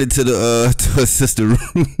off running to the to her sister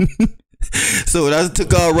room. So when I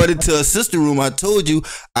took off running to her sister room, I told you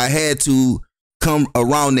I had to come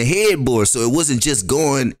around the headboard, so it wasn't just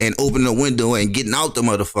going and opening the window and getting out the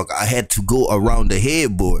motherfucker. I had to go around the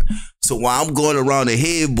headboard. So while I'm going around the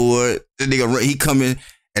headboard, the nigga, he coming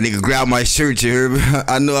and nigga grabbed my shirt, you heard me?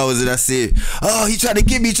 I know I was in. I said, oh, he tried to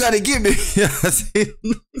get me, I said,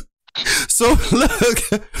 so look,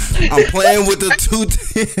 I'm playing with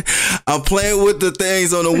the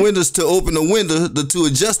things on the windows to open the window, the two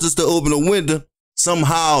adjusters to open the window.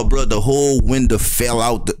 somehow, bro, the whole window fell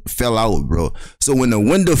out, bro. So when the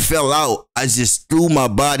window fell out, I just threw my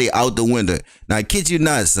body out the window. Now, I kid you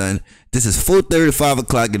not, son. This is 4:30, 5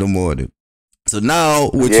 o'clock in the morning. So now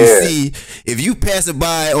what you see, if you pass it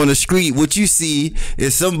by on the street, what you see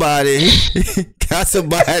is somebody got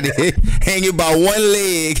somebody hanging by one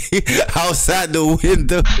leg outside the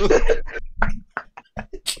window.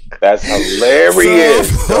 That's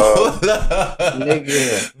hilarious, bro.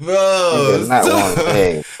 Nigga, Bro, not one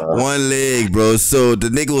leg, bro. One leg, bro. So the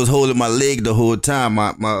nigga was holding my leg the whole time.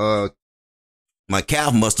 My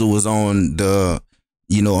calf muscle was on the,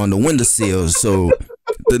 on the windowsill. So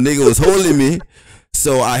the nigga was holding me.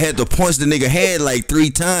 So I had to punch the nigga head like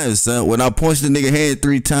 3 times, son. When I punched the nigga head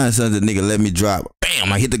 3 times, son, the nigga let me drop.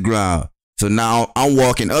 Bam! I hit the ground. So now I'm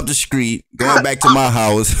walking up the street, going back to my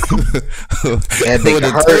house with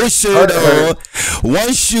a toe shirt on,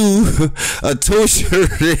 one shoe, a toe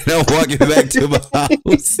shirt, and I'm walking back to my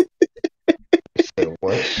house. That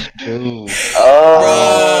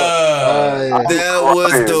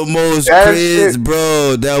was the most crazy,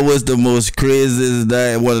 bro. That was the most craziest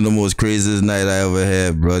night. One of the most craziest night I ever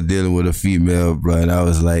had, bro. Dealing with a female, bro. And I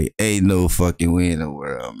was like, ain't no fucking way in the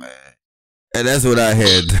world, man. And that's what I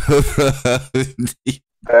had.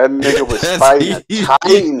 That nigga was fighting a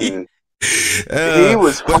titan. He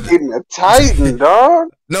was fighting a titan, dog.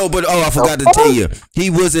 No, but I forgot to tell you, he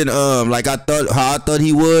wasn't like I thought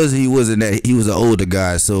he was. He wasn't that. He was an older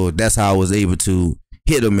guy, so that's how I was able to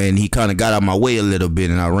hit him, and he kind of got out my way a little bit,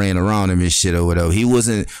 and I ran around him and shit or whatever. He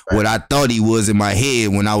wasn't what I thought he was in my head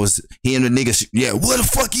when I was hearing the nigga. Yeah, where the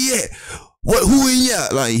fuck he at? What? Who in ya?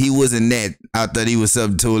 Like, he wasn't that. I thought he was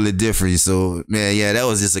something totally different. So, man, yeah, that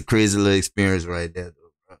was just a crazy little experience right there.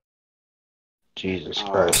 Jesus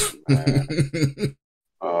Christ.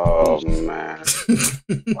 Oh, man.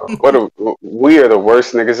 We are the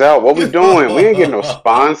worst niggas out. What we doing? We ain't getting no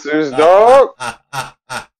sponsors, dog.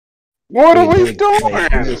 What are we doing?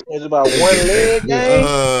 It's about one leg, gang.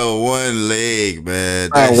 One leg, man.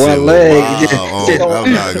 One leg. Wow.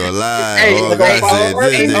 I'm not gonna lie. We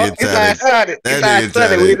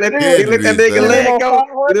let that nigga leg go.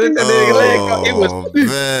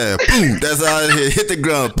 Man. Boom. That's how I hit the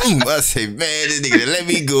ground. Boom. I say, man, this nigga, let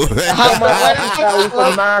me go.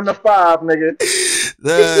 From 9 to 5, nigga.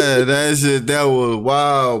 That shit, that was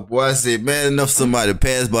wild. Boy, I said, man, enough somebody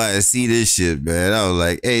pass by and see this shit, man. I was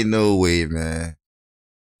like, ain't no way, man.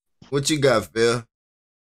 What you got, Phil?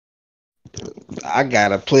 I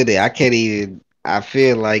got a plenty. I can't even. I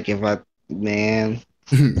feel like if I, man.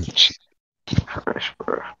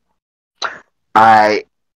 Alright.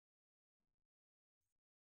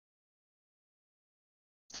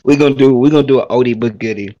 We're gonna do an oldie but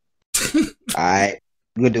goodie. Alright.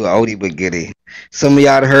 We're gonna do an oldie but goodie. Some of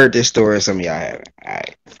y'all heard this story, some of y'all haven't.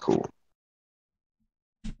 Alright, cool.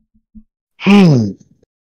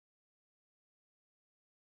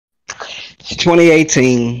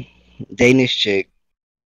 2018, dating this chick,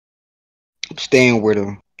 staying with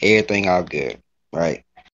her, everything all good, right?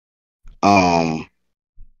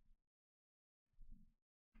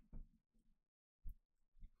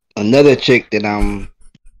 Another chick that I'm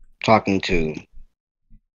talking to,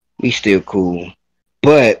 we still cool,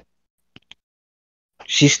 but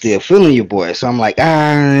she's still feeling your boy. So I'm like,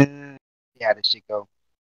 yeah, this shit go.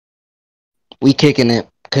 We kicking it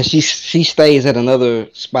because she stays at another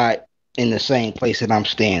spot in the same place that I'm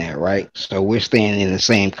staying at, right? So we're staying in the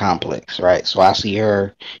same complex, right? So I see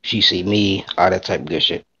her, she see me, all that type of good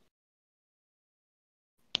shit.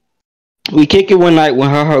 We kick it one night with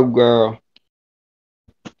her girl,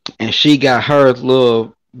 and she got her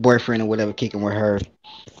little boyfriend or whatever kicking with her.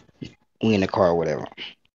 We in the car or whatever.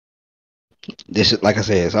 This is, like I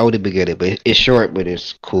said, it's older but good, but it's short, but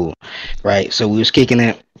it's cool, right? So we was kicking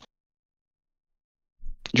it,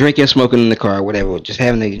 drinking, smoking in the car, whatever, just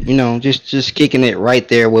having the, just kicking it right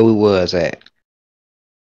there where we was at.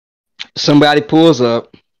 Somebody pulls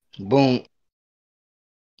up, boom.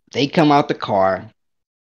 They come out the car,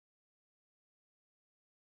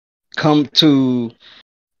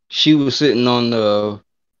 she was sitting on the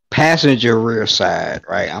passenger rear side,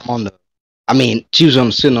 right? She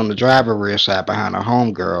was sitting on the driver rear side behind her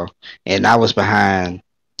homegirl, and I was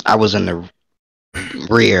in the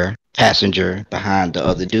rear passenger behind the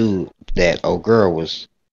other dude that old girl was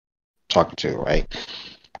talking to, right?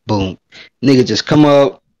 Boom. Nigga just come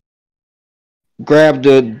up, grab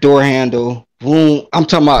the door handle, boom. I'm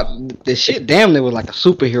talking about the shit damn near was like a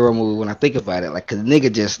superhero movie when I think about it. Like, cause the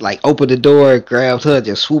nigga just like opened the door, grabbed her,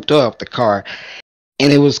 just swooped her off the car.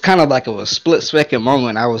 And it was kind of like a split second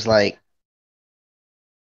moment. I was like,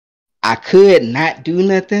 I could not do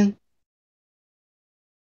nothing,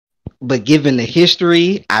 but given the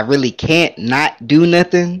history, I really can't not do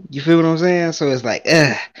nothing. You feel what I'm saying? So it's like,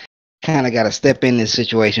 kind of got to step in this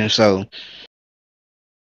situation. So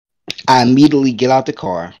I immediately get out the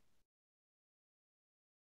car.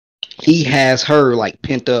 He has her like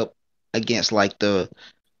pent up against like the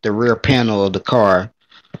rear panel of the car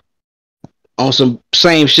on some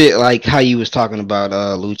same shit like how you was talking about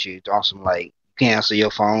Lucci, on some like cancel your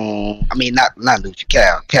phone. I mean not Lucci,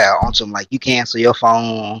 Cal on some like you cancel your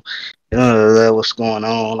phone, what's going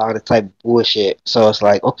on, all the type of bullshit. So it's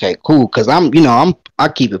like, okay, cool, cause I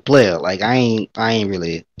keep it player. Like I ain't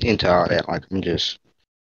really into all that. Like I'm just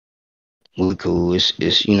really cool.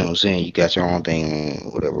 It's you know what I'm saying, you got your own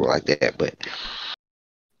thing, whatever like that. But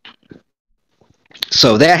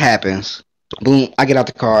so that happens. Boom, I get out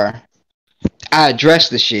the car. I address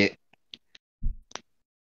the shit.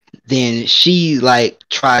 Then she like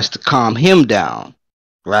tries to calm him down,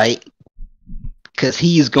 right? Because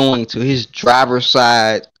he's going to his driver's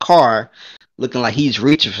side car looking like he's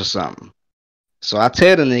reaching for something. So I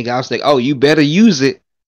tell the nigga, I was like, oh, you better use it.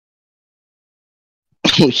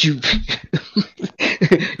 you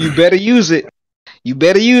better use it. You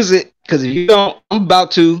better use it. Because if you don't, I'm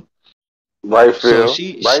about to. Right, Phil. So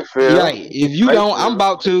right. If you don't, I'm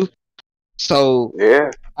about to. So yeah,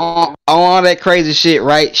 on all that crazy shit,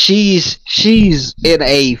 right? She's in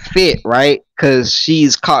a fit, right? Because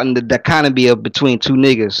she's caught in the dichotomy of between two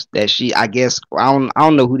niggas that I guess I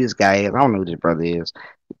don't know who this guy is. I don't know who this brother is.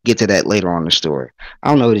 Get to that later on in the story. I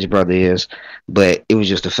don't know who this brother is, but it was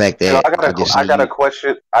just the fact that I got a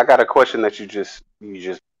question. I got a question that you just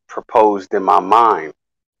proposed in my mind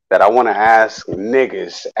that I want to ask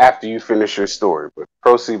niggas after you finish your story. But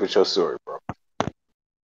proceed with your story, bro.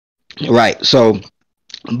 Right. So,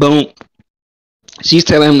 boom. She's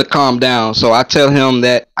telling him to calm down. So I tell him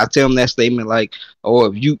that statement like, oh,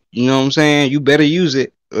 if you know what I'm saying, you better use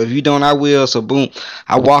it. If you don't, I will. So boom,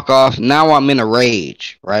 I walk off. Now I'm in a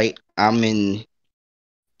rage, right? I'm in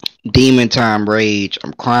demon time rage.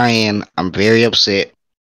 I'm crying. I'm very upset.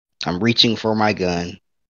 I'm reaching for my gun.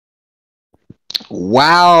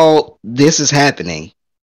 While this is happening,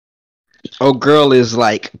 oh girl is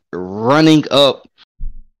like running up,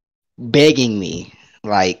 begging me,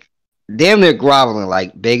 like damn near groveling,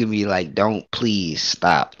 like begging me, like don't, please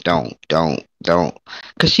stop, don't,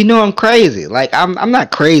 cause she know I'm crazy. Like I'm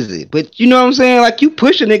not crazy, but you know what I'm saying. Like you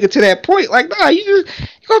push a nigga to that point, like nah, you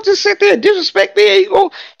gonna just sit there and disrespect me. You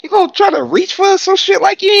gonna try to reach for some shit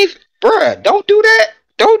like you ain't, bruh. Don't do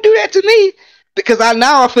that to me. Because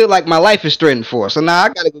I feel like my life is threatened for. So now I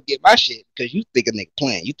gotta go get my shit. Because you think a nigga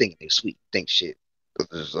playing. You think a nigga sweet. You think shit.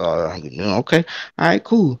 Okay. Alright,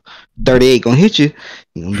 cool. 38 gonna hit you.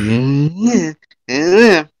 You gonna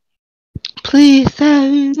be, please stop.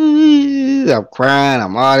 I'm crying.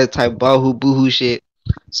 I'm all that type of boohoo shit.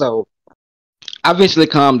 So I eventually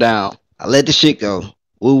calm down. I let the shit go.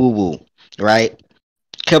 Woo. Right?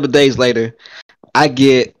 A couple days later, I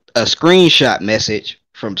get a screenshot message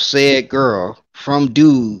from said girl, from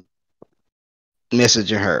dude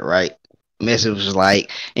messaging her, right? Message was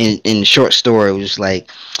like, in short story, it was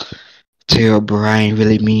like, tell bro, I ain't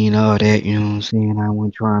really mean all that, you know what I'm saying? I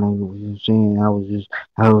wasn't trying to, you know what I'm saying?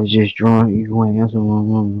 I was just drunk, you ain't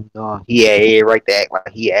answering. He had every right to act like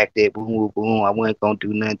he acted, boom, I wasn't gonna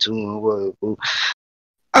do nothing to him, boom.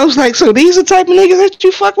 I was like, so these are the type of niggas that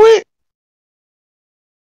you fuck with?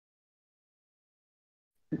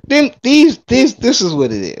 Then this is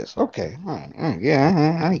what it is. Okay,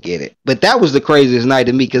 yeah, I get it. But that was the craziest night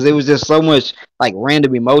to me because it was just so much like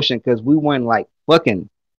random emotion because we weren't like fucking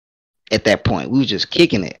at that point. We was just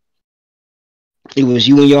kicking it. It was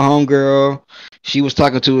you and your homegirl. She was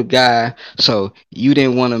talking to a guy, so you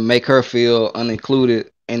didn't want to make her feel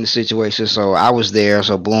unincluded in the situation. So I was there.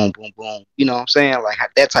 So boom. You know what I'm saying? Like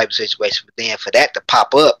that type of situation. But then for that to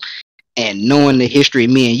pop up and knowing the history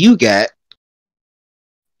me and you got.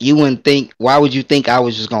 You wouldn't think, why would you think I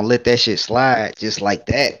was just gonna let that shit slide just like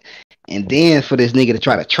that? And then for this nigga to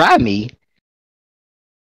try me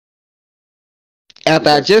after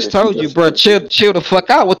I just told you, bro, chill the fuck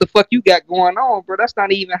out. What the fuck you got going on, bro? That's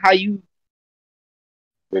not even how you.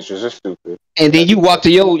 Bitches are stupid. And then you walk to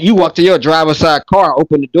your driver's side car,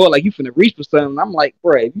 open the door like you finna reach for something. I'm like,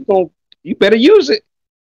 bro, if you better use it.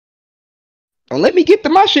 Don't let me get to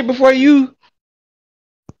my shit before you.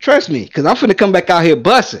 Trust me, because I'm finna come back out here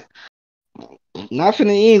busting. Ain't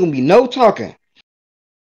gonna be no talking.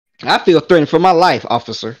 I feel threatened for my life,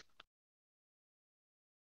 officer.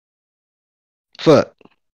 Fuck.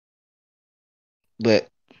 But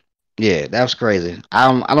yeah, that was crazy. I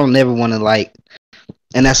don't never want to like,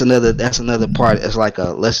 and that's another part. It's like a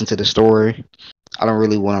lesson to the story. I don't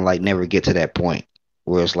really want to like never get to that point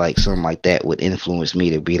where it's like something like that would influence me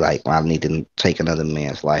to be like, well, I need to take another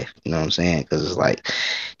man's life. You know what I'm saying? Because it's like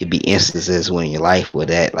it'd be instances when in your life where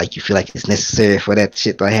that like you feel like it's necessary for that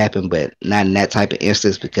shit to happen, but not in that type of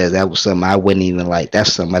instance because that was something I wouldn't even like.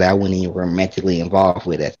 That's somebody I wasn't even romantically involved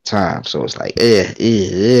with at the time. So it's like,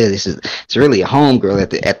 it's really a homegirl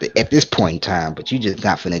at this point in time. But you just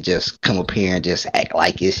not finna just come up here and just act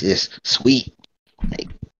like it's just sweet.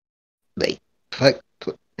 Like fuck.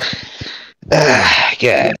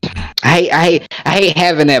 God, I hate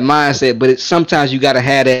having that mindset, but sometimes you gotta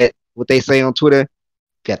have that. What they say on Twitter,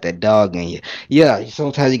 got that dog in you. Yeah,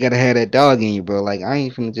 sometimes you gotta have that dog in you, bro. Like I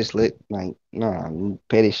ain't finna just let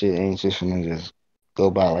petty shit ain't just finna just go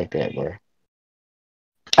by like that, bro.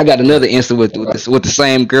 I got another incident with the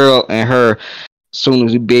same girl and her. Soon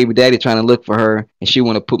as the baby daddy trying to look for her, and she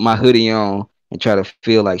want to put my hoodie on and try to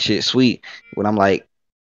feel like shit sweet. When I'm like,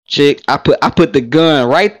 chick, I put the gun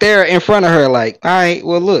right there in front of her. Like, all right,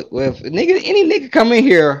 well, look, if any nigga come in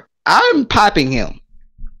here, I'm popping him.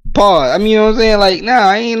 Pause. I mean, you know what I'm saying? Like, nah,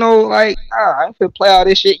 I ain't no like, I ain't finna play all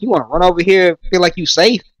this shit. You want to run over here and feel like you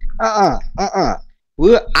safe? Well,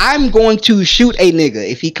 I'm going to shoot a nigga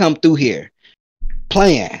if he come through here.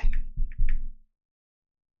 Playing.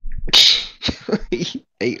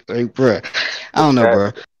 hey, bro. I don't know,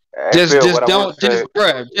 bro. Just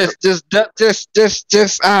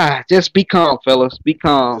be calm, fellas. Be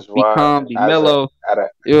calm. Be calm. Be mellow.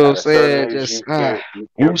 You know what I'm saying? Just you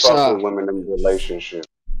can't fuck with women in relationships.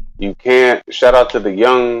 You can't. Shout out to the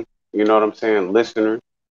young, you know what I'm saying, listener.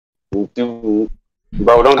 Bro,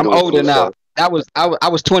 don't. I'm older now. I was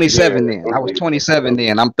 27 then. I was 27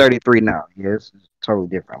 then. I'm 33 now. Yeah, it's totally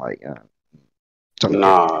different. Like,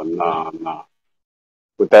 nah.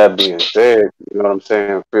 With that being said, you know what I'm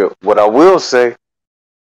saying? What I will say,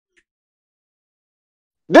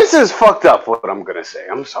 this is fucked up what I'm going to say.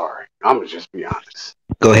 I'm sorry. I'm going to just be honest.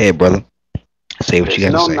 Go ahead, brother. Say what you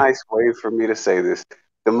got to say. There's no nice way for me to say this.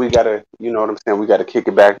 Then we got to, you know what I'm saying? We got to kick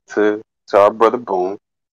it back to our brother Boom.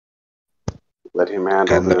 Let him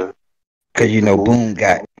handle the... Because, you know, Boom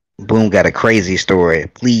got a crazy story.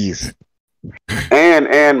 Please.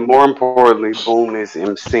 And more importantly, Boom is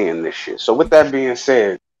MCing this shit. So with that being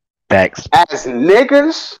said, facts. As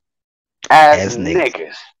niggas,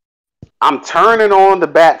 I'm turning on the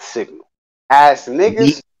bat signal. As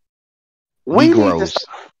niggas, we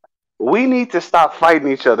need to stop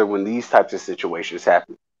fighting each other when these types of situations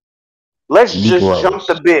happen. Let's just jump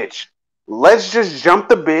the bitch. Let's just jump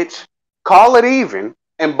the bitch, call it even,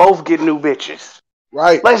 and both get new bitches.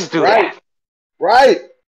 Right. Let's do that. Right.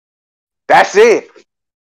 That's it.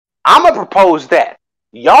 I'm going to propose that.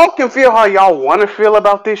 Y'all can feel how y'all want to feel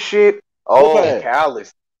about this shit. Oh,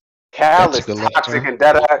 callous, toxic, and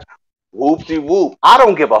that. Whoop-de-whoop. I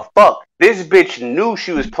don't give a fuck. This bitch knew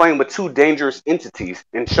she was playing with two dangerous entities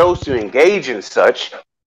and chose to engage in such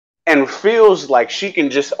and feels like she can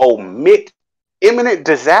just omit imminent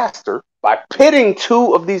disaster by pitting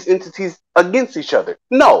two of these entities against each other.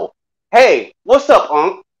 No. Hey, what's up,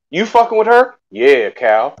 Unc? You fucking with her? Yeah,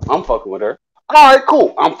 Cal. I'm fucking with her. Alright,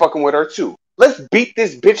 cool. I'm fucking with her too. Let's beat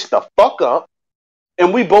this bitch the fuck up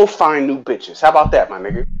and we both find new bitches. How about that, my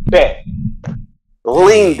nigga? Bet.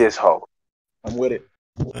 Lean this hoe. I'm with it.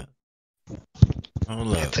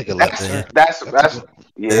 Hold up. Take a look. That's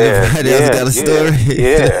yeah. Everybody else got a story.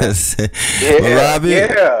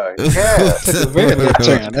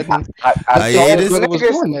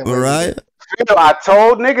 I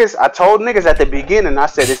told niggas at the beginning. I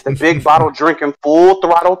said it's the big bottle drinking, full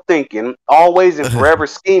throttle thinking, always and forever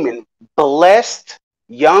scheming, blessed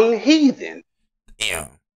young heathen. Damn.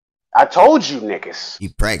 I told you niggas.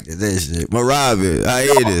 You practice that shit. Marabi, I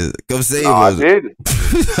hate it. Come save I us. didn't.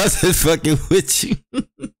 I was just fucking with you.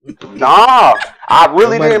 Nah, I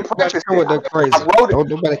really didn't practice it. Crazy. I wrote it. Don't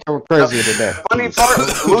nobody come crazy to that. Funny part,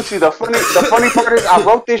 Lucci, the funny part is I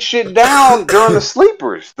wrote this shit down during the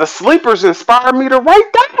sleepers. The sleepers inspired me to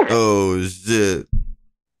write that. Oh shit.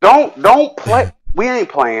 Don't play. We ain't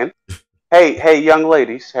playing. Hey, young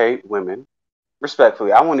ladies. Hey, women.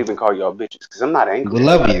 Respectfully, I won't even call y'all bitches because I'm not angry. We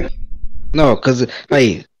love you. No, because,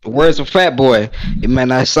 hey, the words of Fat Boy, it may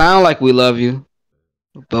not sound like we love you,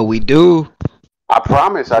 but we do. I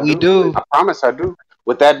promise I do. I promise I do.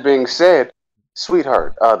 With that being said,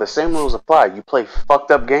 sweetheart, the same rules apply. You play fucked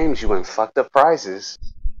up games, you win fucked up prizes.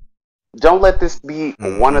 Don't let this be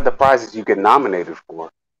one of the prizes you get nominated for.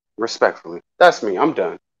 Respectfully. That's me. I'm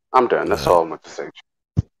done. That's all I'm going to say.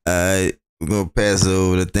 Alright, we're going to pass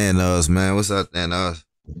over to Thanos, man. What's up, Thanos?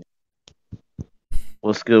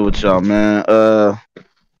 What's good with y'all, man?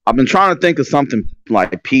 I've been trying to think of something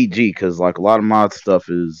like PG because like a lot of my stuff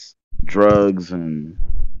is drugs and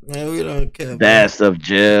Man, we don't care. Bad stuff,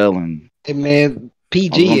 jail, and hey man,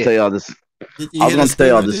 PG. I was gonna tell y'all this. I was gonna tell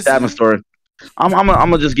y'all this stabbing story. I'm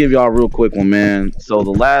gonna just give y'all a real quick one, man. So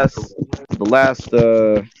the last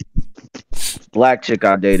black chick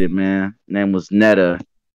I dated, man, name was Netta.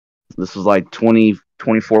 This was like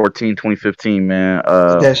 2014, 2015, man.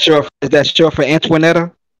 Is that short for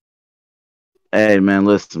Antoinetta? Hey, man,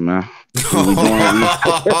 listen, man. We doing,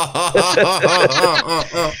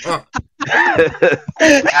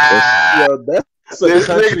 Yo, that's a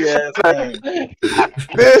country ass name.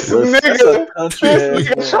 This nigga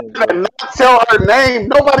trying to not tell her name.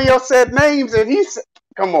 Nobody else said names, and he said,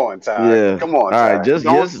 "Come on, Ty. Yeah. Come on, all Ty. right, just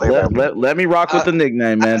let me rock with the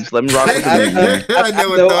nickname, man. Just let me rock with the nickname. I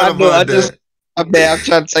never thought about that. My bad. I'm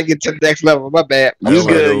trying to take it to the next level. My bad.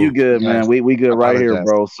 You good, man. We good right here,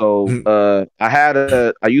 bro. So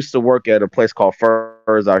I used to work at a place called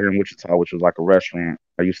Furs out here in Wichita, which was like a restaurant.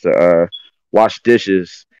 I used to wash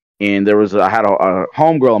dishes, and I had a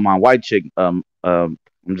homegirl of mine, white chick. I'm not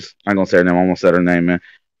gonna say her name. I almost said her name, man.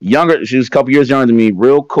 Younger, she was a couple years younger than me.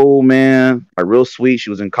 Real cool, man. Like real sweet. She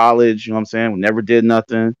was in college. You know what I'm saying? We never did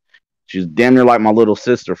nothing. She was damn near like my little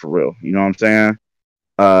sister for real. You know what I'm saying?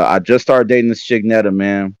 I just started dating this chick Netta,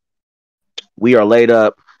 man. We are laid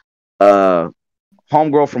up.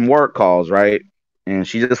 Homegirl from work calls, right? And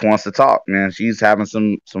she just wants to talk, man. She's having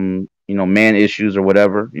some man issues or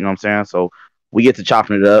whatever. You know what I'm saying? So we get to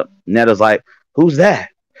chopping it up. Netta's like, "Who's that?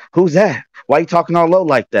 Who's that? Why you talking all low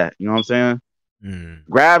like that?" You know what I'm saying?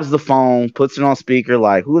 Grabs the phone, puts it on speaker,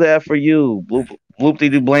 like, "Who that for you?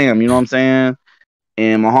 Bloop-de-doo-blam." You know what I'm saying?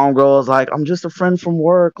 And my homegirl is like, "I'm just a friend from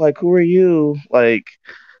work. Like, who are you?" Like,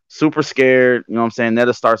 super scared. You know what I'm saying?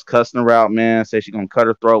 Netta starts cussing her out, man. Say she's going to cut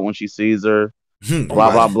her throat when she sees her.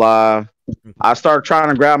 Blah, blah, blah. I start trying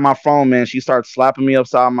to grab my phone, man. She starts slapping me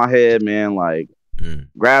upside my head, man. Like,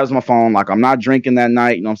 grabs my phone. Like, I'm not drinking that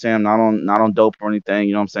night. You know what I'm saying? I'm not on dope or anything.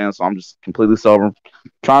 You know what I'm saying? So I'm just completely sober.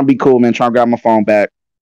 Trying to be cool, man. Trying to grab my phone back.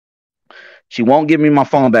 She won't give me my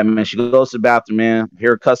phone back, man. She goes to the bathroom, man.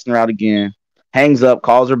 Hear her cussing her out again. Hangs up,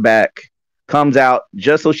 calls her back, comes out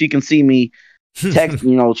just so she can see me. She's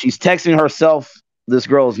texting herself this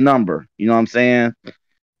girl's number. You know what I'm saying?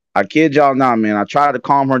 I kid y'all not, man. I tried to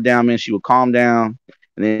calm her down, man. She would calm down,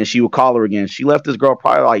 and then she would call her again. She left this girl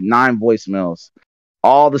probably like 9 voicemails.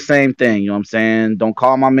 All the same thing, you know what I'm saying? Don't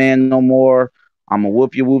call my man no more. I'm going to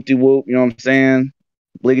whoop you, whoop-de-whoop, you know what I'm saying?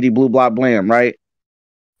 Bliggity, blue, blah, blam, right?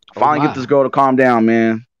 Finally get this girl to calm down,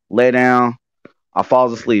 man. Lay down. I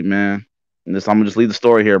falls asleep, man. And I'm gonna just leave the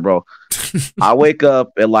story here, bro. I wake up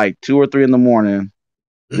at like 2 or 3 in the morning.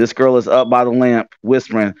 This girl is up by the lamp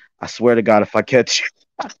whispering, "I swear to God, if I catch you."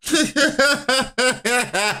 That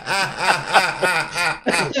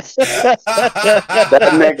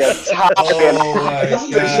nigga talking.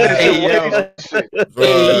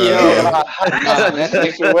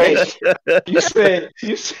 You said.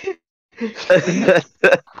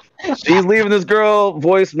 She's leaving this girl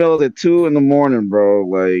voicemails at 2 in the morning, bro.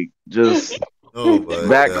 Like, just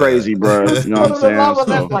crazy, bro. You know what I'm saying?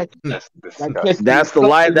 That's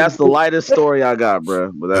the lightest story I got,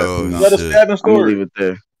 bro. But that's stabbing I'm story. gonna leave it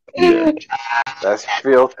there. Yeah. That's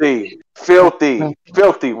filthy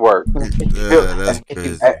work. Yeah, that's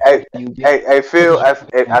crazy. Hey, Phil. I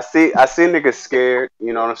see niggas scared.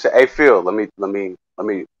 You know what I'm saying? Hey, Phil. Let me.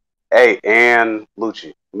 Hey, and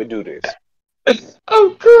Lucci. Let me do this.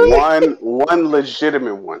 One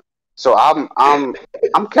legitimate one. So I'm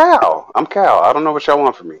Cal. I'm Cal. I don't know what y'all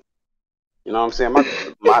want from me. You know what I'm saying?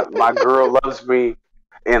 My girl loves me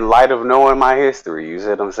in light of knowing my history. You see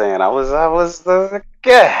what I'm saying? I was a wild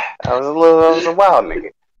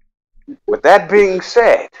nigga. With that being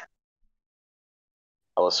said,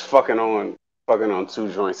 I was fucking on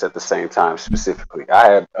 2 joints at the same time specifically. I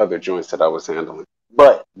had other joints that I was handling.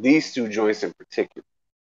 But these 2 joints in particular.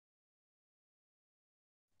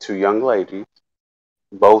 2 young ladies,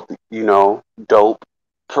 both, dope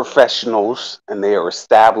professionals, and they are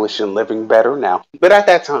established and living better now. But at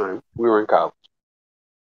that time, we were in college.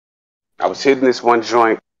 I was hitting this one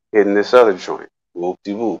joint, hitting this other joint.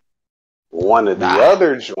 Whoop-de-whoop. One of the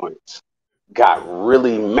other joints got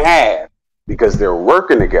really mad because they're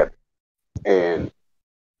working together. And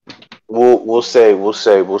we'll say, what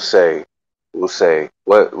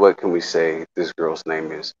can we say this girl's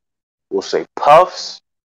name is? We'll say Puffs,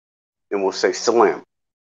 and we'll say Slim.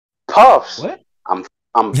 Puffs. What?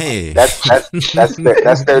 That's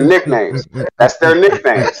their nicknames. That's their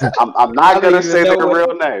nicknames. I'm not gonna say their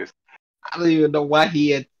real names. I don't even know why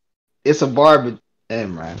it's a bar,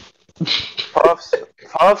 damn, man.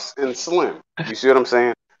 Puffs and Slim. You see what I'm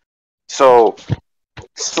saying? So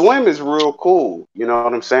Slim is real cool. You know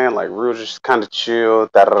what I'm saying? Like real, just kind of chill.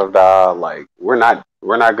 Da da da da. Like we're not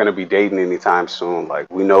gonna be dating anytime soon.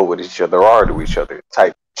 Like we know what each other are to each other.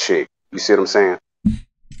 Type chick. You see what I'm saying?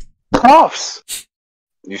 Puffs.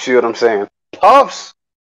 You see what I'm saying? Puffs.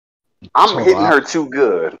 I'm hitting her too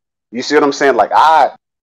good. You see what I'm saying? Like I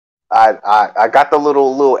got the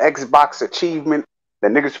little Xbox achievement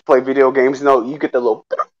that niggas who play video games know. You get the little.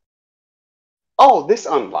 Oh, this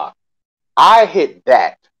unlocked. I hit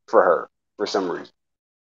that for her for some reason.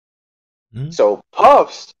 So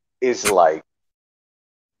Puffs is like,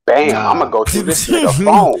 bam, I'm gonna go through this nigga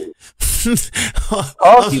phone.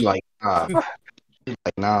 Puffs, like,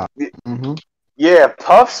 nah. Yeah,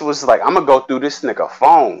 Puffs was like, I'm gonna go through this nigga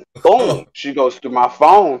phone. Boom. She goes through my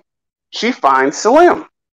phone. She finds Slim.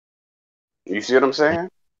 You see what I'm saying?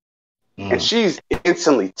 And she's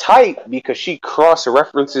instantly tight because she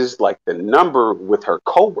cross-references like the number with her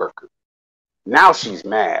coworker. Now she's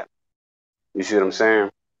mad. You see what I'm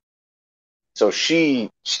saying? So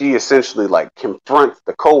she essentially like confronts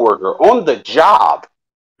the coworker on the job.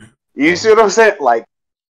 You see what I'm saying? Like,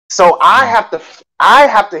 so I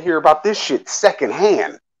have to hear about this shit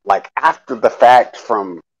secondhand, like after the fact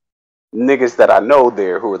from niggas that I know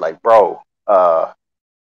there who are like, bro,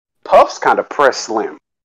 Puffs kind of pressed Slim.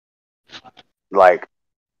 Like,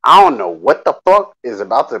 I don't know what the fuck is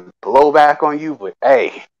about to blow back on you, but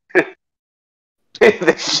hey,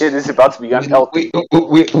 this shit is about to be unhealthy.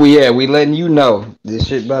 We letting you know this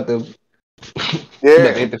shit about to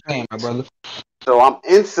hit the fan, my brother. So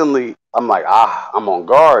I'm like, I'm on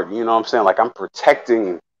guard. You know what I'm saying? Like I'm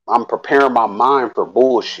preparing my mind for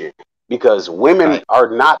bullshit because women are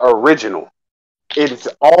not original. It's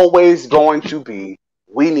always going to be,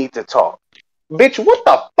 we need to talk. Bitch, what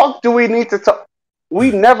the fuck do we need to talk?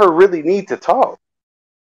 We never really need to talk.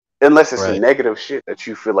 Unless it's negative shit that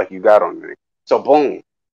you feel like you got on me. So boom.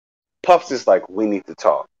 Puffs is like, we need to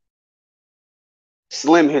talk.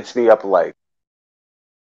 Slim hits me up like,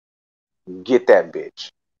 get that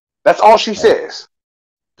bitch. That's all she says.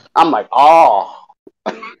 I'm like,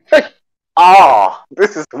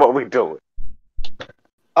 this is what we doing.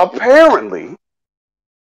 Apparently,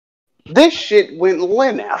 this shit went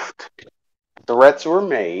left. Threats were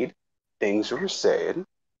made. Things were said.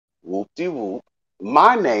 Whoop-de-whoop.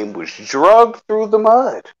 My name was drugged through the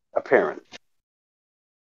mud, apparently.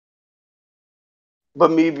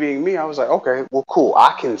 But me being me, I was like, okay, well, cool.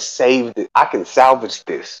 I can salvage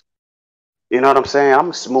this. You know what I'm saying?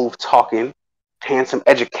 I'm a smooth talking, handsome,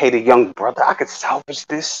 educated young brother. I could salvage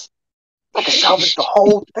this. I could salvage the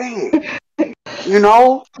whole thing. You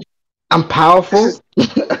know? I'm powerful.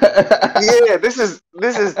 This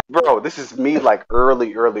is me like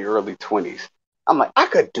early 20s. I'm like, I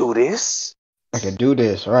could do this. I could do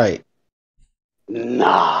this, right?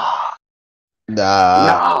 Nah.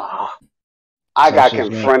 I got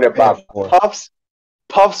confronted by Puffs.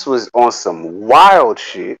 Puffs was on some wild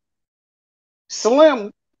shit.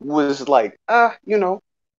 Slim was like, you know,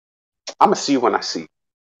 I'm gonna see you when I see you.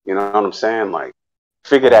 You know what I'm saying? Like,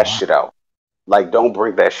 figure that shit out. Like, don't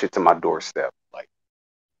bring that shit to my doorstep. Like,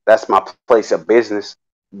 that's my place of business.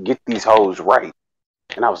 Get these hoes right.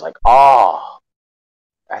 And I was like,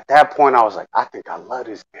 at that point, I was like, I think I love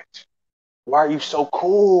this bitch. Why are you so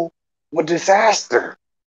cool with disaster?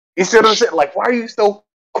 You see what I'm saying? Like, why are you so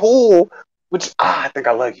cool? Which, I think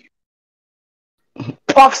I love you.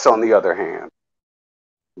 Puffs, on the other hand,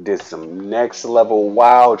 did some next level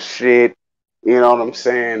wild shit. You know what I'm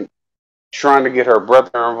saying? Trying to get her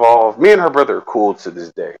brother involved. Me and her brother are cool to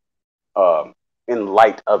this day. In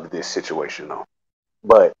light of this situation, though.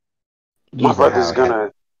 But my brother's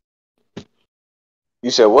gonna.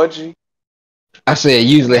 You said what, G? I said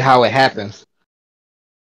usually how it happens.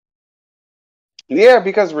 Yeah,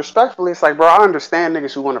 because respectfully, it's like, bro, I understand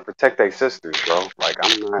niggas who want to protect their sisters, bro. Like,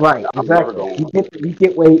 I'm not. Right, I'm exactly. never going.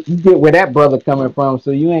 You get where that brother coming from,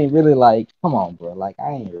 so you ain't really like, come on, bro. Like,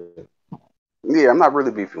 I ain't really. Yeah, I'm not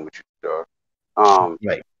really beefing with you, dog.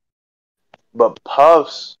 Right. But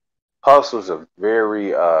Puffs was a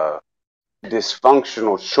very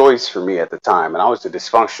dysfunctional choice for me at the time, and I was a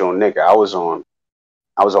dysfunctional nigga. I was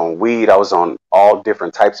on weed. I was on all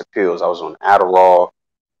different types of pills. I was on Adderall.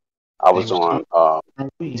 I was on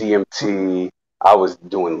DMT. I was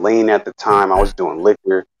doing lean at the time. I was doing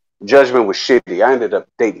liquor. Judgment was shitty. I ended up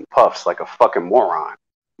dating Puffs like a fucking moron.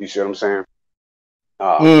 You see what I'm saying?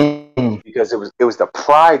 Because it was the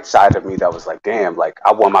pride side of me that was like, damn, like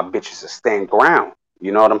I want my bitches to stand ground.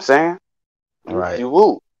 You know what I'm saying? Right.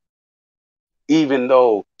 Even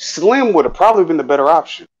though Slim would have probably been the better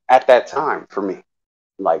option at that time for me.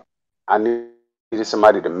 Like I needed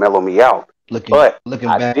somebody to mellow me out.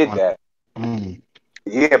 I did that.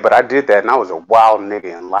 Yeah, but I did that, and I was a wild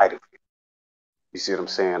nigga in light of it. You see what I'm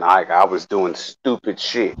saying? I was doing stupid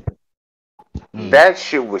shit. That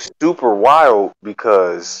shit was super wild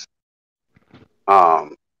because I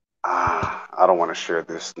don't want to share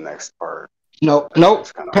this next part. Nope.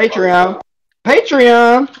 Patreon.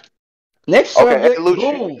 Next subject. Hey,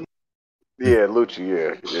 Lucci. Boom. Yeah, Lucci.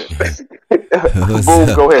 Yeah.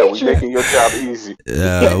 Boom. Go ahead. We making your job easy.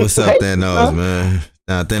 Yeah. What's up, Thanos, man?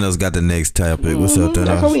 Nah, Thanos got the next topic. What's up, Thanos?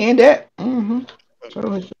 That's how we end that.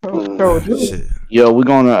 Shit. Yo, we're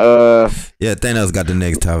gonna Yeah, Thanos got the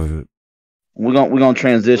next topic. We're gonna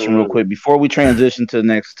transition real quick. Before we transition to the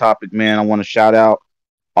next topic, man, I want to shout out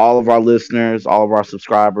all of our listeners, all of our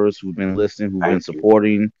subscribers who've been listening, who've been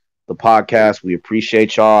supporting the podcast. We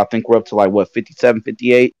appreciate y'all. I think we're up to like 57,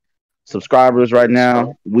 58 subscribers right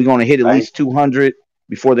now. We're gonna hit at least 200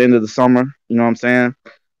 before the end of the summer. You know what I'm saying?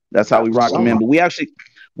 That's how we rock them in. But we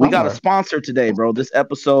got a sponsor today, bro. This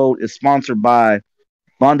episode is sponsored by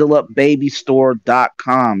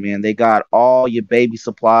BundleUpBabyStore.com, man. They got all your baby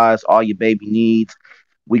supplies, all your baby needs.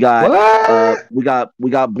 We got we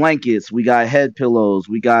got blankets, we got head pillows,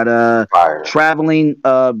 we got traveling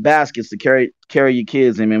baskets to carry your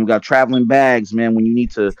kids in, man. We got traveling bags, man, when you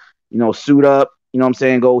need to, suit up, you know what I'm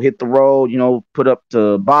saying, go hit the road, put up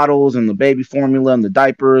the bottles and the baby formula and the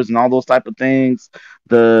diapers and all those type of things.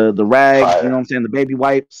 The rags, you know what I'm saying, the baby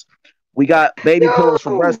wipes. We got baby pillows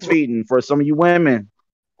for breastfeeding for some of you women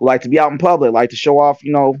who like to be out in public, like to show off,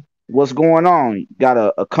 what's going on. You got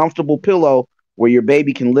a comfortable pillow where your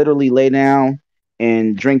baby can literally lay down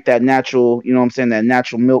and drink that natural, that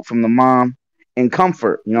natural milk from the mom in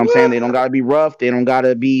comfort. You know what I'm saying? They don't got to be rough. They don't got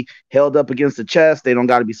to be held up against the chest. They don't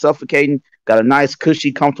got to be suffocating. Got a nice,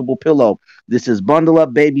 cushy, comfortable pillow. This is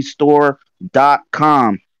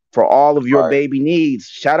BundleUpBabyStore.com for all of your baby needs.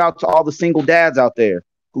 Shout out to all the single dads out there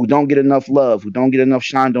who don't get enough love, who don't get enough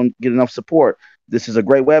shine, don't get enough support. This is a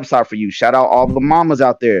great website for you. Shout out all the mamas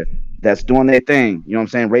out there that's doing their thing. You know what I'm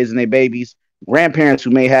saying? Raising their babies. Grandparents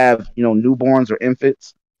who may have, newborns or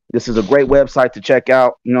infants. This is a great website to check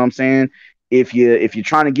out. You know what I'm saying? If you're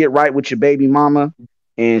trying to get right with your baby mama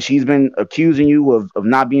and she's been accusing you of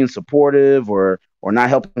not being supportive or not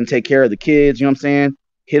helping take care of the kids, you know what I'm saying?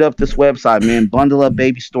 Hit up this website, man.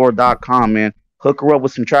 BundleUpBabyStore.com, man. Hook her up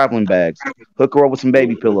with some traveling bags. Hook her up with some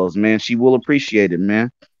baby pillows, man. She will appreciate it,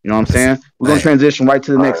 man. You know what I'm saying? We're going to transition right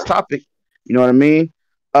to the next topic. You know what I mean?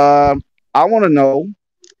 I want to know,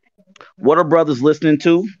 what are brothers listening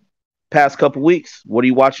to past couple weeks? What are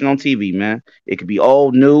you watching on TV, man? It could be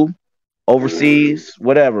old, new, overseas,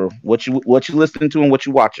 whatever. What you listening to and what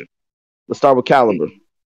you watching? Let's start with Caliber.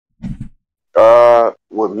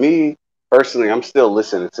 With me personally, I'm still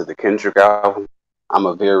listening to the Kendrick album. I'm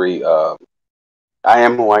a very I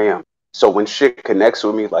am who I am. So when shit connects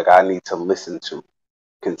with me, like, I need to listen to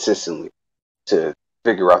consistently to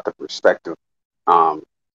figure out the perspective.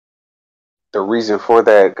 The reason for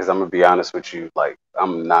that, because I'm gonna be honest with you, like,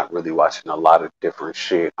 I'm not really watching a lot of different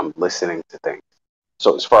shit. I'm listening to things.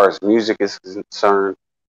 So as far as music is concerned,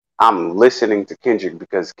 I'm listening to Kendrick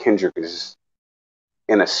because Kendrick is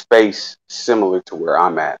in a space similar to where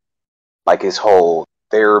I'm at. Like, his whole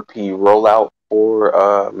therapy rollout for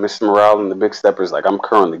Mr. Morale and the Big Steppers. Like, I'm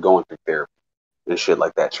currently going through therapy and shit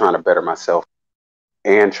like that, trying to better myself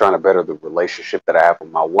and trying to better the relationship that I have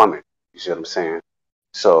with my woman. You see what I'm saying?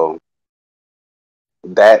 So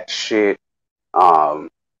that shit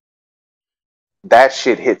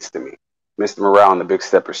hits to me. Mr. Morale and the Big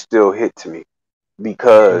Steppers still hit to me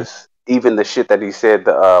because even the shit that he said,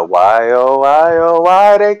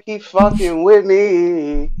 why they keep fucking with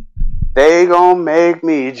me? They gon' make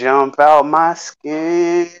me jump out my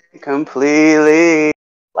skin completely.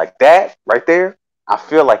 Like that right there, I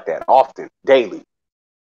feel like that often, daily.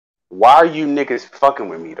 Why are you niggas fucking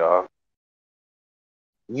with me, dog?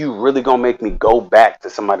 You really gonna make me go back to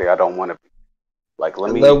somebody I don't want to be. Like,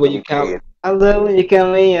 let me. I love when you come. I love when you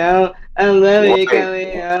coming out. I love when you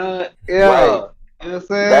coming out. Yeah. Right. You know what I'm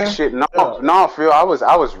saying? That shit. No, Phil. I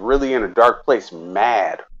was really in a dark place,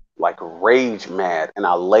 mad, like rage mad, and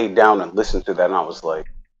I laid down and listened to that, and I was like,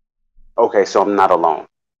 okay, so I'm not alone.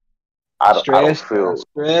 I don't feel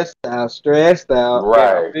stressed out.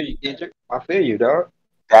 Right. Yeah, I feel you, Kendrick. I feel you, dog.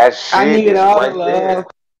 That shit. I need all the love. There.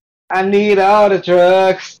 I need all the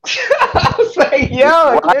drugs. I was like,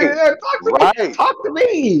 yo, talk to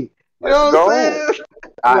me. You know what I'm saying?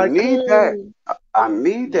 I need that. I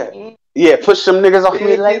need that. Yeah, push some niggas off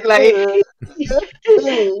me like. You know what I'm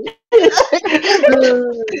saying?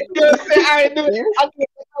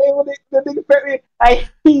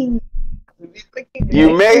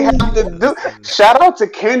 You may have to do. Shout out to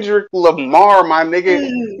Kendrick Lamar, my nigga.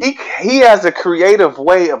 He has a creative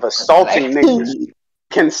way of assaulting niggas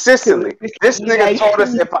consistently. This nigga told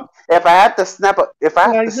us if I had to slap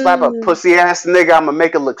a pussy ass nigga, I'ma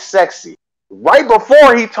make it look sexy. Right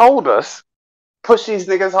before he told us, push these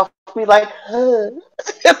niggas off me like,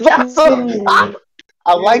 that's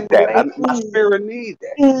I like that. My spirit needs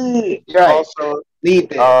that. Right. Also, need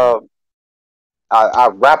that. I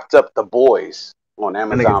wrapped up The Boys on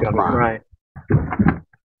Amazon Prime.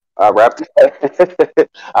 I wrapped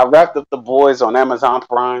up The Boys on Amazon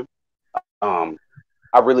Prime.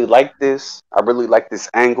 I really like this. I really like this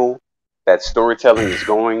angle that storytelling is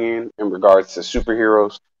going in regards to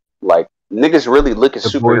superheroes. Like, niggas really look at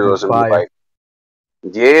superheroes and be like,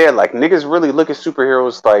 yeah, like niggas really look at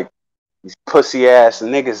superheroes like these pussy ass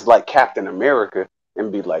niggas like Captain America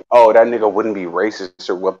and be like, oh, that nigga wouldn't be racist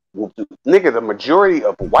or what? Nigga, the majority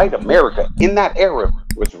of white America in that era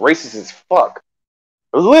was racist as fuck.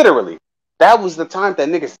 Literally, that was the time that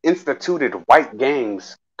niggas instituted white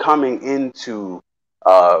gangs coming into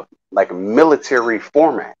like military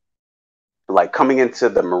format, like coming into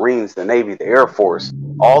the Marines, the Navy, the Air Force,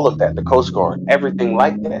 all of that, the Coast Guard, everything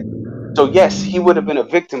like that. So yes, he would have been a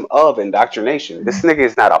victim of indoctrination. This nigga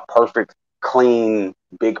is not a perfect, clean,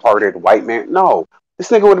 big-hearted white man. No, this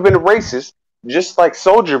nigga would have been a racist, just like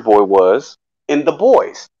Soldier Boy was in The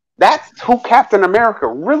Boys. That's who Captain America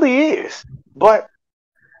really is. But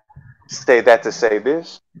say that to say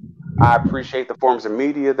this, I appreciate the forms of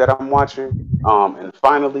media that I'm watching. And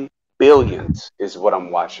finally, Billions is what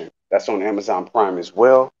I'm watching. That's on Amazon Prime as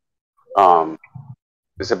well.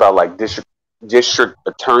 It's about like district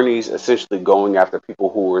attorneys essentially going after people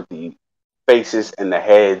who are the faces and the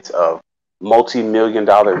heads of multi-billion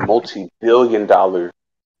dollar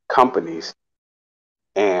companies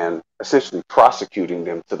and essentially prosecuting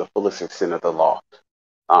them to the fullest extent of the law.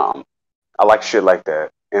 I like shit like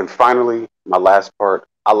that. And finally, my last part,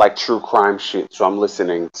 I like true crime shit, so I'm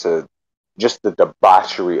listening to just the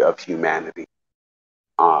debauchery of humanity.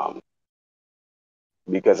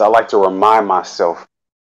 Because I like to remind myself,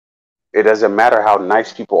 it doesn't matter how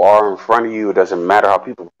nice people are in front of you. It doesn't matter how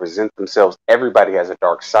people present themselves. Everybody has a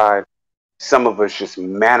dark side. Some of us just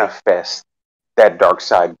manifest that dark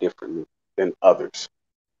side differently than others.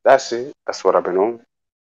 That's it. That's what I've been on.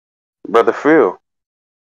 Brother Phil.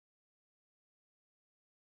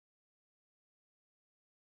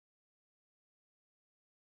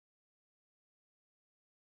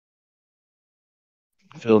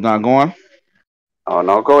 Phil's not going? Oh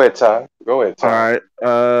no, go ahead, Ty. Go ahead, Ty. All right.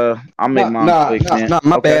 I'll make mine quick. No,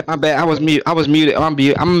 my bad. I was muted. I'm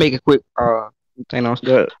gonna make it quick. The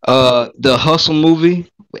Hustle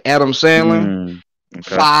movie with Adam Sandler.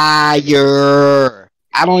 Fire.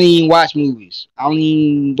 I don't even watch movies. I don't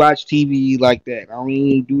even watch TV like that. I don't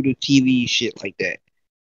even do the TV shit like that.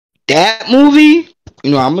 That movie,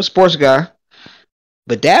 I'm a sports guy.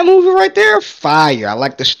 But that movie right there, fire. I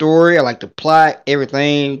like the story. I like the plot,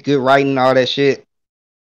 everything. Good writing, all that shit.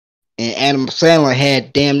 And Adam Sandler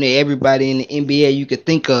had damn near everybody in the NBA you could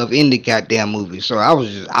think of in the goddamn movie. So I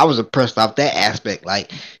was impressed off that aspect.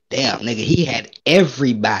 Like, damn, nigga, he had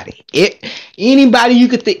everybody. Anybody you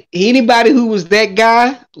could think, anybody who was that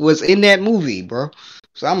guy was in that movie, bro.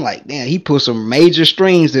 So I'm like, damn, he put some major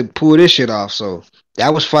strings to pull this shit off. So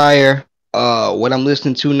that was fire. What I'm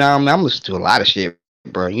listening to now, I'm listening to a lot of shit,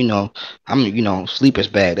 bro. I'm sleeper's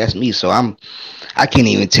bag. That's me. So I can't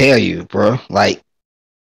even tell you, bro. Like,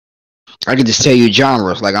 I can just tell you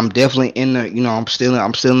genres. Like, I'm definitely in the, I'm still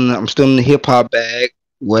in the hip hop bag.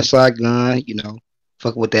 West Side Gun,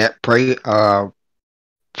 fuck with that. Pray,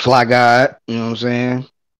 Fly God, you know what I'm saying?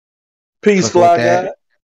 Peace, Fly God.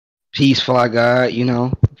 Peace, Fly God,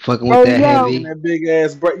 fucking with that heavy. That big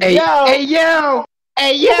ass break. Hey, yo.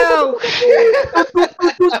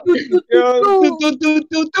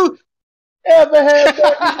 Ever had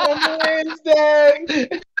that on Wednesday?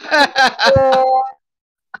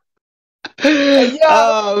 Hey,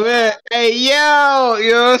 oh man, hey yo,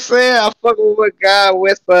 you know what I'm saying? I fucking with my guy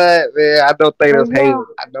Westside, man. I don't think that's hate him.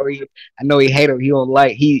 I know he hate him. He don't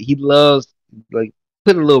like. He loves like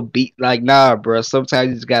put a little beat. Like, nah, bro. Sometimes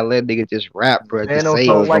you just gotta let nigga just rap, bro. Man, just say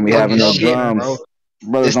like we having no shit, drums, bro.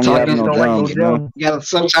 Brothers don't have no drums.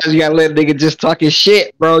 Sometimes you gotta let nigga just talking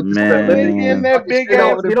shit, bro. Just man, let nigga in that big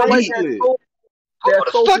ass bracelet. Who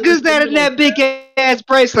the fuck is that in that big ass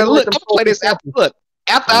bracelet? Look, I'm play this after. Look.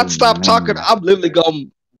 After I stop talking, I'm literally gonna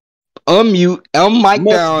unmute, mic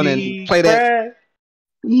down, and play that.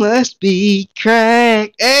 Must be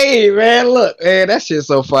crack. Hey man, look, man, that shit's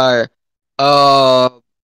so fire. I'm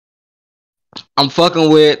fucking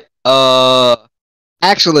with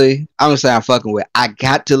Actually, I'm gonna say I'm fucking with. I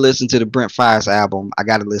got to listen to the Brent Fires album. I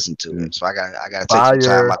got to listen to it, so I gotta take some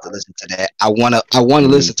time out to listen to that. I wanna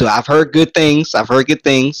listen to it. I've heard good things. So I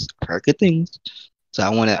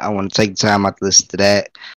wanna take the time out to listen to that.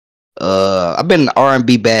 I've been in the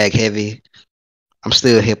R&B bag heavy. I'm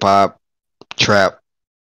still hip hop, trap,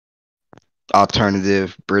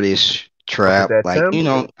 alternative, British trap. Like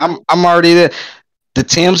I'm already there. The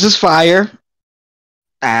Thames is fire.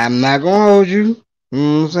 I'm not gonna hold you. You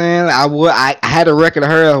know what I'm saying? I had a record of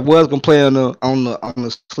her. I was gonna play on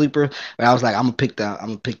the sleeper, but I was like, I'm gonna pick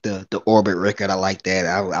the Orbit record. I like that.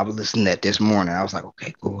 I was listening to that this morning. I was like,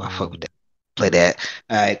 okay, cool. I fuck with that. Play that.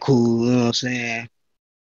 All right, cool. You know what I'm saying?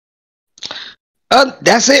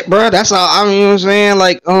 That's it, bro. That's all. I mean, you know what I'm saying?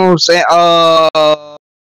 Like, you know what I'm saying?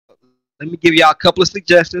 Let me give y'all a couple of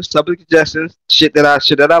suggestions. Shit that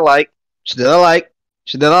I like. Hello.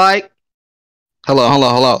 Shit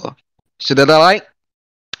that I like.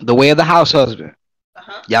 The Way of the House Husband.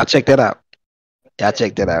 Y'all check that out.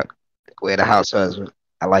 The Way of the House Husband.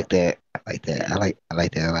 I like that.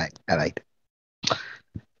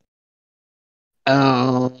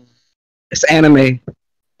 It's anime.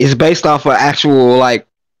 It's based off of actual like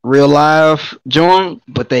real life joint,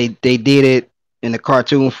 but they did it in the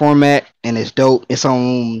cartoon format, and it's dope. Is it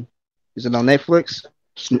on Netflix?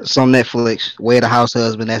 It's on Netflix. Way of the House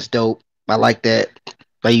Husband. That's dope. I like that.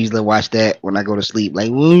 I usually watch that when I go to sleep. Like, I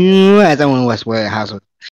don't want to watch Way of the House Husband.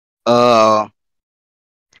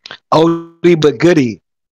 Oldie but goodie.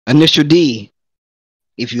 Initial D.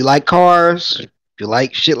 If you like cars, if you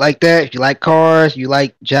like shit like that, if you like cars, you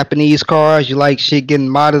like Japanese cars, you like shit getting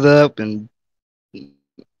modded up, and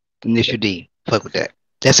Initial D. Fuck with that.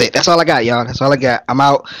 That's it. That's all I got, y'all. That's all I got. I'm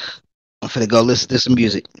out. I'm finna go listen to some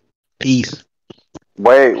music. Peace.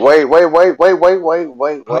 Wait. Wait. Why I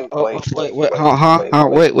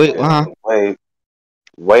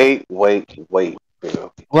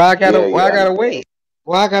gotta wait?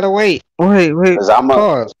 Wait. Because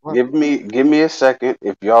pause. Give me a second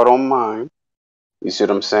if y'all don't mind. You see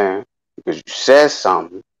what I'm saying? Because you said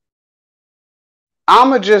something.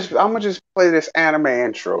 I'ma just play this anime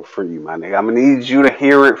intro for you, my nigga. I'm gonna need you to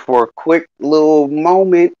hear it for a quick little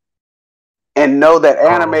moment and know that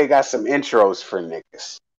anime got some intros for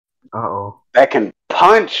niggas. That can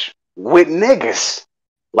punch with niggas.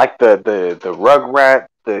 Like the Rugrat,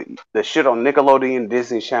 the shit on Nickelodeon,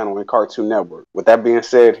 Disney Channel, and Cartoon Network. With that being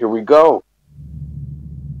said, here we go.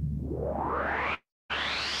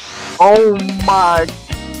 Oh my.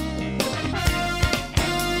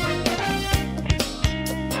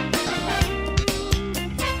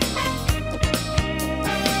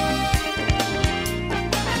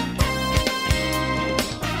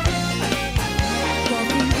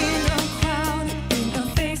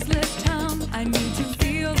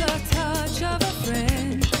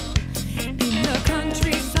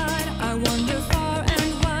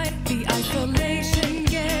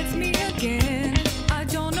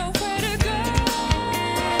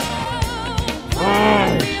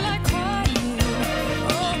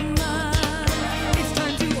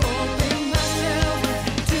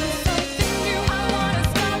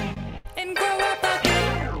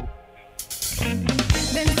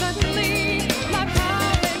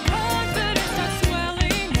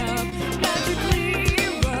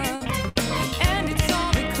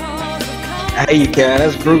 Hey, you can.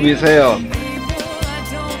 That's groovy as hell.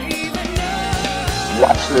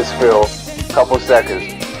 Watch this, Phil. Couple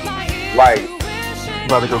seconds. Right.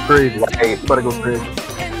 About to go crazy. Right. About to go crazy.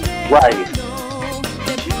 Right.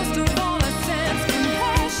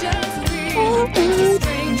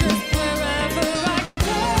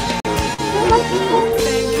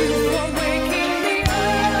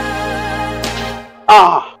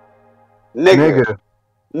 Nigga.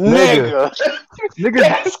 Nigga.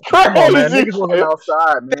 That's crazy. Come on, man. Niggas wasn't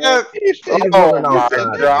outside, man. Niggas wasn't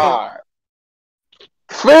outside. God.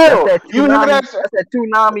 Phil, you hear that? That's that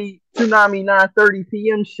Toonami 9:30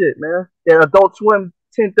 p.m. shit, man. That Adult Swim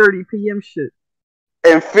 10:30 p.m. shit.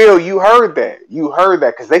 And Phil, you heard that.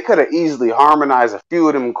 Because they could have easily harmonized a few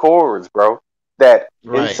of them chords, bro. That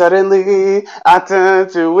and suddenly I turn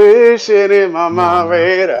to wishing in my mind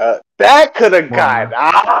radar. That could have got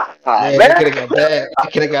that could have got bad.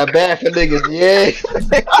 That could have got bad for niggas. Yeah.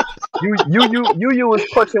 you was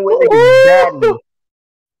pushing with niggas daddy.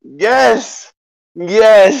 Yes.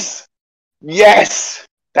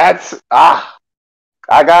 That's I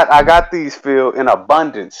got these, Phil, in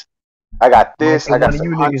abundance. I got this. I got some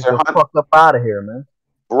you Hunter niggas just fucked up out of here, man.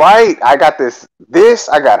 Right. I got this.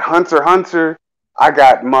 I got Hunter. I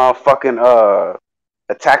got motherfucking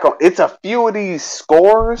Attack on. It's a few of these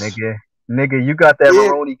scores. Nigga, you got that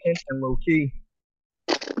Rurouni Kenshin low key.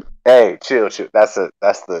 Hey, chill. That's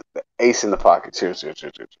the ace in the pocket. Chill.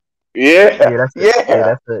 Yeah, that's it. Yeah,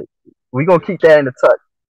 that's it. We gonna keep that in the tuck.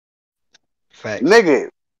 Facts. Nigga,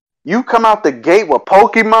 you come out the gate with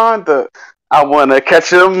Pokemon. I wanna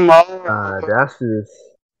catch them all. That's just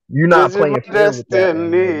you're not playing fair with that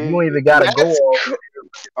one, man. You don't even gotta go all.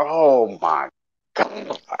 Oh my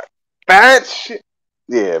god, bad shit.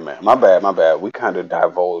 Yeah, man, my bad. We kind of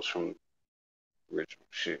divulged from ritual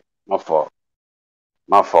shit. My fault.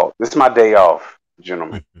 This is my day off,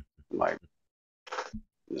 gentlemen. Like,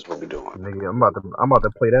 this is what we doing. Nigga, I'm about to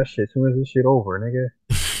play that shit as soon as this shit over, nigga.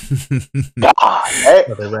 Hey,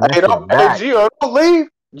 Gio, don't leave.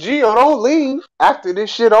 Gio, don't leave after this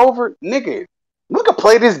shit over, nigga. We could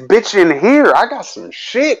play this bitch in here. I got some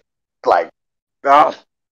shit. Like, I'm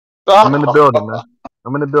in the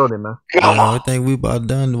building, man. I think we about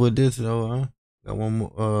done with this, though. Huh? Got one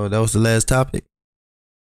more. That was the last topic.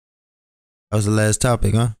 Huh?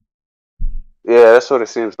 Yeah, that's what it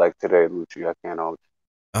seems like today, Lucci. I can't always.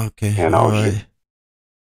 Okay, all right.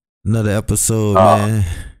 Another episode, man.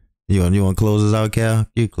 You want to close us out, Cal?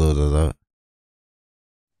 You close us out.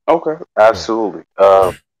 Okay, absolutely.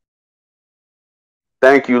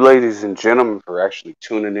 Thank you, ladies and gentlemen, for actually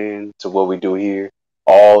tuning in to what we do here.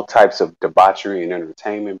 All types of debauchery and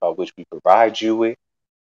entertainment by which we provide you with.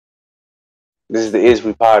 This is the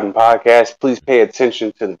We Poddin podcast. Please pay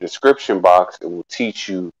attention to the description box. It will teach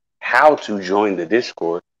you how to join the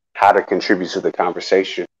Discord, how to contribute to the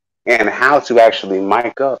conversation, and how to actually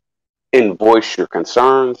mic up and voice your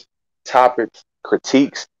concerns, topics,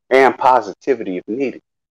 critiques, and positivity if needed.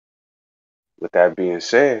 With that being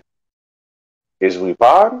said, is We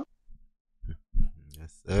Poddin?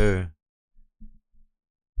 Yes, sir.